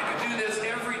fun. I could do this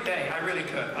every day. I really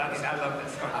could. I love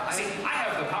this. See, I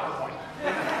have the PowerPoint.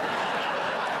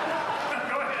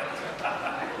 Go ahead.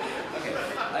 Okay,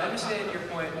 I understand your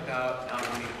point about not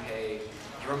wanting to pay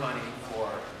your money for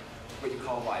what you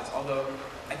call lies. Although,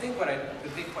 I think the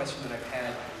big question that I've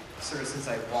had sort of since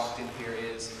I walked in here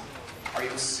is, are you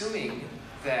assuming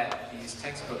that these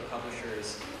textbook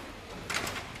publishers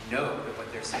know that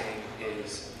what they're saying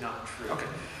is not true? Okay.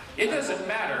 It doesn't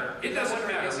matter. It doesn't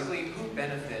matter. Basically, who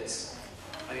benefits?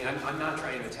 I mean, I'm not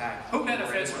trying to attack. Who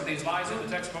benefits from these lies in the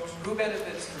textbooks? Who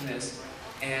benefits from this?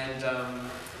 And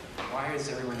why is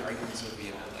everyone arguing so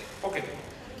vehemently? Okay.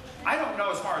 I don't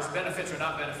know as far as benefits or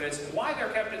not benefits. Why they're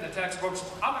kept in the textbooks,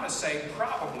 I'm going to say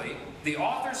probably the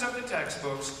authors of the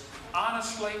textbooks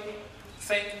honestly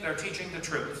think they're teaching the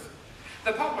truth.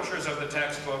 The publishers of the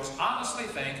textbooks honestly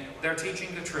think they're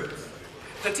teaching the truth.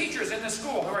 The teachers in the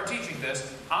school who are teaching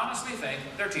this honestly think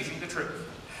they're teaching the truth.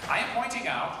 I am pointing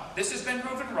out, this has been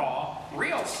proven wrong.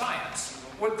 Real science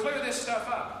would clear this stuff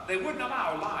up. They wouldn't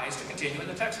allow lies to continue in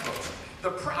the textbooks.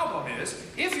 The problem is,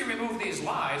 if you remove these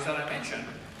lies that I mentioned,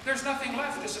 there's nothing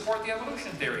left to support the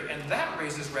evolution theory, and that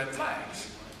raises red flags.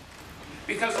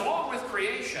 Because along with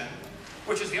creation,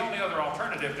 which is the only other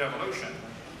alternative to evolution,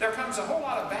 there comes a whole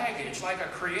lot of baggage like a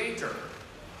creator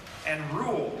and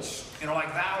rules,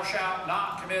 like thou shalt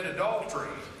not commit adultery.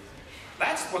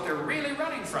 That's what they're really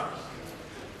running from.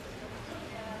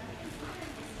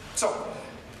 So,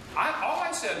 all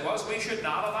I said was we should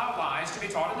not allow lies to be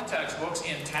taught in the textbooks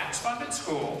in tax-funded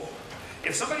schools.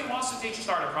 If somebody wants to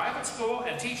start a private school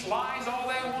and teach lies all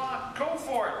they want, go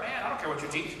for it, man. I don't care what you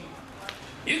teach.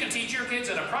 You can teach your kids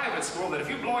in a private school that if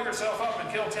you blow yourself up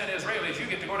and kill 10 Israelis, you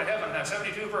get to go to heaven and have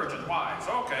 72 virgin wives.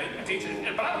 Okay, you can teach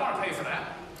it, but I don't want to pay for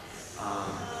that.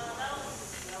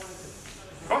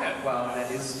 Go ahead. Well, that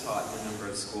is taught in a number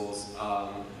of schools.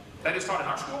 That is taught in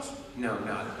our schools? No,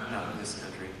 not in this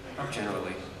country,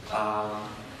 generally. I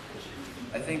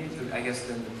guess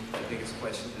then the biggest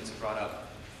question that's brought up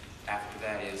after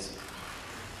that is,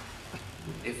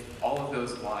 if all of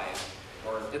those lies,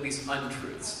 or at least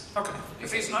untruths. Okay. If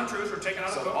these untruths were taken out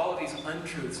of the book? So all of these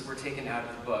untruths were taken out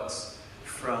of the books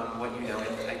from what you know,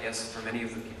 and I guess for many of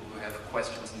the people who have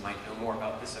questions and might know more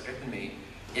about this subject than me,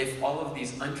 if all of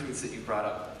these untruths that you brought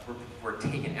up were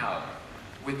taken out,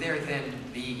 would there then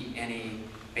be any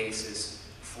basis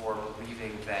for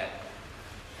believing that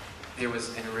there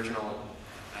was an original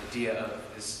idea of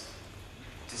this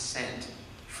descent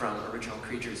from original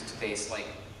creatures to base like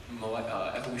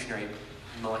evolutionary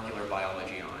molecular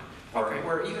biology on.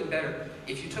 Or even better,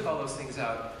 if you took all those things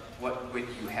out, what would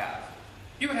you have?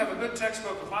 You would have a good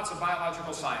textbook with lots of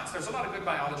biological science. There's a lot of good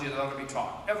biology that ought to be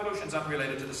taught. Evolution's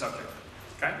unrelated to the subject.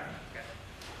 Okay?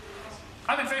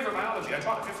 I'm in favor of biology. I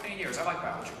taught it 15 years. I like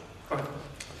biology. Go ahead.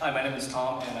 Hi, my name is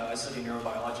Tom, and I study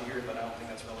neurobiology here, but I don't think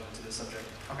that's relevant to this subject.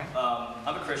 Okay.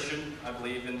 I'm a Christian. I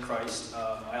believe in Christ.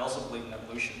 I also believe in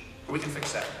evolution. We can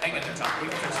fix that. Hang in there, Tom. We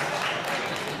can fix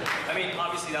that. I mean,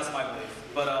 obviously that's my belief,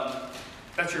 but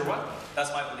that's your what?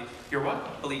 That's my belief. Your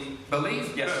what? Belief.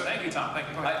 Belief? Yes. Good. Thank you, Tom. Thank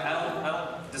you. Go ahead. I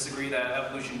don't disagree that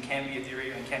evolution can be a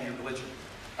theory and can be a religion.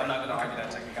 I'm not going to argue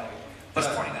that technically. But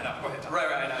just pointing that out. Go ahead, Tom.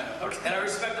 Right, I know. Okay. And I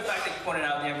respect the fact that you pointed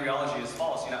out the embryology is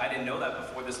false. You know, I didn't know that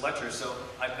before this lecture, so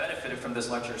I benefited from this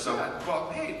lecture. So. Well,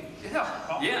 hey, yeah.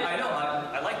 Yeah, I know.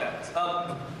 I like that.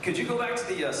 Could you go back to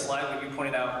the slide where you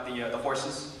pointed out the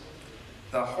horses?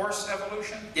 The horse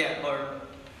evolution? Yeah, or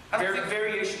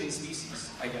variation in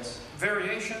species, I guess.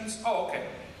 Variations? Oh, okay.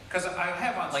 Because I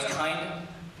have on like kind.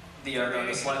 The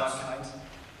slide on kind.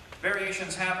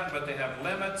 Variations happen, but they have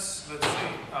limits. Let's see.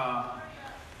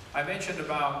 I mentioned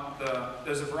about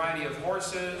there's a variety of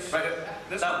horses. Right.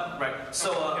 This one? Right.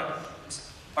 So,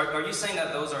 are you saying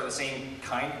that those are the same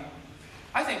kind?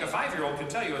 I think a 5-year-old could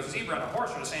tell you a zebra and a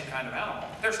horse are the same kind of animal.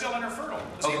 They're still interfertile.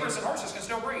 Zebras and horses can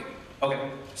still breed.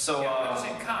 Okay. So, not the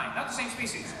same kind, not the same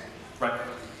species. Right.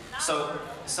 So,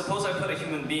 suppose I put a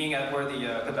human being at where the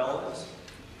cabela is,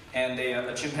 and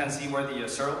a chimpanzee where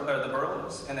the burro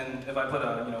is, and then if I put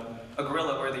a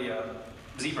gorilla where the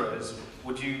zebra is,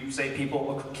 would you say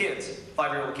kids,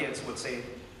 5-year-old kids would say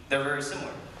they're very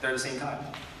similar, they're the same kind?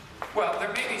 Well,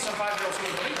 there may be some 5-year-olds who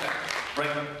would believe that.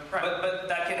 Right. But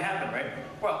that can happen, right?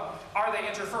 Well, are they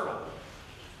interfertile?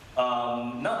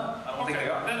 No, I don't think they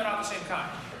are. Then they're not the same kind.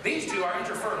 These two are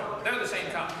interfertile. They're the same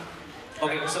kind.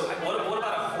 Okay, so what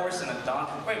about a horse and a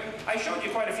donkey? Wait, I showed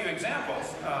you quite a few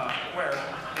examples where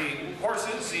the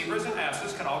horses, zebras, and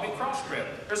asses can all be crossbred.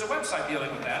 There's a website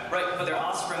dealing with that. Right, but their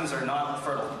offsprings are not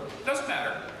fertile. Doesn't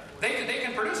matter. They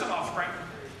can produce an offspring.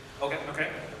 Okay. Okay.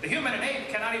 The human and ape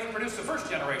cannot even produce the first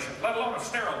generation, let alone a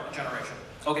sterile generation.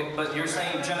 Okay, but you're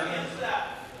saying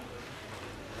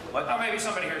what? Now, maybe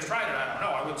somebody here has tried it. I don't know.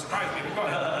 I wouldn't surprise me. But go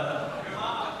ahead.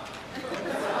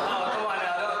 Oh, come on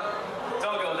now.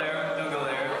 Don't go there. Don't go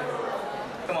there.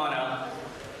 Come on now.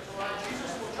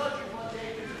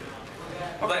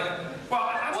 Okay.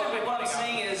 What I'm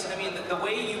saying is, I mean, the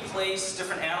way you place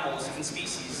different animals, different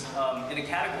species, in a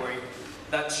category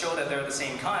that show that they're the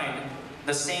same kind,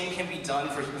 the same can be done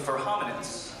for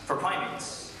hominids, for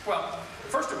primates. Well,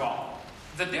 first of all,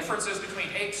 the differences between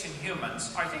apes and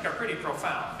humans, I think, are pretty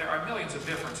profound. There are millions of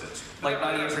differences. Like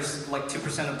 98%, like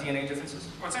 2% of DNA differences?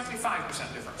 Well, it's actually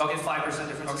 5% difference. Okay, 5%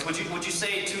 differences. Okay. Would you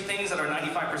say two things that are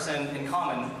 95% in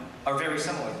common are very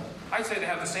similar? I'd say they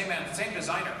have the same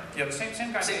designer. Yeah, the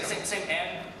same guy. Same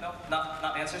no,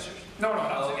 not ancestors. No,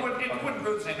 it wouldn't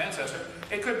prove the same ancestor.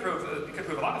 It could prove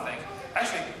a lot of things.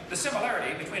 Actually, the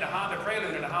similarity between a Honda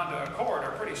Prelude and a Honda Accord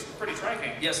are pretty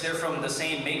striking. Yes, they're from the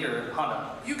same maker,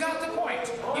 Honda. You got the point.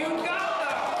 You got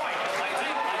the point. I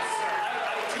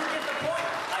do get the point.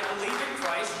 I believe in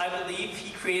Christ. I believe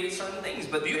He created certain things,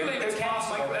 but you believe it's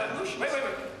possible that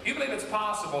you believe it's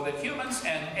possible that humans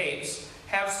and apes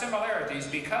have similarities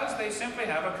because they simply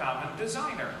have a common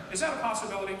designer. Is that a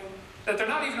possibility? That they're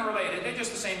not even related, they're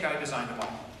just the same guy designed them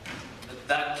all.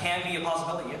 That can be a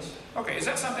possibility, yes. Okay, is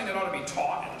that something that ought to be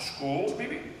taught in the schools,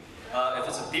 maybe? If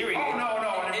it's a theory. Oh, no,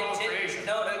 it involves creation.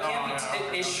 No, it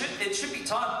can't be. It should be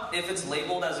taught if it's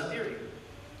labeled as a theory.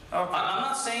 Okay. I'm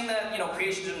not saying that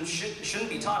creation shouldn't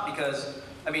be taught because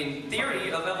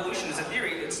theory of evolution is a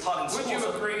theory. It's taught in schools.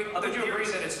 Would you agree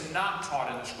that it's not taught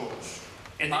in the schools?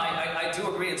 I do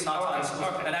agree it's not taught in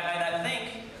schools, and I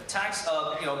think tax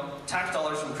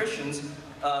dollars from Christians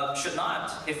should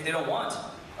not, if they don't want,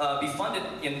 be funded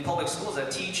in public schools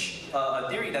that teach a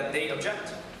theory that they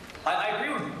object. I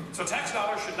agree with you. So tax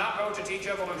dollars should not go to teach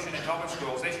evolution in public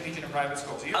schools. They should teach it in private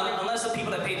schools. Unless the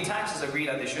people that pay the taxes agree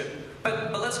that they should.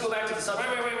 But let's go back to the subject.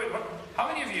 Wait. How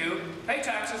many of you pay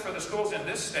taxes for the schools in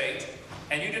this state,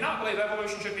 and you do not believe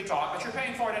evolution should be taught, but you're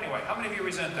paying for it anyway? How many of you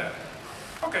resent that?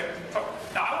 Okay.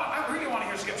 Now, I really want to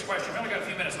hear Skip's question. We only got a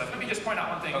few minutes left. Let me just point out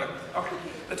one thing. Okay.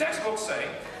 The textbooks say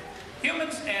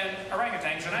humans and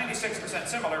orangutans are 96%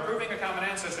 similar, proving a common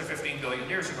ancestor 15 billion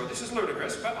years ago. This is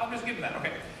ludicrous, but I'll just give them that.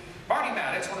 Okay. Barty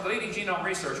Maddox, one of the leading genome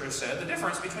researchers, said the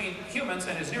difference between humans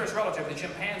and his nearest relative, the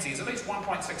chimpanzee, is at least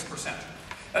 1.6%.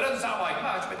 That doesn't sound like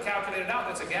much, but calculated out,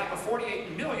 that's a gap of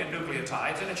 48 million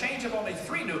nucleotides and a change of only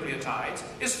 3 nucleotides nucleotides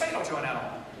is fatal to an animal.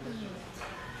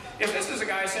 If this is a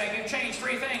guy saying you've changed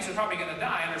 3 things and probably going to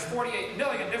die, and there's 48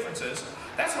 million differences,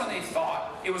 that's when they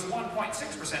thought it was 1.6%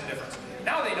 difference.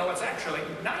 Now they know it's actually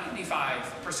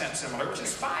 95% similar, which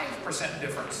is 5%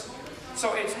 difference.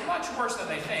 So it's much worse than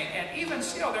they think, and even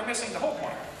still, they're missing the whole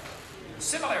point.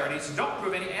 Similarities don't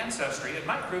prove any ancestry. It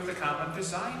might prove the common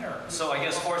designer. So I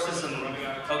guess horses and,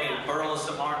 okay, burros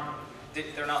aren't,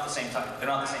 they're not the same type. They're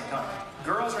not the same kind.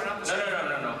 Girls are not the same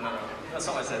No. That's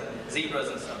not what I said. Zebras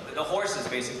and stuff. The horses,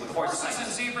 basically. Horses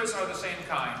and zebras are the same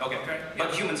kind. Okay.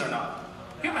 But humans are not.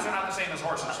 Humans are not the same as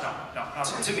horses. No, not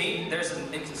to me, there's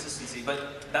an inconsistency,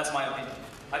 but that's my opinion.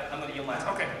 I'm going to yield my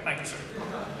time. Okay, thank you, sir.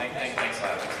 Thanks a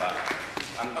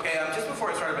lot. Okay, just before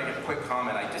I start making a quick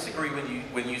comment, I disagree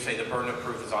when you say the burden of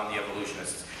proof is on the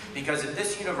evolutionists. Because at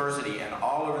this university and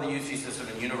all over the UC system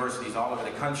and universities all over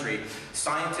the country,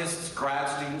 scientists, grad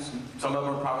students, some of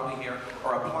them are probably here,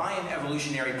 are applying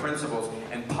evolutionary principles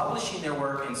and publishing their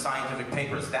work in scientific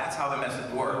papers. That's how the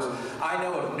method works. I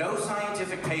know of no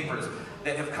scientific papers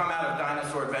that have come out of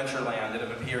Dinosaur Adventureland that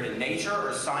have appeared in Nature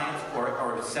or Science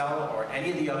or Cell or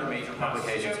any of the other major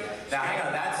publications. Now, hang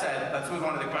on, that said, let's move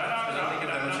on to the questions because I think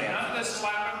give them a chance. None of this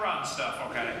slap and run stuff,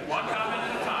 okay? One comment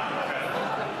at a time,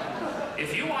 okay?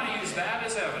 If you want to use that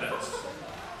as evidence,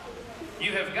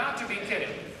 you have got to be kidding.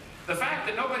 The fact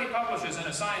that nobody publishes in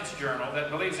a science journal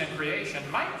that believes in creation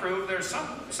might prove there's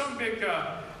some big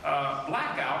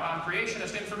blackout on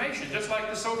creationist information, just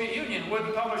like the Soviet Union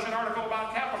wouldn't publish an article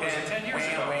about capitalism 10 years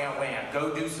ago.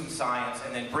 Go do some science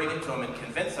and then bring it to them and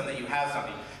convince them that you have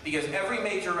something. Because every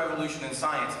major revolution in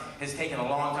science has taken a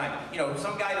long time. You know,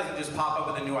 some guy doesn't just pop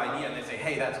up with a new idea and they say,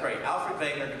 hey, that's great. Alfred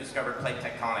Wegener, who discovered plate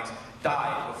tectonics,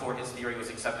 died before his theory was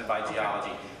accepted by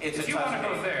geology. It's if you want to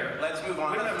go there, let's move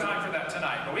on. We don't have time for that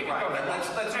tonight, but we can go there. Let's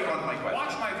move on to my question.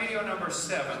 Watch my video number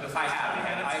 7. I have,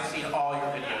 and I've seen all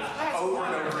your videos over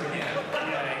and over again.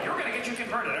 Yeah, you're going to get you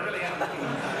converted. I really am.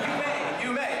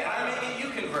 You may. I may get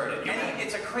you converted.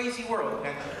 It's a crazy world.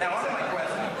 Now, on to my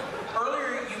question.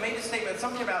 Earlier, you made a statement,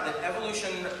 something about that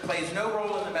evolution plays no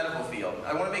role in the medical field.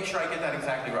 I want to make sure I get that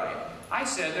exactly right. I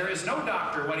said there is no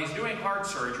doctor when he's doing heart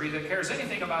surgery that cares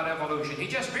anything about evolution. He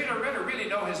just really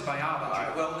know his biology. All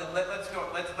right, well, let's go.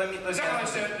 Is that what I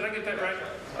said? Did I get that right?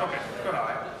 Okay, go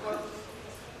ahead.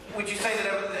 Would you say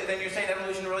that then you're saying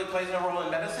evolution really plays no role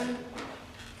in medicine?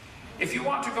 If you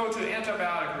want to go to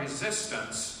antibiotic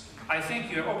resistance, I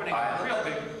think you're opening a real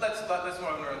big... Let's move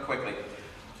on real quickly.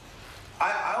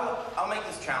 I'll make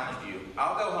this challenge to you.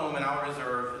 I'll go home and I'll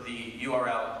reserve the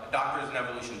URL,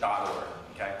 doctorsandevolution.org.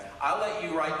 Okay? I'll let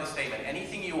you write the statement,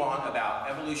 anything you want about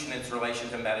evolution and its relation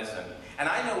to medicine. And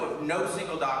I know of no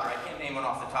single doctor, I can't name one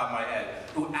off the top of my head,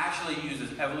 who actually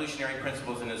uses evolutionary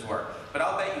principles in his work. But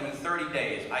I'll bet you in 30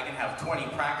 days, I can have 20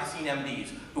 practicing MDs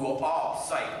who will all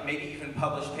cite, maybe even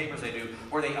publish papers they do,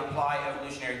 where they apply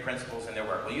evolutionary principles in their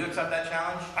work. Will you accept that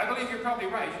challenge? I believe you're probably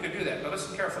right. You could do that, but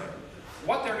listen carefully.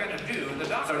 What they're going to do, the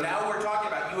doctor... So now we're talking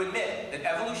about, you admit that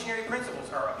evolutionary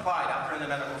principles are applied out there in the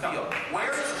medical field. Where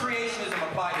is creationism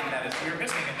applied in medicine? You're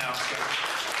missing it now, Skip.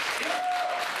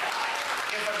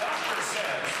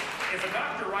 If a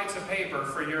doctor writes a paper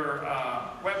for your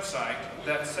website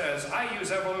that says, I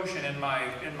use evolution in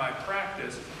my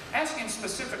practice, ask him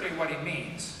specifically what he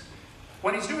means.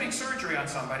 When he's doing surgery on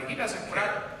somebody, he doesn't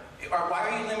care. Or why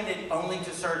are you limited only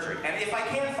to surgery? And if I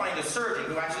can find a surgeon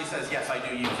who actually says, yes, I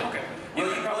do use it, okay.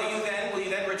 Will you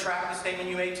then retract the statement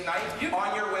you made tonight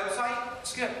on your website?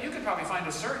 Skip, you could probably find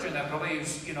a surgeon that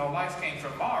believes, life came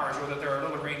from Mars, or that there are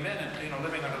little green men,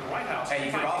 living under the White House. And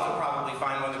you could also probably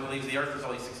find one that believes the Earth is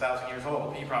only 6,000 years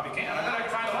old. You probably can. I bet I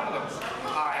can find a lot of those.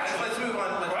 All right, let's move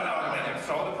on.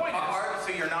 So the point is...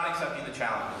 So you're not accepting the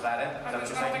challenge, is that it? I don't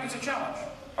think it's a challenge.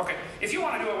 Okay, if you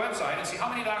want to do a website and see how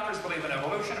many doctors believe in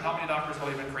evolution and how many doctors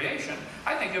believe in creation,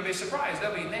 I think you'll be surprised.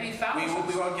 There'll be many thousands.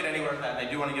 We won't get anywhere with that. I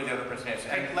do want to give the other person an answer.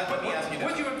 Hey, let me ask you this.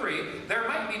 Would you agree there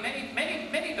might be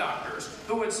many doctors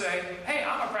who would say, hey,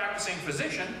 I'm a practicing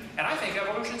physician, and I think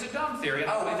evolution's a dumb theory.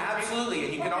 Oh, absolutely.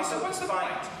 And you can also what's the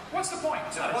point? What's the point?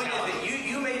 The point is that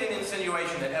you made an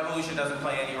insinuation that evolution doesn't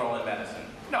play any role in medicine.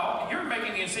 No, you're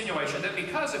making the insinuation that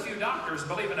because a few doctors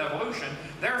believe in evolution,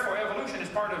 therefore evolution is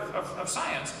part of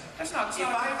science. That's not. If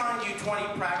I find you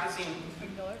 20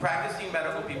 practicing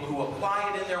medical people who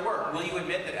apply it in their work, will you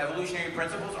admit that evolutionary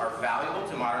principles are valuable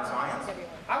to modern science?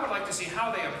 I would like to see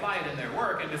how they apply it in their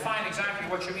work and define exactly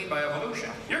what you mean by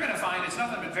evolution. You're going to find it's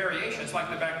nothing but variations like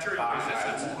the bacterial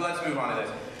resistance. Right. Let's move on to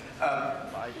this.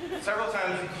 Several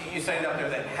times you say up there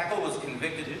that Haeckel was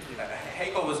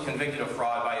convicted of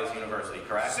fraud by his university,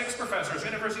 correct? 6 professors,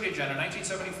 University of Jena,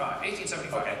 1875.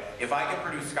 Okay. If I can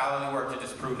produce scholarly work to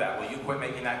disprove that, will you quit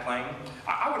making that claim?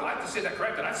 I would like have to say that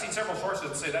corrected. I've seen several sources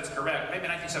that say that's correct. Maybe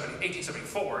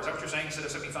 1874. Is that what you're saying instead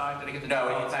of 75? Did I get the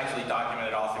No, it's actually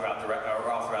documented all throughout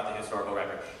the historical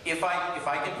record. If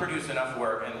I can produce enough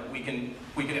work and we can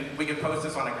post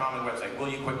this on a common website, will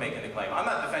you quit making the claim? I'm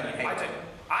not defending hate.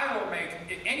 I will make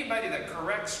anybody that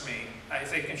corrects me.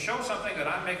 If they can show something that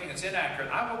I'm making that's inaccurate,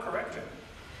 I will correct it.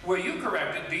 Will you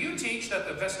correct it? Do you teach that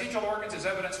the vestigial organs is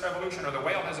evidence for evolution, or the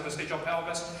whale has a vestigial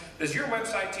pelvis? Does your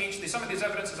website teach some of these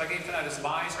evidences I gave tonight is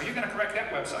lies? Are you going to correct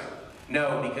that website?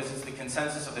 No, because it's the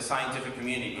consensus of the scientific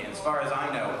community. And as far as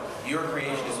I know, your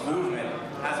creationist movement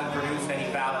hasn't produced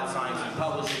any valid science and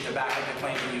published it to back up the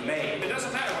claim that you made. It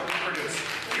doesn't matter what we produce.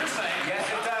 You're saying... Yes,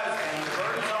 it does, and the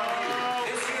burden's on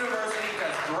you. This university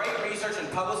does great research and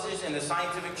publishes in the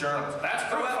scientific journals. That's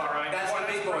proof, all right. That's the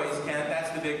big boys, Ken.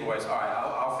 That's the big boys. All right,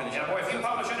 I'll finish. Yeah, boy, if you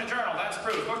publish in a journal, that's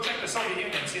proof. Go check the Soviet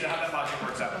Union and see how that logic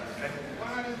works out. Okay?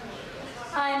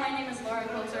 Hi, my name is Laura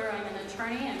Coulter. I'm an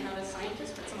attorney. I'm not a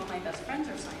scientist, but some of my best friends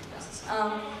are scientists.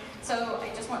 So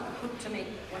I just want to make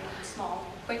one small,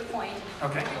 quick point.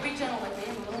 Okay. You'll be gentle with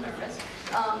me. I'm a little nervous.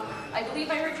 I believe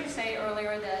I heard you say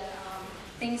earlier that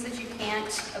things that you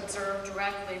can't observe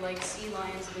directly, like sea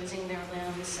lions losing their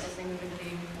limbs as they move into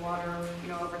the water,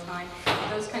 over time,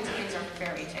 those kinds of things are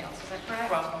fairy tales. Is that correct?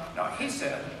 Well, no. He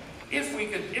said if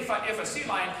a sea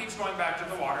lion keeps going back to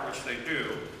the water, which they do,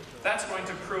 that's going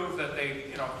to prove that they,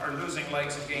 are losing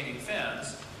legs and gaining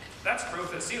fins. That's proof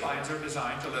that sea lions are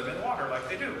designed to live in water like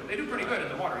they do. They do pretty good in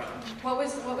the water. How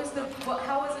was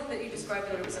it that you described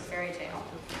that it was a fairy tale?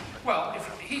 Well,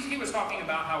 he was talking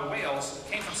about how whales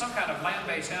came from some kind of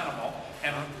land-based animal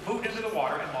and moved into the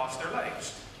water and lost their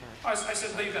legs. I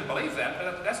said, well, you can believe that,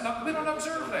 but that's not. We don't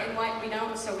observe that. And why we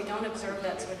don't observe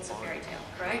that, so it's a fairy tale,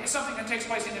 right? It's something that takes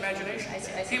place in the imagination. I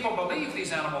see. People believe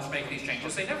these animals make these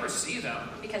changes. They never see them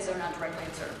Because they're not directly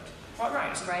observed. Well,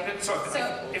 right. Right. So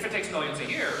if it takes millions of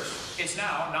years, it's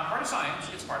now not part of science.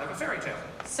 It's part of a fairy tale.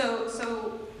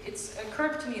 So it's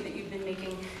occurred to me that you've been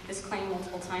making this claim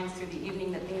multiple times through the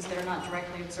evening that things that are not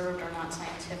directly observed are not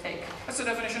scientific. That's the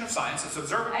definition of science. It's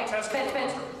observable,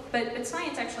 testable. But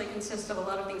science actually consists of a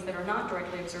lot of things that are not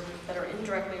directly observed, that are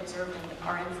indirectly observed and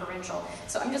are inferential.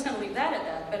 So I'm just going to leave that at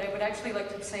that, but I would actually like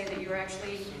to say that you're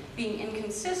actually being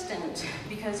inconsistent,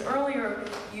 because earlier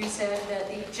you said that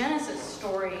the Genesis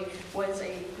story was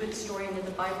a good story and that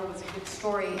the Bible was a good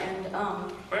story, and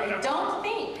I don't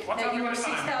think that you are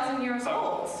 6,000 years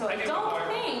old, so I don't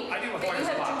think that you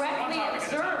have directly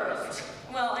observed.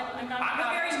 Well, I'm a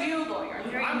very new lawyer.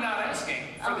 I'm not asking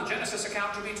for the Genesis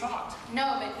account to be taught.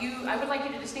 No, but I would like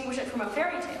you to distinguish it from a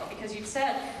fairy tale, because you've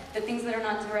said that things that are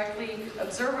not directly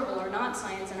observable are not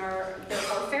science and are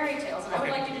therefore fairy tales. And I would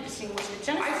like you to distinguish the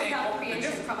Genesis account of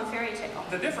creation from a fairy tale.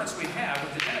 The difference we have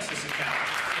with the Genesis account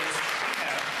is we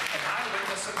have an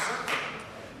eyewitness observing.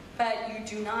 But you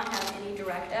do not have any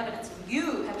direct evidence.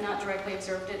 You have not directly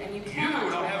observed it, and you cannot. You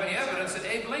don't have any evidence that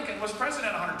Abe Lincoln was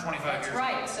president 125 years ago. That's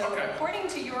right. So according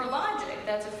to your logic,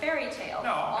 that's a fairy tale.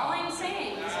 No. All I'm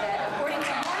saying is that according to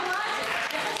your logic,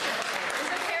 Genesis is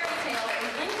a fairy tale, and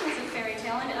Lincoln is a fairy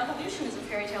tale, and evolution is a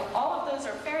fairy tale. All of those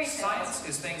are fairy tales. Science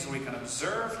is things we can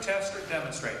observe, test, or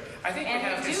demonstrate. I think and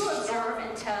we do observe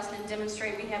and test and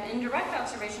demonstrate. We have indirect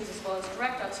observations as well as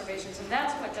direct observations, and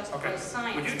that's what justifies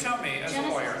science. Would you tell me, as a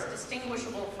lawyer, Genesis is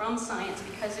distinguishable from science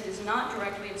because it is not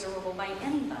directly observable by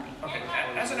anybody. Okay,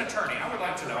 as an attorney, I would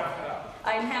like to know.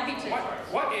 I'm happy to.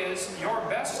 What is your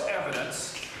best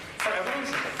evidence for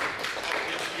evolution?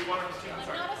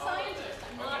 I'm not a scientist.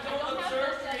 I don't have best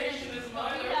evidence.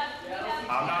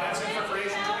 I'm not asking for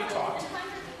creation to be taught.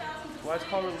 Why it's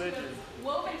called religion?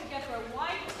 Woven together a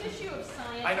wide tissue of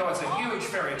science. I know it's a huge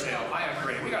fairy tale. I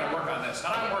agree. We got to work on this,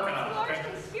 and I'm working on it. Okay.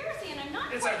 Conspiracy, and I'm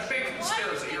not. It's a big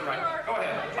conspiracy. You're right. Go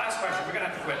ahead. Last question. We're gonna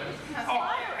have to quit. Oh,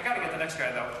 I got to get the next guy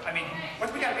though. I mean,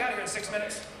 we got to be out of here in 6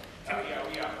 minutes. Yeah.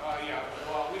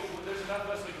 Well, there's enough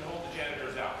of us we can hold the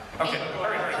janitors out. Okay.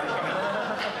 Hurry. Go ahead.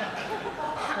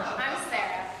 I'm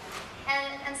Sarah,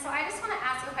 and so I just want to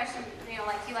ask a question.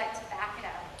 Like you like to back it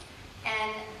up,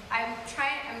 and I'm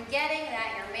getting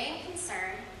that your main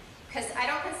concern, because I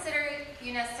don't consider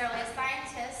you necessarily a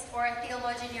scientist or a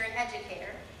theologian. You're an educator.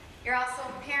 You're also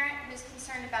a parent who's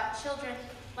concerned about children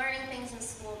learning things in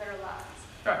school that are lies.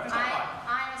 Right.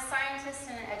 I'm a scientist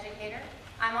and an educator.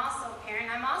 I'm also a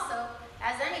parent. I'm also,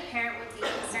 as any parent would be,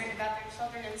 concerned about their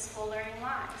children in school learning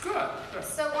lies. Good.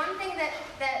 So one thing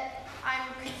that I'm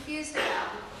confused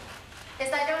about is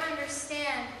I don't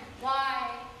understand why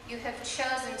you have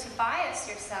chosen to bias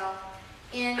yourself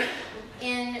in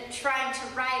trying to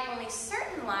write only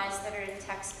certain lies that are in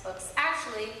textbooks.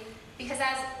 Actually, because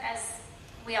as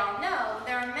we all know,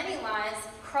 there are many lies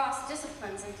across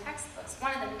disciplines and textbooks.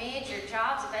 One of the major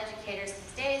jobs of educators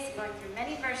these days, going through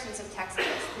many versions of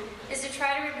textbooks, is to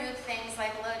try to remove things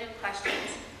like loaded questions.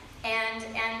 And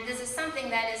this is something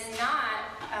that is not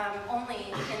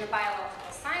only in the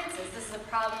biological sciences. This is a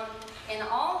problem in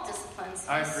all disciplines.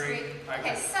 I agree.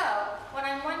 Okay, so what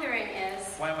I'm wondering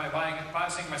is... Why am I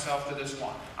biasing myself to this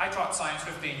one? I taught science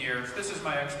 15 years. This is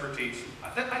my expertise.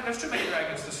 There's too many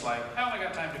dragons to slay. I only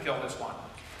got time to kill this one.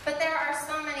 But there are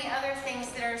so many other things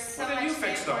that are so much more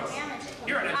damaging.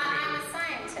 You're an educator. I'm a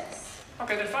scientist.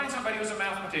 Okay, then find somebody who's a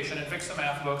mathematician and fix the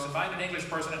math books, and find an English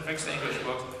person and fix the English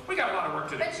books. We got a lot of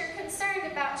work to do. But you're concerned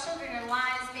about children and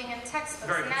lies being in textbooks,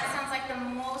 and that sounds like the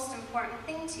most important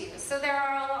thing to you. So there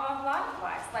are a lot of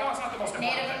lies, like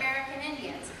Native American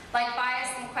Indians, like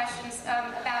bias in questions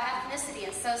about ethnicity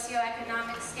and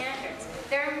socioeconomic standards.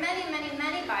 There are many, many,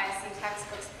 many bias in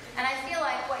textbooks, and I feel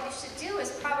like what you should do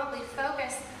is probably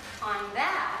focus on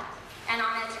that and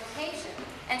on education.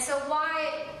 And so why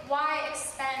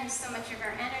expend so much of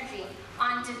your energy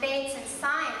on debates in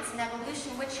science and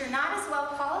evolution, which you're not as well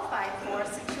qualified for,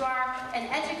 since you are an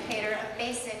educator of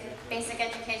basic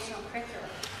educational curriculum?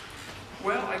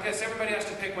 Well, I guess everybody has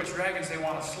to pick which dragons they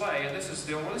want to slay, and this is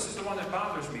the one that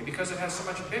bothers me, because it has so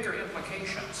much bigger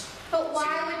implications. But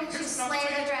why wouldn't you slay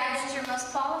the dragons you're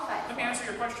most qualified for? Let me answer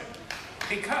your question.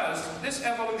 Because this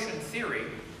evolution theory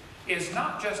is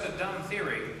not just a dumb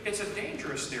theory, it's a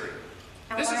dangerous theory.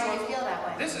 And why do you feel that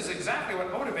way? This is exactly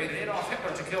what motivated Adolf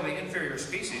Hitler to kill the inferior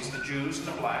species, the Jews and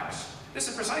the blacks. This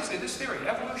is precisely this theory,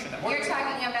 evolution. You're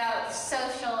talking about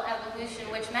social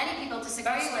evolution, which many people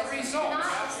disagree with. That's the result.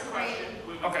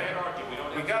 Okay,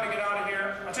 we got to get out of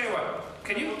here. I'll tell you what,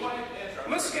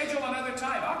 let's schedule another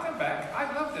time. I'll come back. I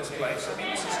love this place. I mean,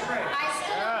 this is great. I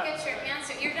still don't get your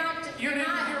answer. You're not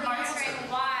answering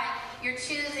why you're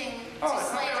choosing to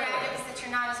slay dragons that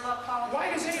you're not as well qualified. Why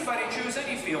does anybody choose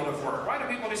any field of work? Why do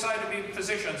people decide to be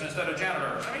physicians instead of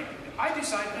janitors? I mean, I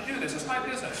decided to do this. It's my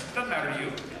business. It doesn't matter to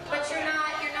you. But you're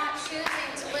not choosing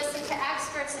to listen to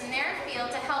experts in their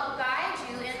field to help guide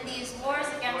you in these wars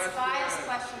against biased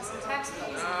questions in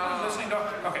textbooks. I'm listening to...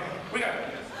 Okay, we got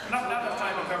not enough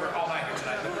time to cover all night here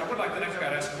tonight, but I would like the next guy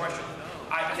to ask a question.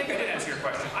 I think I did answer your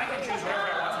question. I can choose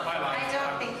whatever I want for my life. I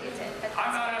don't think you did. But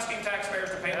I'm not asking taxpayers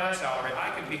to pay my salary.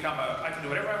 I can do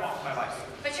whatever I want with my life.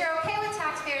 But you're okay with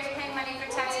taxpayers paying money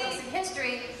for textbooks in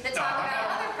history that talk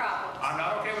about other problems. I'm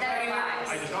not okay with that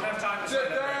either. I just don't have time to say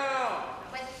that.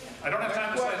 I don't have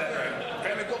time to say that, Greg.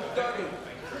 Okay?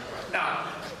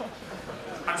 Now,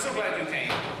 I'm so glad you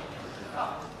came.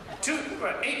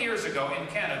 8 years ago in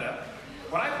Canada,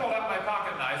 when I pulled out my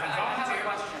pocket knife and volunteered...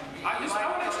 I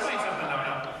want to explain something,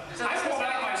 I pulled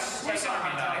out my Swiss Army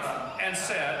knife and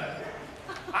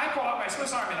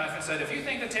said, if you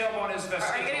think the tailbone is vestigial...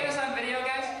 Are you getting this on video,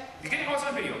 guys? You're getting this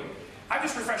on video. I'm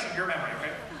just refreshing your memory, okay?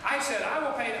 I said, I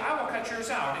will cut yours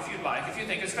out if you'd like, if you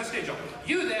think it's vestigial.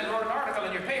 You then wrote an article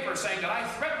in your paper saying that I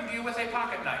threatened you with a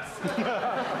pocket knife.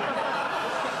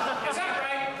 Is that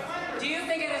right? Do you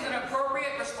think it is an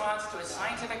appropriate response to a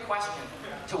scientific question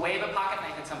to wave a pocket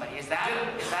knife at somebody? Is that a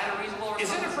reasonable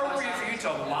response? Is it appropriate for you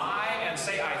to lie and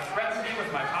say I threatened you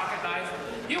with my pocket knife?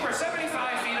 You were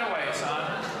 75 feet away,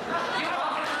 son. I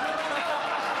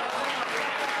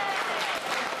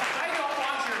don't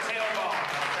want your tailbone,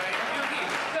 okay?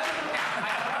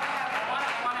 I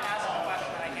want to ask a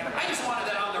question that I can't... I just wanted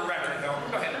that on the record, though.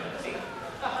 Go ahead.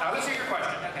 Now, let's hear your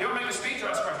question. You want to make a speech or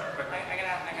ask a question?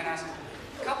 I'm going to ask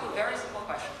a couple of very simple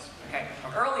questions. Okay.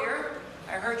 Earlier,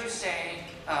 I heard you say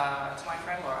to my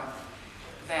friend Laura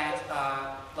that,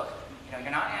 look,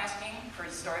 you're not asking for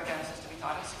the story of Genesis to be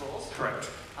taught in schools. Correct.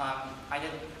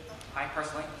 I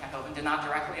personally, Kent Hovind, did not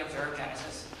directly observe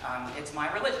Genesis. It's my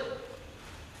religion.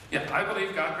 Yeah, I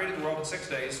believe God created the world in 6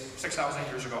 days, 6,000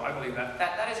 years ago. I believe that.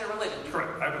 That is a religion.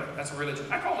 Correct. I believe that's a religion.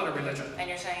 I call it a religion. And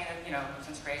you're saying that,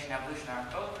 since creation and evolution are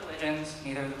both religions,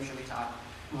 neither of them should be taught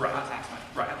on tax money.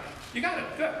 Right. Okay. You got it.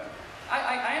 Good.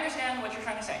 I understand what you're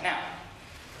trying to say. Now,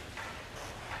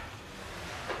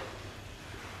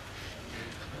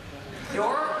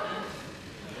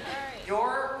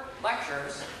 your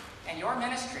lectures and your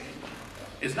ministry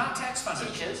is not tax funded.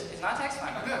 Is not tax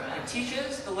funded. It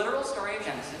teaches the literal story of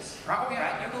Genesis. Oh,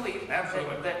 yeah. Right? You believe that the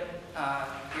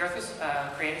earth was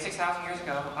created 6,000 years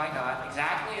ago by God,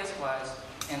 exactly as it was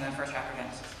in the first chapter of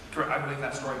Genesis. Correct. I believe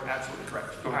that story. Absolutely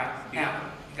correct. Go ahead. Right.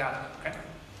 You got it. Okay.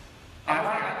 I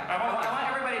want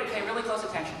everybody to pay really close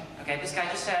attention. Okay, this guy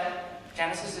just said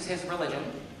Genesis is his religion,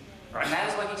 right. And that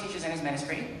is what he teaches in his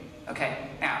ministry. Okay,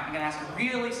 now I'm going to ask a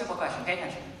really simple question. Pay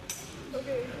attention.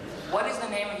 Okay. What is the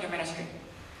name of your ministry?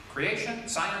 Creation,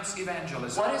 science,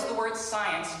 evangelism. What is the word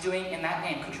science doing in that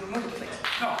name? Could you remove it, please?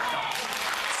 No.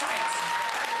 Science.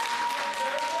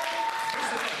 Here's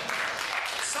the thing.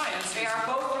 Science They are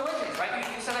both religions, right?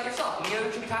 You said that yourself.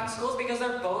 Neither should be taught in schools because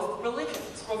they're both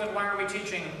religions. Well, then why are we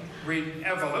teaching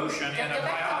evolution in a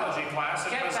biology class?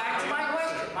 Get back to my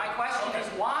question. My question is,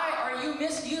 why are you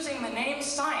misusing the name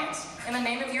science in the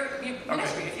name of your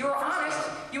ministry? If you were honest,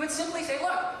 you would simply say,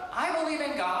 look, I believe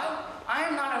in God. I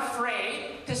am not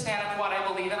afraid to stand up for what I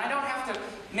believe in. I don't have to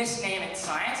misname it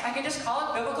science. I can just call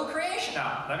it biblical creation.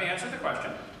 Now, let me answer the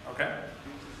question, okay?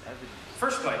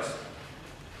 First place,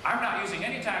 I'm not using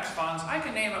any tax funds. I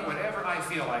can name it whatever I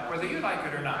feel like, whether you like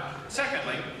it or not.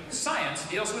 Secondly, science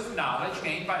deals with knowledge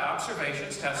gained by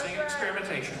observations, testing, and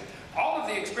experimentation. All of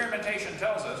the experimentation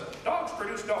tells us dogs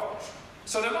produce dogs.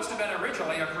 So there must have been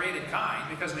originally a created kind,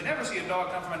 because we never see a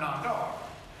dog come from a non-dog.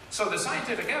 So the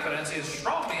scientific evidence is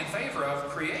strongly in favor of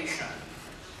creation.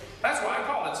 That's why I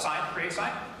call it creation,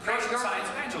 science,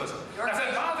 evangelism. Now, if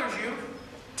it bothers you,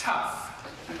 tough.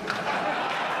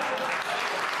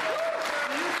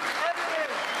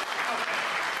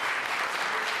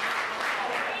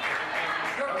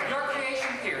 Your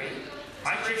creation theory.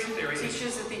 My creation theory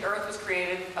teaches that the earth was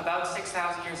created about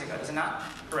 6,000 years ago, does it not?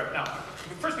 Correct. Now,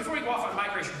 first, before we go off on my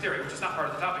creation theory, which is not part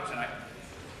of the topic tonight,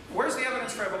 where's the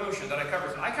evidence for evolution that I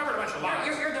covered? I covered a bunch of lies.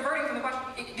 You're diverting from the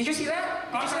question. Did you see that?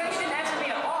 Did you see that? You didn't answer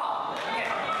me at all. Okay.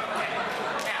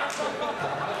 Now,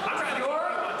 I'm trying to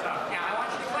now, I want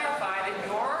you to clarify that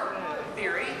your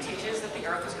theory teaches that the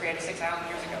earth was created 6,000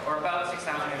 years ago, or about 6,000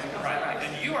 years ago. Right.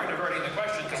 And you are diverting the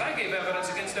question because I gave evidence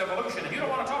against evolution, and you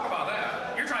don't want to talk about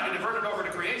that. You're trying to divert it over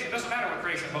to creation. It doesn't matter what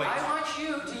creation believes. I want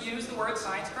you to use the word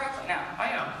science correctly. Now,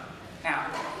 I am. Now,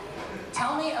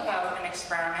 tell me about an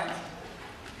experiment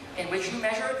in which you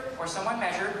measured, or someone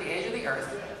measured, the age of the Earth,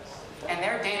 and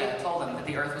their data told them that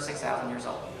the Earth was 6,000 years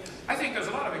old. I think there's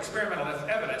a lot of experimental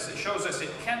evidence that shows us it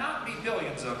cannot be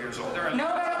billions of years old.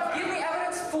 No, give me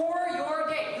evidence for your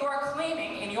date. You are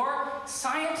claiming in your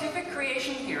scientific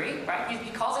creation theory, right,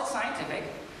 he calls it scientific,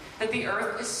 that the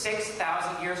Earth is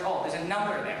 6,000 years old. There's a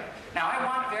number there. Now, I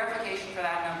want verification for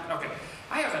that number. Okay.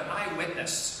 I have an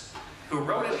eyewitness who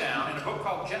wrote it down in a book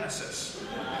called Genesis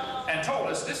and told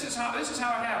us this is how it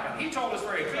happened. He told us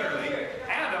very clearly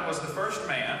Adam was the first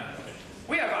man.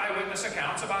 We have eyewitness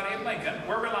accounts about Abe Lincoln.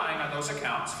 We're relying on those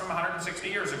accounts from 160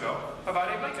 years ago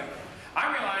about Abe Lincoln.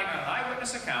 I'm relying on an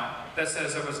eyewitness account that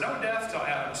says there was no death till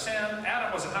Adam sinned.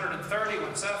 Adam was 130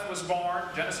 when Seth was born.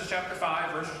 Genesis chapter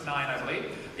 5, verse 9, I believe.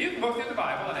 You can go through the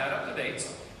Bible and add up the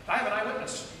dates. I have an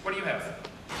eyewitness. What do you have?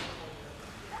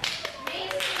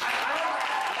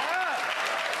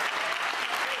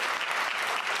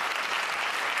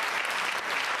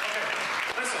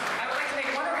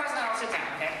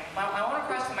 I want to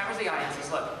request to members of the audience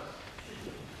is, look,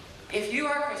 if you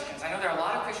are Christians, I know there are a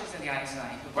lot of Christians in the audience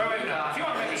tonight. Wait. If you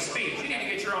want to make a speech, you need to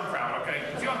get your own crowd, okay?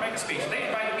 If you want to make a speech, they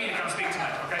invited me to come speak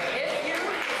tonight, okay? If you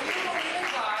believe in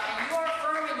God and you are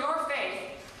firm in your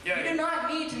faith, you do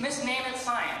not need to misname it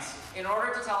science in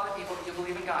order to tell the people that you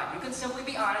believe in God. You can simply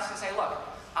be honest and say, look,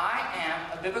 I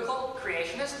am a biblical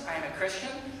creationist, I am a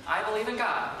Christian, I believe in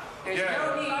God. There's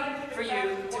no need for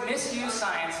you to misuse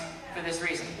science for this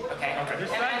reason, okay? And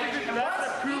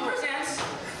once he presents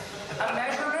a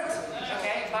measurement,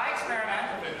 okay, by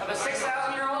experiment of a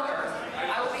 6,000-year-old Earth,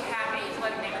 I will be happy to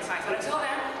let him name it science. But until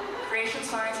then, creation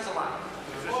science is a lie.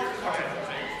 Okay,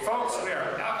 folks, we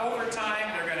are over time.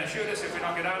 They're going to shoot us if we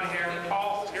don't get out of here.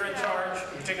 Paul, you're in charge.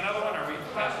 You take another one, or we?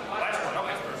 Last one.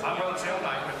 Okay. I'm willing to say all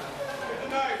night.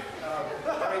 Good night.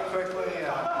 Very quickly,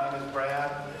 my name is Brad.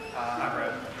 Hi,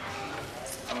 Brad.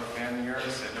 I'm a fan of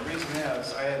yours, and the reason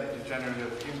is I had a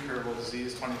degenerative incurable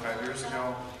disease 25 years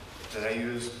ago that I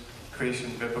used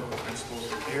creation biblical principles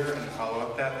of care and to follow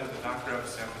up that with a doctor out of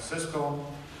San Francisco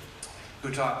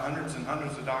who taught hundreds and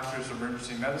hundreds of doctors of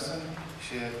emergency medicine.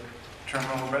 She had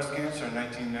terminal breast cancer in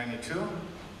 1992.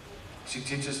 She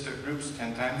teaches to groups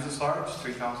 10 times as large,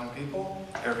 3,000 people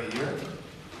every year.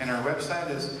 And her website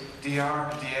is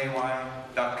drday.com,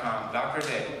 Dr.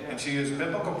 Day. And she used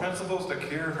biblical principles to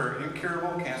cure her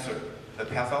incurable cancer. The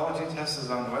pathology test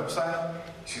is on the website.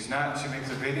 She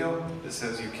makes a video that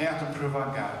says, "You can't improve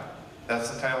on God." That's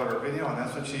the title of her video, and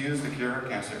that's what she used to cure her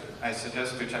cancer. I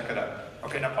suggest you check it out.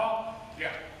 Okay, now Paul?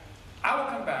 Yeah. I will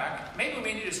come back. Maybe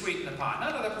we need to sweeten the pot.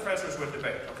 None of the professors would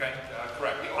debate, okay?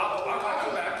 Correct. I'll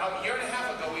come back. A year and a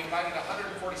half ago, we invited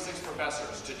 146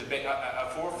 professors to debate,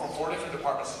 from 4 different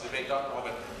departments to debate Dr.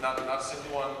 Hogan. Not a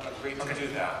single one agreed to do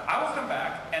that. I will come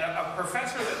back, and a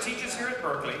professor that teaches here at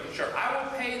Berkeley, I will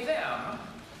pay them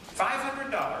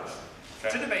 $500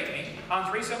 to debate me on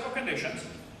 3 simple conditions.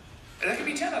 There could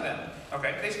be 10 of them.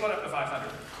 Okay, they split up to 500.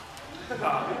 I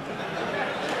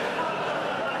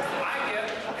get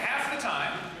half the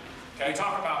time. We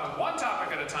talk about one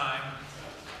topic at a time,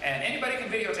 and anybody can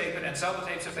videotape it and sell the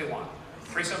tapes if they want.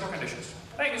 3 simple conditions.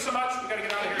 Thank you so much. We've got to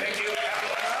get out of here. Thank you.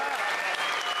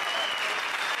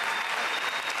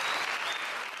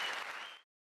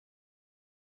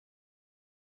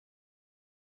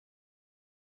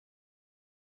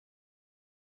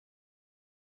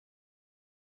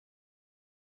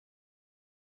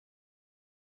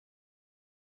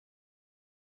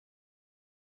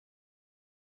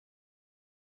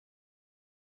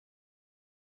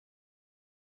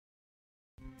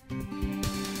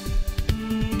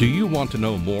 Do you want to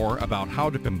know more about how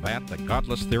to combat the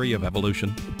godless theory of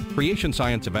evolution? Creation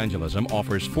Science Evangelism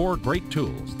offers 4 great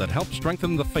tools that help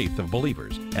strengthen the faith of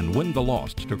believers and win the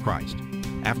lost to Christ.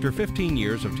 After 15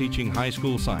 years of teaching high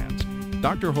school science,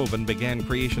 Dr. Hovind began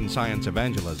Creation Science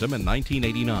Evangelism in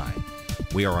 1989.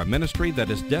 We are a ministry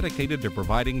that is dedicated to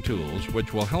providing tools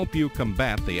which will help you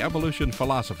combat the evolution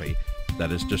philosophy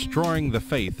that is destroying the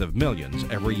faith of millions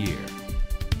every year.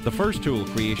 The first tool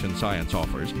Creation Science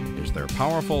offers is their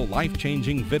powerful,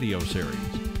 life-changing video series.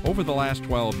 Over the last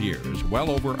 12 years,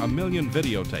 well over 1 million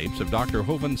videotapes of Dr.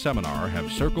 Hovind's seminar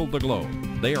have circled the globe.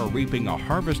 They are reaping a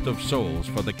harvest of souls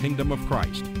for the kingdom of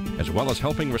Christ, as well as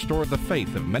helping restore the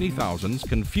faith of many thousands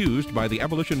confused by the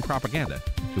evolution propaganda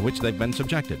to which they've been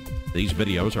subjected. These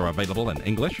videos are available in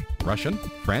English, Russian,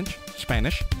 French,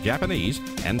 Spanish, Japanese,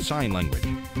 and sign language.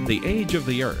 The Age of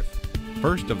the Earth,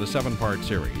 first of the 7-part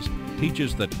series,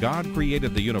 teaches that God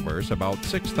created the universe about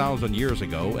 6,000 years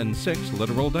ago in 6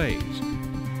 literal days.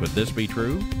 Could this be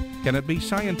true? Can it be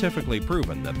scientifically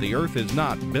proven that the Earth is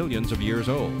not billions of years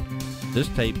old? This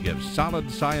tape gives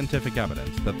solid scientific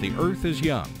evidence that the Earth is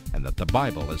young and that the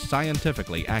Bible is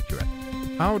scientifically accurate.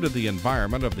 How did the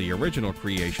environment of the original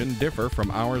creation differ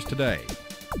from ours today?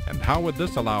 And how would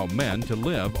this allow men to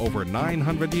live over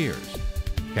 900 years?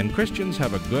 Can Christians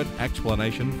have a good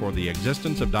explanation for the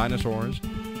existence of dinosaurs?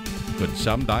 Could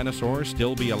some dinosaurs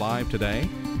still be alive today?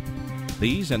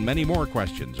 These and many more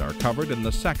questions are covered in the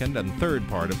 2nd and 3rd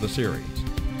part of the series.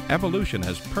 Evolution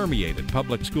has permeated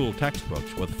public school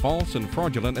textbooks with false and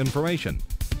fraudulent information.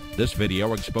 This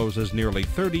video exposes nearly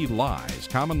 30 lies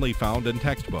commonly found in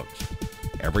textbooks.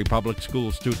 Every public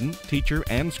school student, teacher,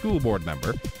 and school board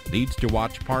member needs to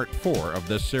watch part 4 of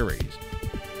this series.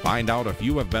 Find out if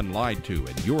you have been lied to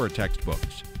in your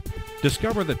textbooks.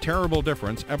 Discover the terrible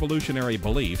difference evolutionary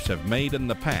beliefs have made in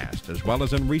the past as well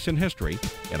as in recent history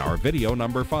in our video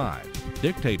number 5.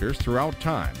 Dictators throughout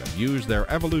time have used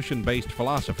their evolution-based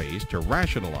philosophies to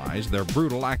rationalize their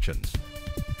brutal actions.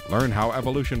 Learn how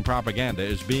evolution propaganda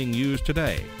is being used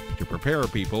today to prepare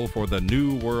people for the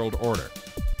New World Order.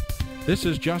 This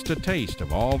is just a taste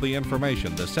of all the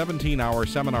information the 17-hour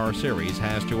seminar series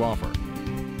has to offer.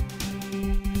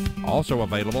 Also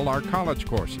available are college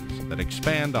courses that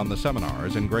expand on the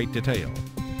seminars in great detail.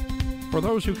 For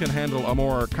those who can handle a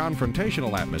more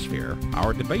confrontational atmosphere,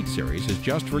 our debate series is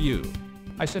just for you.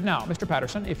 I said, now, Mr.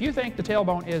 Patterson, if you think the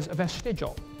tailbone is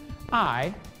vestigial,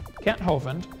 I, Kent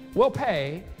Hovind, will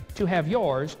pay to have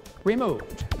yours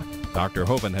removed. Dr.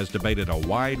 Hovind has debated a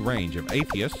wide range of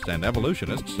atheists and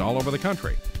evolutionists all over the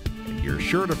country, and you're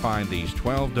sure to find these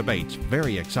 12 debates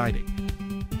very exciting.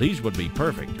 These would be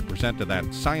perfect to present to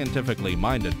that scientifically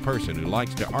minded person who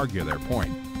likes to argue their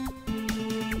point.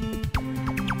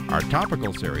 Our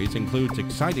topical series includes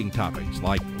exciting topics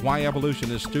like why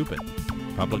evolution is stupid,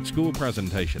 public school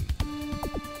presentation,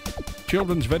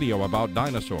 children's video about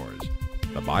dinosaurs,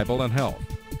 the Bible and health,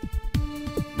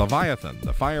 Leviathan,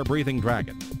 the fire-breathing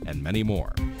dragon, and many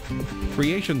more.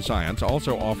 Creation Science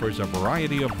also offers a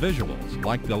variety of visuals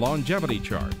like the longevity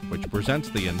chart, which presents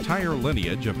the entire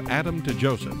lineage of Adam to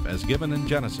Joseph as given in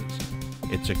Genesis.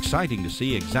 It's exciting to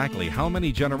see exactly how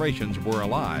many generations were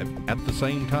alive at the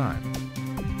same time.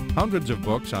 Hundreds of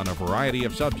books on a variety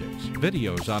of subjects,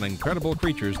 videos on incredible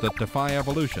creatures that defy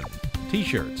evolution,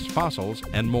 t-shirts, fossils,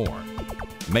 and more.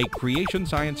 Make Creation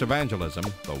Science Evangelism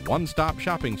the one-stop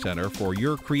shopping center for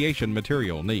your creation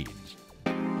material needs.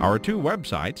 Our 2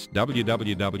 websites,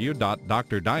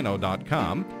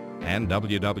 www.drdino.com and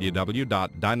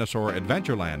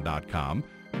www.dinosauradventureland.com,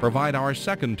 provide our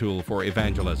second tool for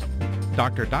evangelism.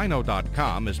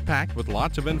 DrDino.com is packed with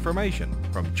lots of information,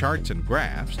 from charts and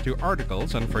graphs to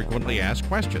articles and frequently asked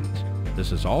questions.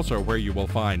 This is also where you will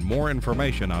find more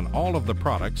information on all of the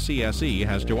products CSE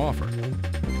has to offer.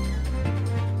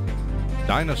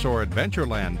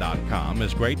 Dinosauradventureland.com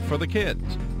is great for the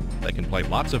kids. They can play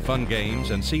lots of fun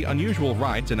games and see unusual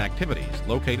rides and activities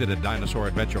located at Dinosaur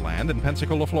Adventureland in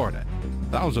Pensacola, Florida.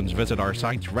 Thousands visit our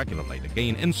sites regularly to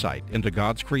gain insight into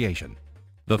God's creation.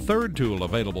 The third tool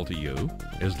available to you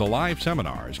is the live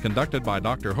seminars conducted by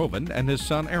Dr. Hovind and his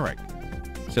son Eric.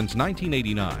 Since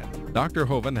 1989, Dr.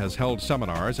 Hovind has held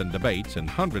seminars and debates in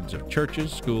hundreds of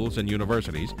churches, schools, and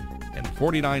universities in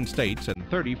 49 states and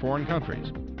 30 foreign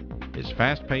countries. His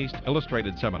fast-paced,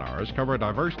 illustrated seminars cover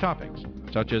diverse topics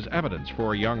such as evidence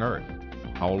for a young Earth,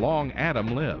 how long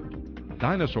Adam lived,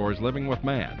 dinosaurs living with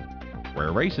man,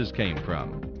 where races came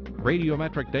from,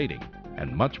 radiometric dating,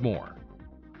 and much more.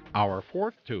 Our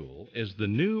fourth tool is the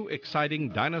new, exciting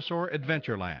Dinosaur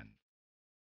Adventureland.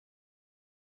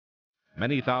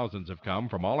 Many thousands have come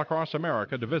from all across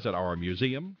America to visit our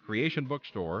museum, creation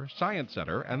bookstore, science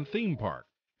center, and theme park,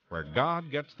 where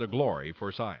God gets the glory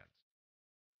for science.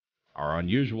 Our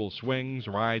unusual swings,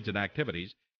 rides, and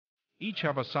activities each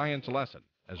have a science lesson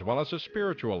as well as a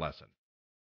spiritual lesson,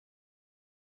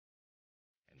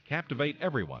 and captivate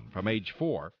everyone from age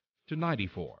 4 to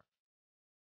 94.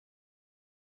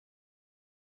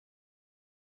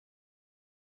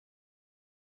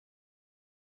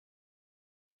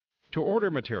 To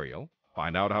order material,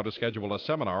 find out how to schedule a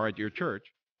seminar at your church,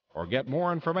 or get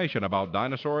more information about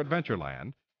Dinosaur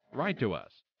Adventureland, write to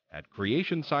us at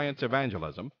Creation Science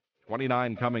Evangelism,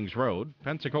 29 Cummings Road,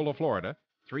 Pensacola, Florida,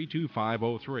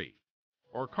 32503,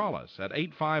 or call us at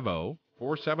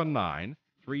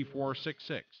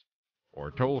 850-479-3466, or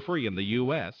toll free in the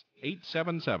U.S.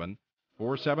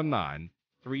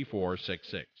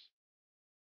 877-479-3466.